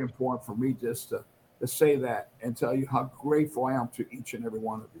 it's very important for me just to say that and tell you how grateful I am to each and every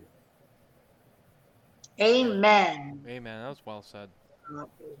one of you. Amen. Amen. That was well said.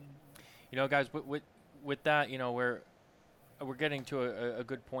 Guys, with that, we're getting to a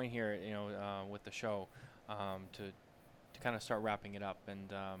good point here, with the show, to kind of start wrapping it up.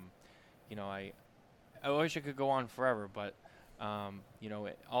 And I wish I could go on forever, but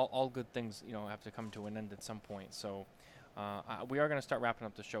all good things have to come to an end at some point. So we are going to start wrapping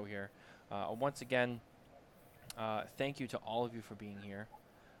up the show here. Once again, thank you to all of you for being here.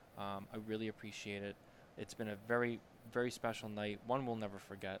 I really appreciate it. It's been a very, very special night, one we'll never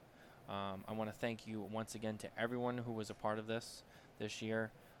forget. I want to thank you once again to everyone who was a part of this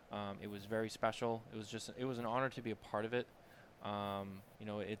year. It was very special. It was an honor to be a part of it.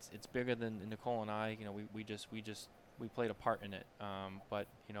 It's bigger than Nicole and I. We played a part in it. But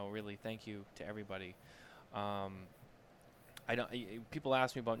really, thank you to everybody. People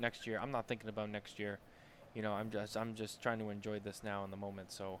ask me about next year. I'm not thinking about next year. I'm just trying to enjoy this now in the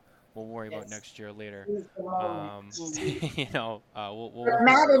moment. So we'll worry about next year later. We'll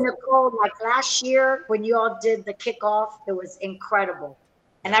Matt and Nicole, like last year when you all did the kickoff, it was incredible.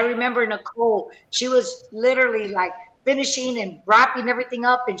 And I remember Nicole, she was literally like finishing and wrapping everything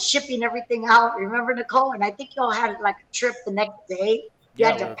up and shipping everything out. Remember, Nicole? And I think y'all had like a trip the next day. You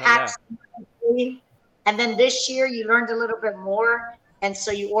had to pack something. And then this year you learned a little bit more. And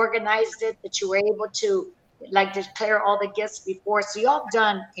so you organized it that you were able to like declare all the gifts before. So y'all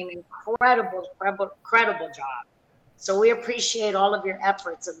done an incredible job. So we appreciate all of your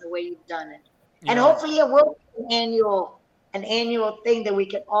efforts and the way you've done it. And hopefully it will be an annual thing that we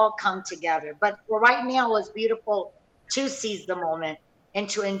can all come together. But for right now, it's beautiful to seize the moment and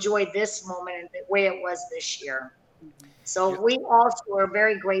to enjoy this moment in the way it was this year. So we also are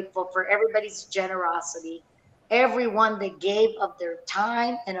very grateful for everybody's generosity, everyone that gave of their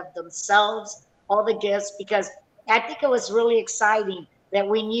time and of themselves, all the gifts, because I think it was really exciting that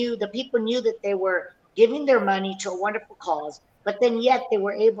the people knew that they were giving their money to a wonderful cause, but then yet they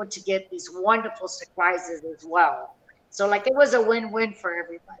were able to get these wonderful surprises as well. So like it was a win-win for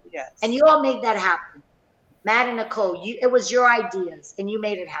everybody. Yes. And you all made that happen. Matt and Nicole, it was your ideas and you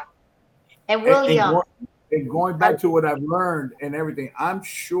made it happen. And William. And going back to what I've learned and everything, I'm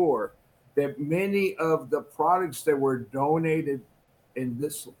sure that many of the products that were donated in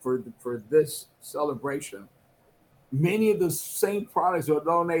this for this celebration, many of the same products that were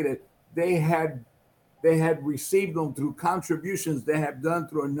donated, they had received them through contributions they have done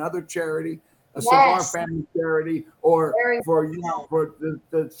through another charity, a Cigar Family charity, or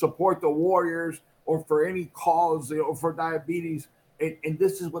to support the Warriors, or for any cause, or for diabetes. And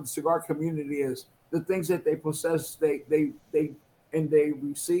this is what the cigar community is. The things that they possess, they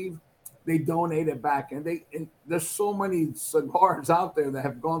receive, they donate it back. And there's so many cigars out there that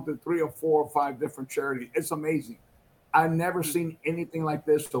have gone through 3 or 4 or 5 different charities. It's amazing. I've never seen anything like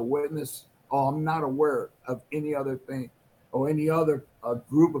this to witness. I'm not aware of any other thing or any other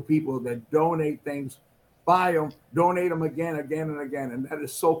group of people that donate things, buy them, donate them again, and again. And that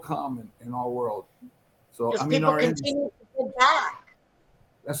is so common in our world. So I mean, people continue to give back.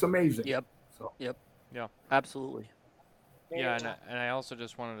 That's amazing. Yep. So. Yep. Yeah. Absolutely. Yeah, and I also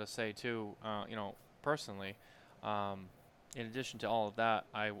just wanted to say too, personally, in addition to all of that,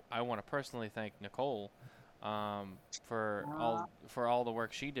 I want to personally thank Nicole for all the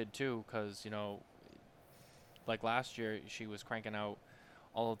work she did too, because like last year she was cranking out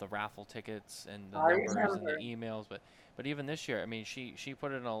all of the raffle tickets and the I numbers and the remember. emails, but even this year, I mean, she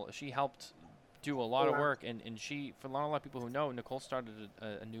put in she helped do a lot of work, and she, for a lot of people who know, Nicole started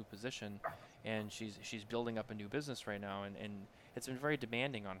a new position, and she's building up a new business right now, and it's been very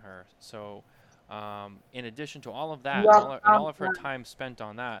demanding on her. So in addition to all of that, and all of her time spent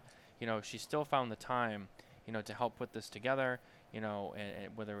on that, she still found the time, to help put this together, and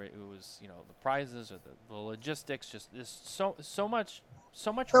whether it was, the prizes or the logistics, just there's so much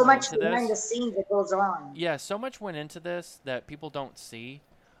So went much into behind the this. scenes that goes on. Yeah, so much went into this that people don't see,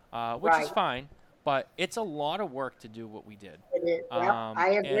 which is Right. fine, but it's a lot of work to do what we did. It is. Yep, I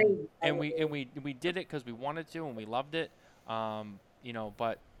agree. And we did it because we wanted to and we loved it.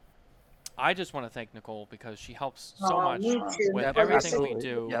 But I just want to thank Nicole because she helps so Oh, much me too. with Yep, everything we absolutely.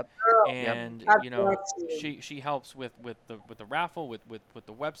 do. Yep. Girl, And God bless you. she helps with the raffle, with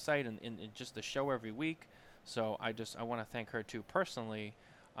the website, and just the show every week. So I want to thank her too personally.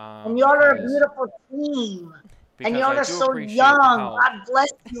 And y'all are a because beautiful team. And because y'all I are do so appreciate the young. help. God bless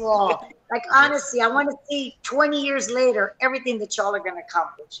you all. Like, honestly, I want to see 20 years later everything that y'all are going to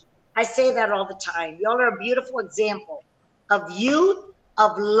accomplish. I say that all the time. Y'all are a beautiful example of youth,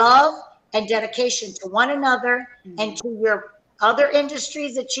 of love, and dedication to one another and to your other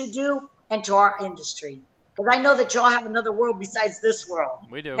industries that you do and to our industry. Because I know that y'all have another world besides this world.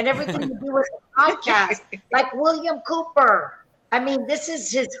 We do. And everything you do with the podcast, like William Cooper. I mean, this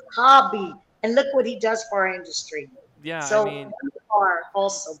is his hobby. And look what he does for our industry. Yeah, So I mean, we are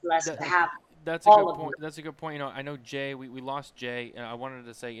also blessed that, to have that's a all good of point. you. That's a good point. I know Jay. We lost Jay, and I wanted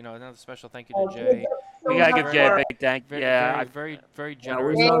to say, another special thank you Oh, to you Jay. did We He gotta was give so Jay a much very, work. big thank. very, Yeah, very Yeah, we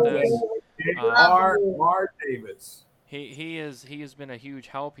generous Jay, with love this. we Jay. love you. Mar Davis. He has been a huge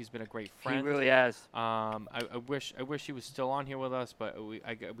help. He's been a great he friend. really has. I wish he was still on here with us, but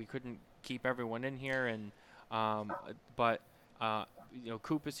we couldn't keep everyone in here, and but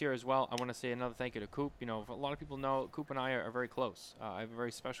Coop is here as well. I want to say another thank you to Coop. A lot of people know Coop and I are very close. I have a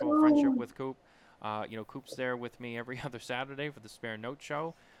very special friendship with Coop. Coop's there with me every other Saturday for the Spare Note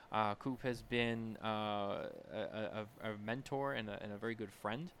Show. Coop has been a mentor and a very good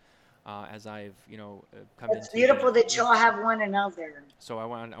friend as I've come It's into beautiful that y'all have one another. So I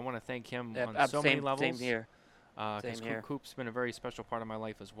want to thank him Yep, on so many same levels. here. Because Same here. Coop's been a very special part of my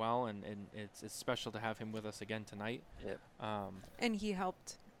life as well, and it's special to have him with us again tonight. Yep. And he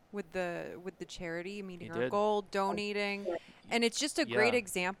helped with the charity, meeting our did. goal, donating, and it's just a great Yeah.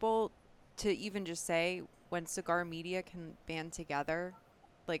 example to even just say when cigar media can band together,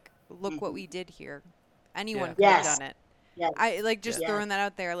 like look what we did here. Anyone Yeah. could have Yes. done it. Yes. I like just Yeah. throwing that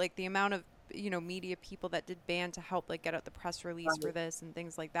out there, like the amount of media people that did band to help like get out the press release for this and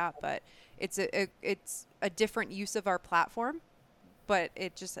things like that. But it's a different use of our platform, but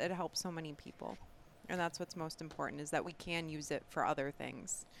it helps so many people. And that's what's most important, is that we can use it for other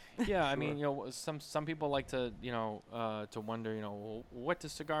things. Yeah, I mean, some people like to, to wonder, well, what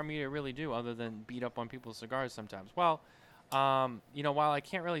does cigar media really do other than beat up on people's cigars sometimes? Well, while I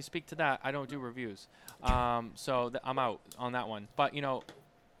can't really speak to that, I don't do reviews. So I'm out on that one. But,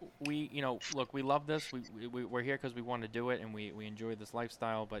 look, we love this. We're here because we want to do it, and we enjoy this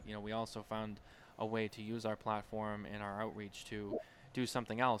lifestyle. But, we also found a way to use our platform and our outreach to do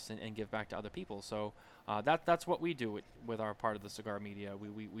something else and give back to other people. So that's what we do with our part of the cigar media.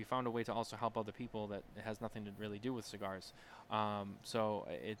 We found a way to also help other people that has nothing to really do with cigars. So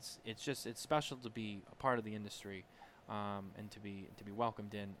it's special to be a part of the industry and to be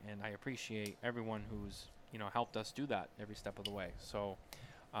welcomed in. And I appreciate everyone who's helped us do that every step of the way. So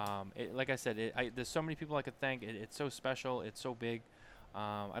like I said, there's so many people I could thank. It's so special. It's so big.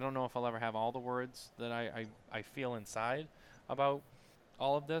 I don't know if I'll ever have all the words that I feel inside about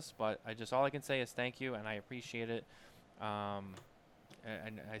all of this, but all I can say is thank you, and I appreciate it.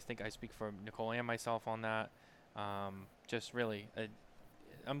 And I think I speak for Nicole and myself on that. Just really,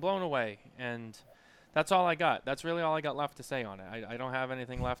 I'm blown away, and that's all I got. That's really all I got left to say on it. I don't have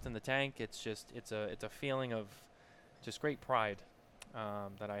anything left in the tank. It's a feeling of just great pride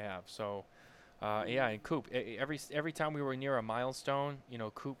that I have. So. Yeah, and Coop, every time we were near a milestone,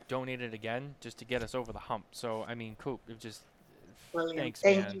 Coop donated again just to get us over the hump. So, I mean, Coop, it just William, thanks,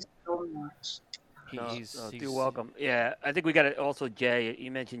 thank man. you so much. You're welcome. Yeah, I think we got also Jay.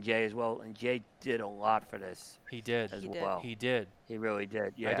 You mentioned Jay as well, and Jay did a lot for this. He did. As He did. well. He did. He really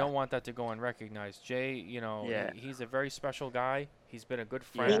did. Yeah. I don't want that to go unrecognized. Jay, Yeah. he's a very special guy. He's been a good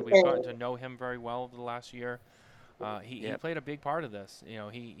Yeah. friend. We've gotten to know him very well over the last year. He Yep. played a big part of this.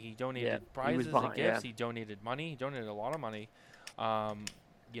 He donated Yep. He was prizes and behind- gifts. yeah. He donated money. He donated a lot of money.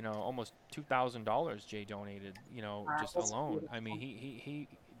 almost $2,000 Jay donated, just That's alone. beautiful. I mean, he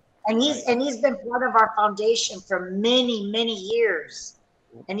And right? he's been part of our foundation for many, many years.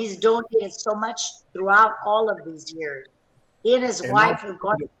 And he's donated so much throughout all of these years. He and his And wife have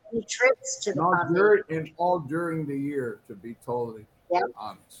gone on many trips to the foundation. all during the year, to be totally Yep,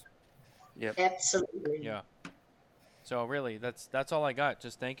 honest. Yep. absolutely. Yeah. So really, that's all I got.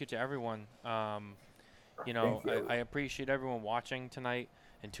 Just thank you to everyone. Thank you. I appreciate everyone watching tonight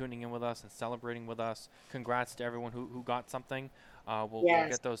and tuning in with us and celebrating with us. Congrats to everyone who got something. We'll Yes.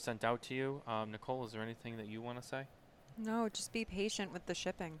 get those sent out to you. Nicole, is there anything that you want to say? No, just be patient with the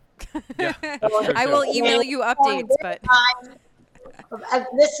shipping. Yeah, that's true I too. will email you updates, but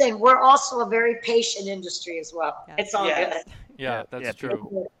Listen, we're also a very patient industry as well. Yes. It's all Yes. Yeah, that's Yep.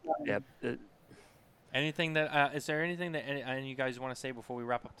 true. Yep. Anything that is there anything that any of you guys want to say before we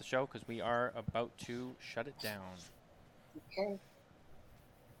wrap up the show? Because we are about to shut it down. good.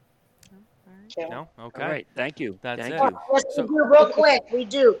 good. No? Okay. All right. Thank you. That's Thank it. you. Yes, So- we do, real quick. We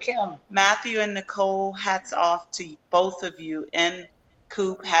do, Kim. Matthew and Nicole, hats off to both of you. And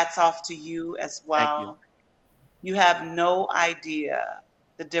Coop, hats off to you as well. You have no idea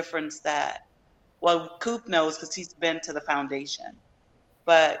the difference that, well, Coop knows because he's been to the foundation,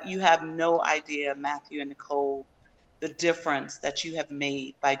 but you have no idea, Matthew and Nicole, the difference that you have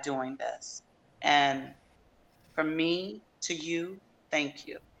made by doing this. And from me to you, thank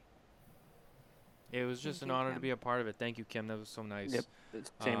you. It was just Thank an you, honor to Kim. be a part of it. Thank you, Kim. That was so nice. Yep.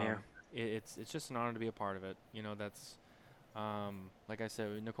 Same here. It's just an honor to be a part of it. That's like I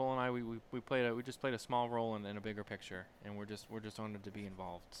said, Nicole and I we just played a small role in a bigger picture, and we're just honored to be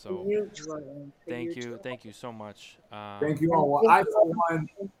involved. So Huge one. thank you so much. Thank you all. Well, I, for one,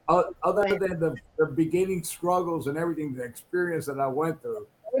 other than the beginning struggles and everything, the experience that I went through,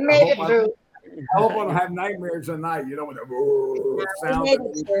 We made it I through. hope I don't have nightmares at night, with the We sound. made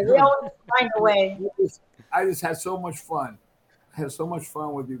it through. We always find a way. I just had so much fun. I had so much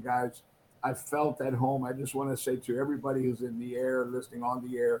fun with you guys. I felt at home. I just want to say to everybody who's in the air, listening on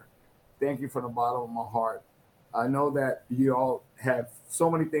the air, thank you from the bottom of my heart. I know that you all have so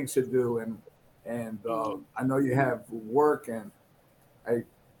many things to do, and I know you have work, and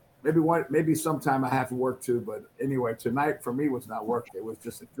maybe sometime I have to work too. But anyway, tonight for me was not work. It was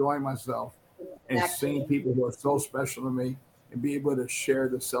just enjoying myself and seeing people who are so special to me, and be able to share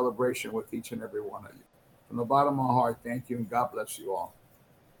the celebration with each and every one of you. From the bottom of my heart, thank you, and God bless you all.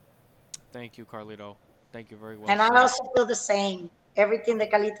 Thank you, Carlito. Thank you very well. And I also feel the same. Everything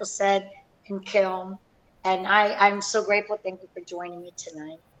that Carlito said and Kim. And I'm so grateful. Thank you for joining me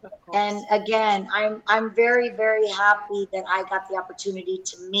tonight. And again, I'm very, very happy that I got the opportunity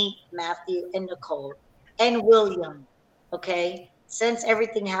to meet Matthew and Nicole and William. Okay. Since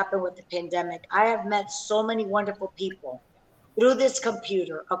everything happened with the pandemic, I have met so many wonderful people through this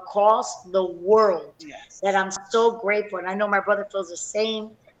computer across the world that I'm so grateful. And I know my brother feels the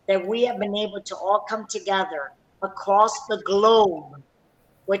same, that we have been able to all come together across the globe,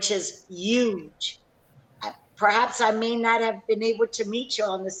 which is huge. Perhaps I may not have been able to meet you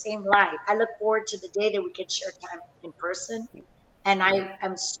on the same live. I look forward to the day that we can share time in person. And I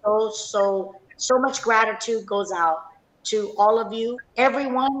am so much gratitude goes out to all of you,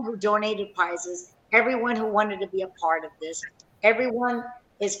 everyone who donated prizes, everyone who wanted to be a part of this. Everyone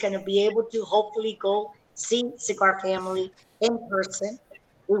is going to be able to hopefully go see Cigar Family in person.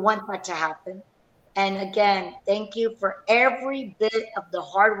 We want that to happen. And again, thank you for every bit of the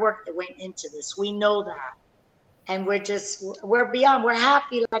hard work that went into this. We know that. And we're beyond. We're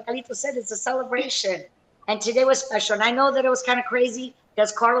happy. Like Carlito said, it's a celebration. And today was special. And I know that it was kind of crazy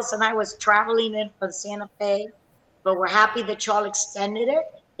because Carlos and I was traveling in from Santa Fe, but we're happy that y'all extended it.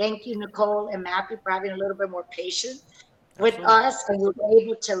 Thank you, Nicole and Matthew, for having a little bit more patience with us. And we were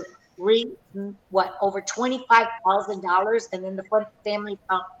able to over $25,000, and then the Fund Family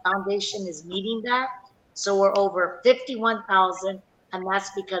Foundation is meeting that. So we're over 51,000, and that's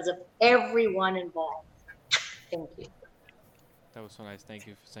because of everyone involved. Thank you. That was so nice. Thank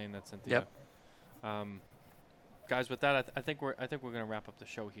you for saying that, Cynthia. Yep. Guys, with that, I think we're gonna wrap up the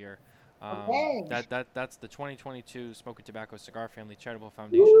show here. Okay. That's the 2022 Smokin Tabacco Cigar Family Charitable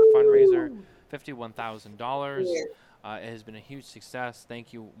Foundation fundraiser, $51,000. It has been a huge success.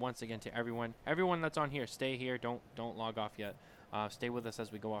 Thank you once again to everyone. Everyone that's on here, stay here. Don't log off yet. Stay with us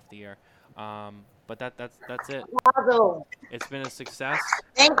as we go off the air. But that's it. Bravo. It's been a success.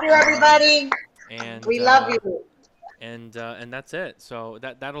 Thank you, everybody. And we love you. And that's it. So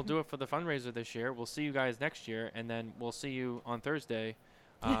that'll do it for the fundraiser this year. We'll see you guys next year, and then we'll see you on Thursday.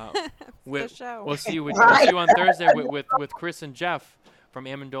 We'll see you on Thursday with Chris and Jeff from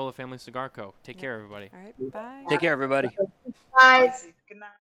Amendola Family Cigar Co. Take care, everybody. All right, bye. Take care, everybody. Bye. Good night.